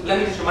clear? Let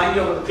me just remind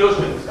you of the closed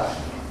string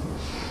discussion.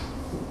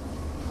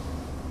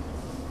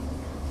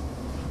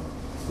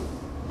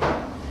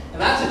 In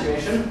that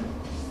situation,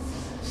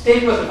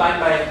 state was defined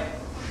by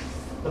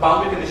the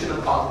boundary condition of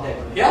the path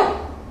integral here.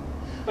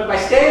 But by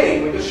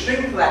scaling, we just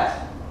shrink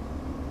that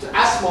to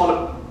as small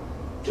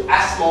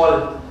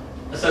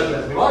a circle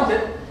as we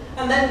wanted,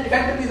 and then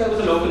effectively there was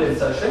a local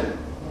insertion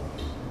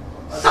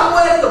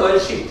somewhere in the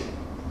worksheet.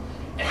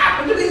 It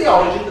happened to be the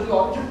origin, but the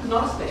origin was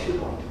not a special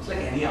point. It's like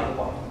any other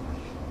point.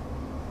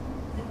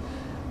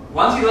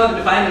 Once you know how to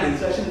define an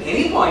insertion at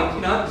any point, you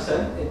know how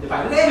to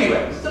define it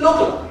everywhere. It's the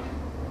local operator.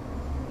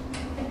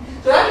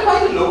 So I have to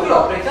find a local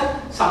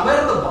operator somewhere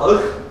in the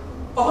bulk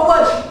of a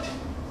worksheet.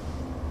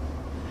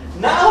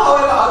 Now,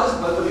 however, how does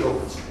it work for the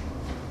open string?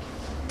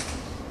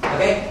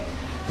 Okay?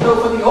 So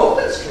for the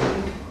open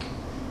string,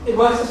 it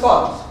works as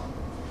follows.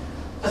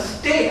 A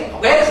state,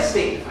 where is a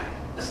state defined?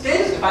 A state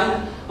is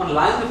defined on a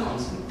line with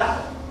constant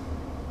W.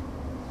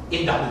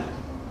 In W.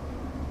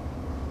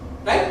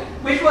 Right?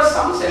 Which was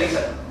some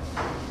semicircle.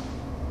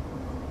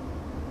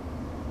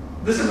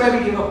 This is where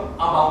we give up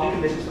our boundary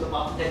conditions for the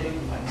path integral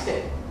defined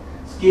state.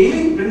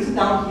 Scaling brings it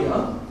down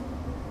here.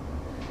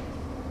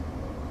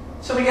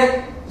 So we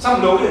get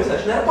some local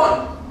insertion at a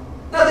point.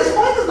 Now this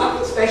point is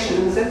nothing special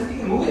in the sense that you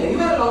can move it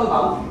anywhere along the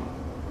boundary.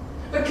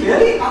 But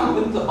clearly you can't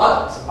move it into the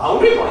bulk. So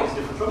boundary point is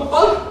different from a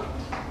bulk point.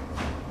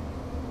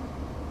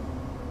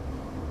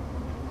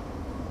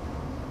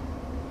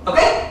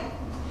 Okay?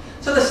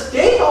 So the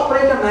state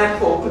operator map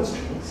for open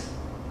strings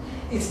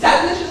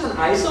establishes an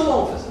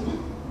isomorphism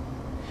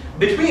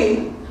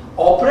between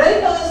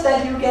operators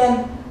that you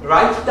can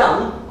write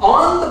down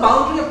on the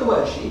boundary of the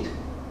worksheet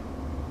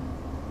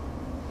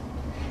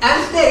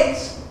and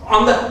states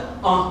on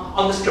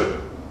the strip.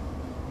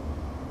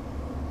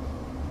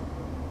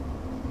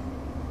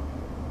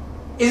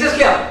 Is this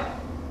clear?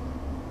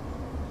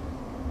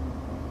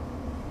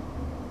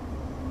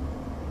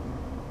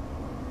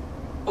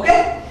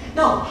 Okay?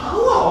 Now, how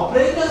are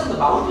operators on the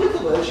boundary of the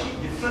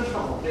worksheet different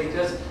from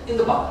operators in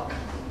the bulk?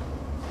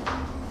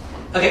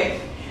 Okay,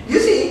 you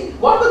see,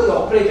 what were the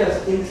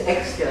operators in this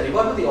X theory?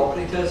 What were the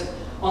operators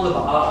on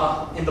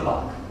the in the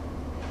bulk?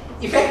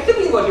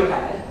 Effectively, what you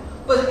had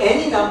was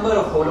any number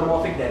of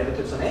holomorphic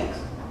derivatives on X,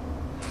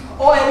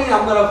 or any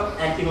number of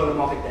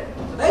anti-holomorphic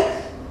derivatives on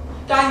X,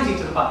 times e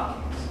to the power k.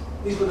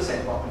 These were the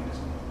set of operators.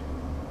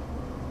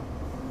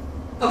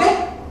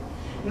 Okay?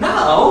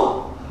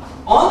 Now,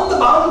 on the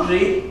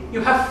boundary,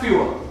 you have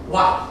fewer.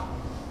 Why?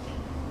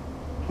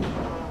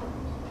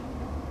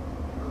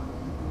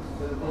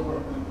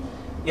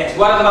 Yes,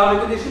 what are the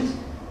boundary conditions?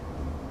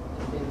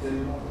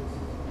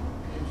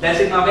 Del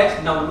sigma of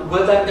x. Now,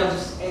 what that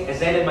becomes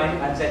z and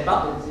minus z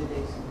bar.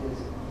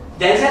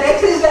 Del z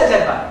x is del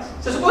z bar x.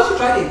 So suppose you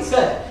try to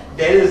insert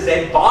del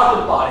z bar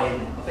to the power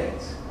n of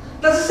x.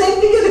 That's the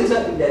same thing as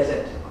inserting del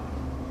z.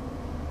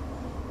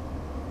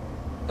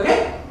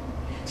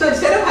 So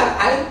instead of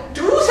having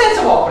two sets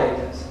of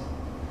operators,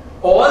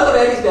 all the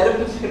various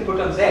derivatives you can put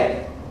on z,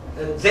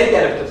 z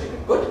derivatives you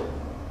can put,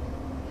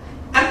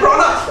 and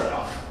products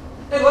thereof.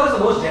 Like what is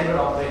the most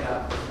general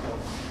operator?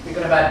 We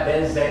could have had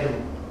del z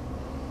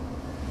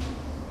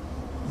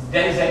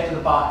to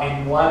the power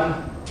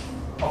n1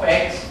 of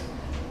x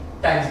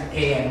times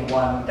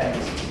an1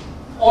 times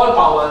all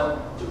power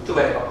to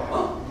very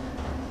power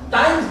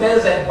times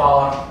del z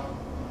bar.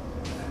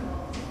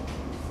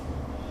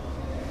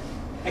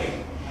 Okay.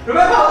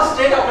 Remember how the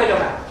state operator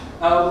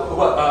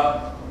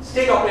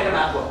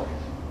map worked.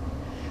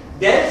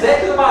 Del z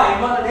to the power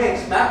n1 and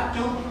x mapped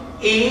to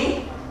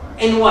a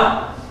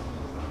n1.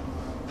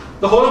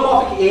 The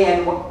holomorphic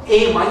a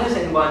minus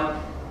n1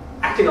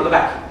 acting on the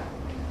vacuum.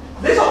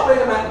 This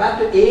operator mapped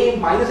to a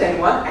minus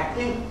n1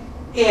 acting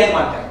a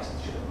n1 times.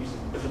 Should have used a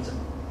different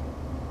symbol.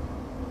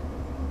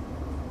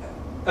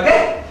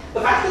 Okay? The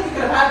fact that you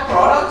can have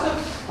products of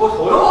both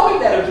holomorphic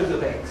derivatives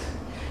of x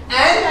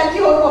and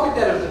anti-holomorphic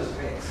derivatives of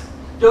x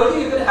told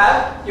you you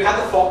have the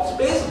Fock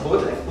space of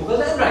both left movers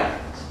and right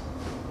movers.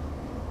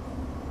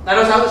 That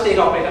was how the state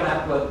operator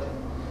map worked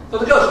for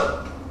the closed string.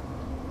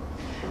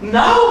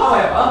 Now,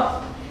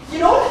 however, you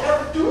don't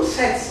have two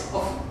sets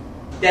of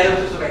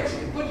derivatives of x.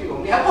 You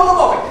only have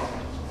holomorphic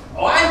derivatives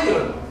or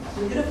anti-holomorphic. That's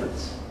the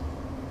difference.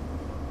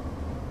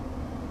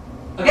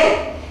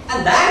 Okay?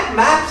 And that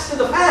maps to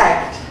the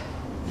fact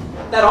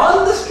that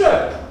on the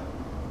strip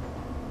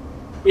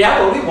we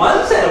have only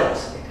one set of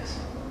oscillators.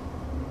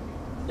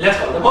 Let's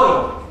call them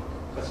holomorphic.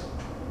 Because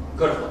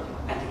good for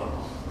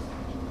anti-holomorphic.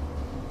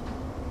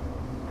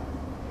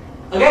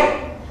 Okay?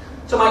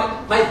 So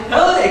my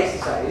third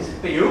exercise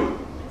for you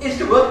is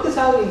to work this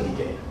out in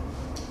detail.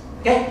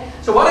 Okay?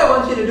 So what I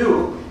want you to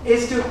do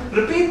is to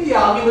repeat the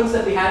arguments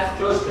that we had for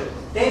closed strip.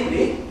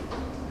 Namely,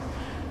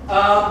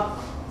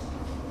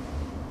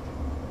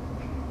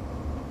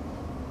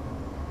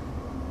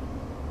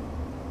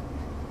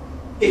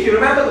 if you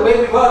remember, the way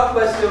we worked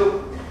was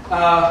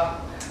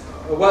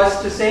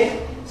to say,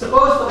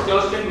 suppose for the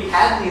closed string we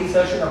had the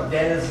insertion of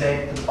del z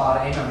to the power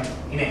n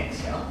in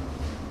x, yeah?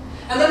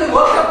 And then we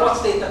worked out what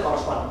state that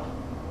corresponded.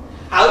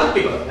 How did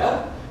we work it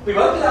out? We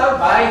worked it out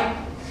by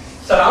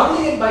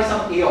surrounding it by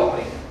some a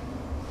operator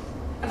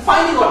and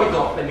finding what we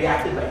got when we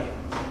acted by a.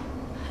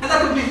 And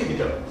that completely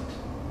determined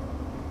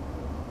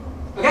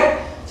it. Okay?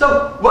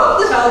 So work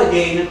this out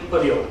again for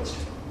the open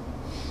string.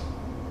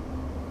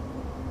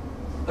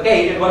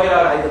 Okay, you can work it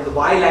out either the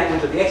y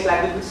language or the x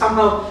language, but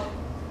somehow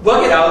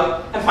work it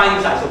out and find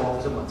this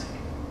isomorphism once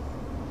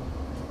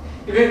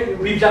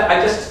again.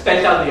 I just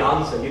spelled out the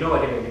answer, you know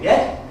what you're going to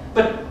get,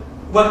 but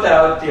work that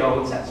out to your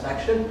own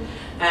satisfaction,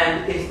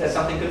 and if there's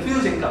something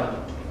confusing coming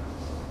up to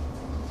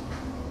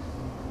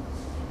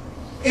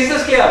you. Is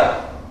this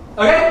clear?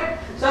 Okay?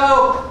 So,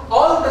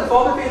 all the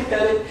conformity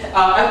theory,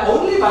 I've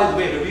only, by the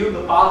way, reviewed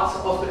the parts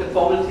of the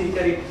conformity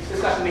theory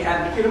discussion we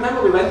had. If you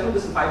remember, we went through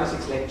this in 5 or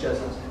 6 lectures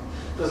last time.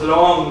 It was a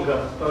long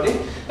story.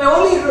 I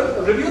only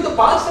reviewed the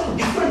parts that are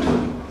different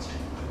from you.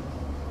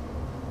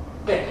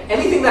 Okay.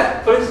 Anything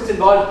that, for instance,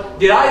 involved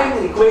deriving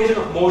an equation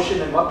of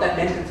motion and what that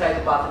meant inside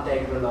the path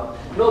integral or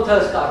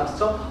Noether's currents.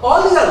 So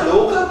all these are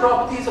local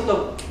properties of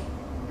the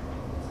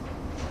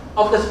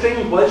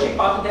string world-shape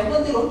path integral,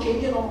 and they don't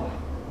change at all.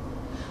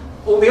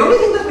 The only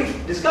thing that we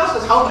discussed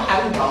is how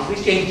having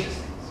boundaries changes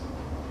things.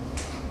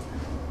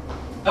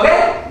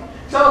 Okay?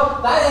 So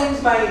that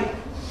ends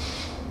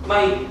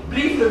my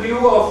brief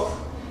review of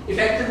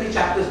effectively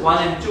chapters 1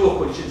 and 2 of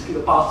Kuczynski,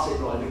 the paths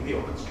involving the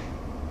open string.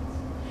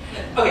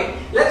 Okay,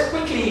 let's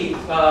quickly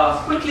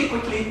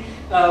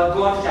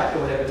go on to chapter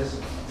whatever it is.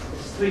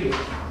 It's 3.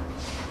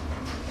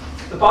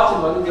 The paths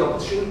involving the open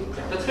string,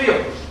 chapter 3 of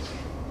Kuczynski.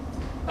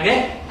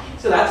 Okay?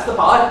 So that's the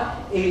part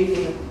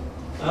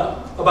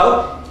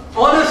about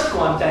honest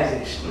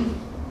quantization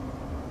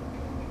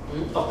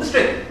of the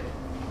string.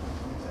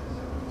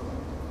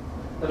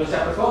 That was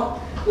chapter 4.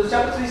 So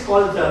chapter 3 is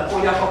called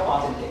Polyakov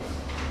path integral.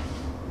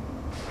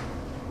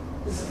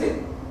 This is the thing.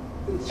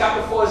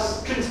 Chapter 4 is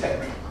string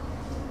spectrum.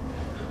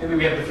 Maybe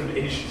we have different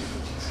editions.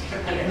 I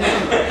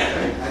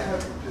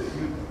thought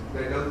you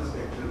read out the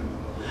spectrum.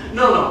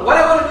 No. What I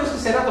want to do is to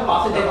set up the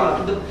path integral.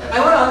 I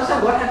want to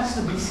understand what happens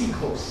to BC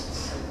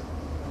ghosts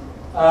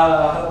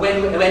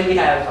when we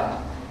have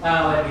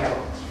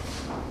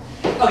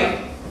okay.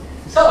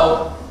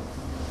 So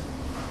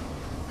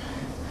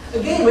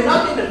again, we're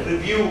not going to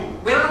review.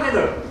 We're not going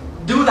to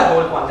do that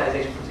whole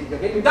quantization procedure.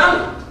 Okay, we've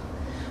done it.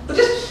 But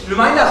just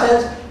remind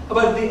ourselves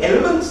about the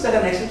elements that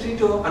are necessary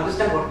to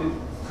understand what we,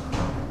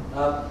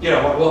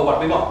 what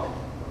we want.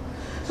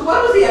 So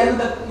what was the element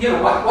that,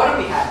 what did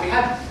we have? We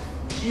had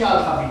G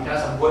alpha beta,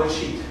 some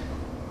world-sheet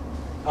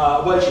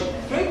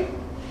metric,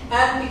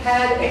 and we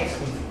had X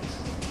infinity.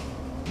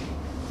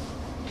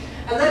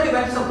 And then we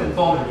went to some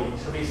conformity.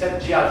 So we said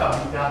G alpha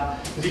beta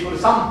is equal to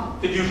some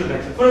diffusion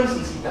metric, for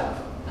instance, eta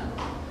alpha beta,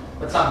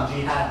 but some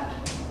G hat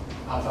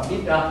alpha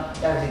beta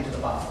times e to the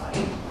power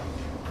 5.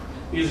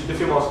 We used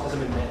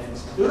diffeomorphism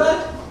invariance to do that.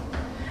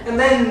 And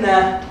then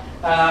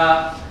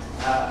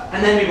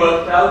we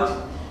worked out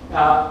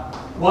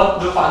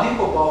what the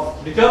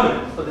Faddeev-Popov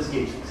determinant for this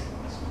gauge fixing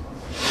was.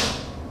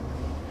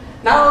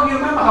 Now you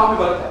remember how we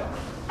worked that.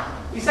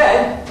 We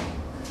said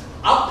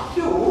up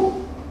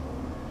to,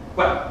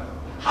 well,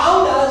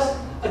 how does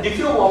a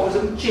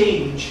diffeomorphism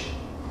change?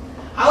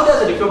 How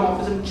does a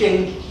diffeomorphism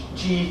change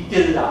G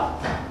tilde?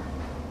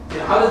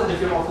 How does the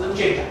diffeomorphism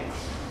change that?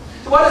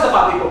 So what is the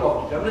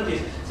Faddeev-Popov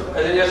determinant? So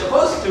you're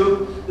supposed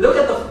to look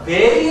at the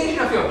variation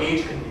of your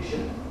gauge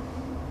condition.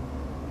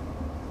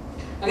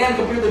 Again,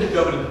 compute the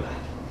determinant of that.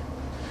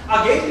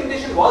 Our gauge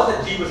condition was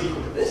that G was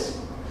equal to this.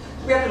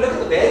 So we have to look at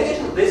the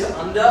variation of this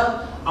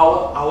under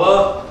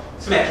our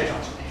symmetric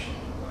transformation.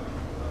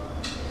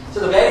 So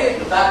the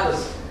variation of that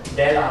was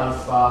del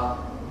alpha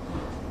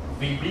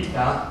V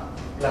beta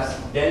plus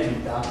del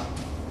beta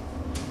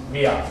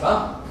V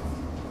alpha.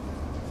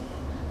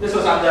 This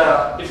was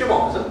under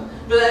diffeomorphism.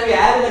 But then we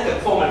added a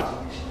conformal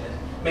transformation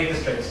and make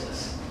this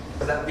traceless.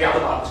 So that the other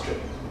part was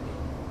trivial.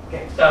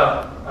 Okay,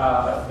 so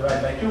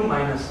divided by 2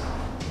 minus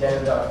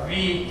del dot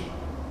V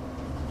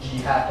G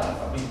hat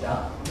alpha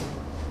beta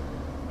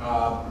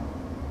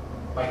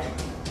by 2.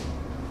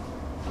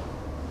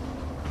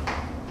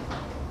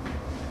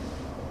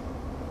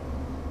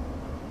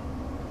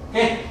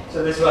 Okay,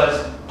 so this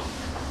was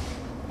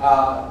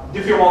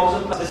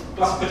diffeomorphism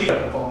plus particular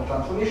conformal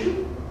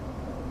transformation.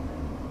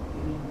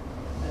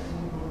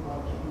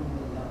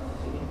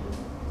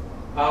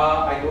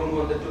 I don't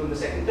want the 2 in the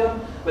second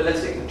term, but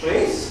let's take the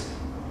trace.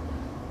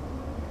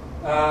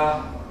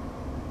 I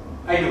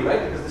do,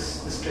 right?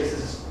 Because this trace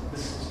is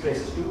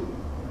 2.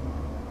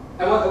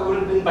 I want it would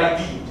have been by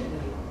D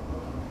generally.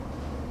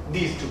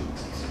 These 2.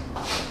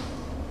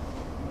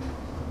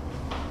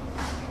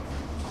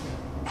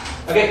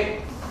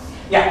 Okay.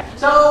 Yeah.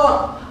 So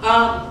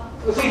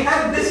we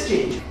had this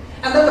change,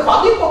 and then the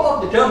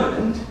Faddeev-Popov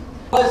determinant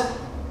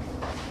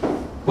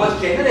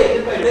was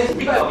generated by replacing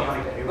V by a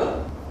ionic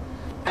variable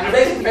and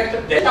replacing the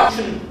vector delta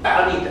function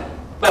parameter.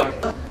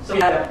 So we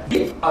had a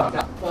V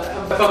alpha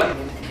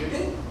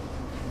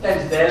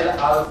times del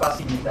alpha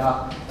C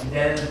beta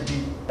del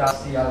beta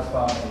C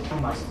alpha by 2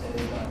 minus del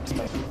T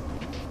by 2.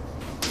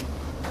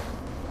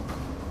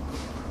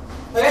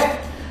 Okay,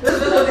 this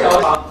was the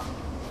alpha.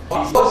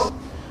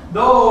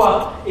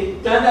 Though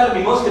it turned out to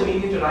be most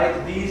convenient to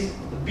write these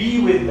the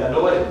B with the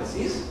lower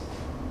indices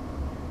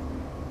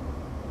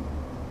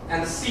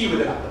and the C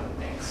with an upper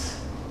index.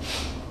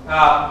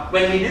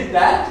 When we did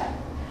that,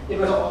 it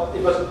was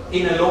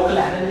in a local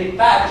analytic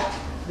patch.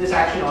 This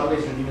action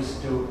always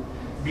reduced to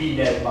B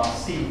del bar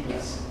C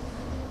plus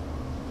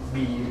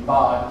B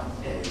bar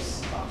del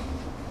C bar.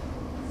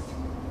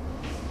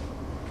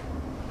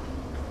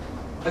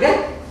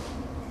 Okay?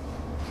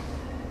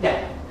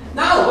 Yeah.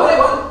 Now,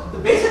 the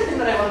basic thing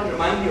that I wanted to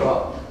remind you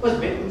of was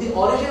the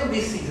origin of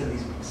these C's and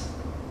these B's.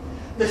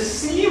 The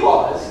C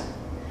was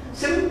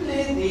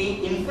simply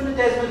the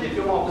infinitesimal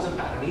diffeomorphism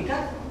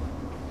parameter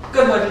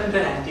converted into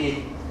an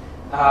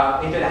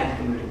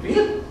anti-commuting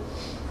field,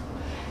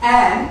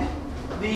 and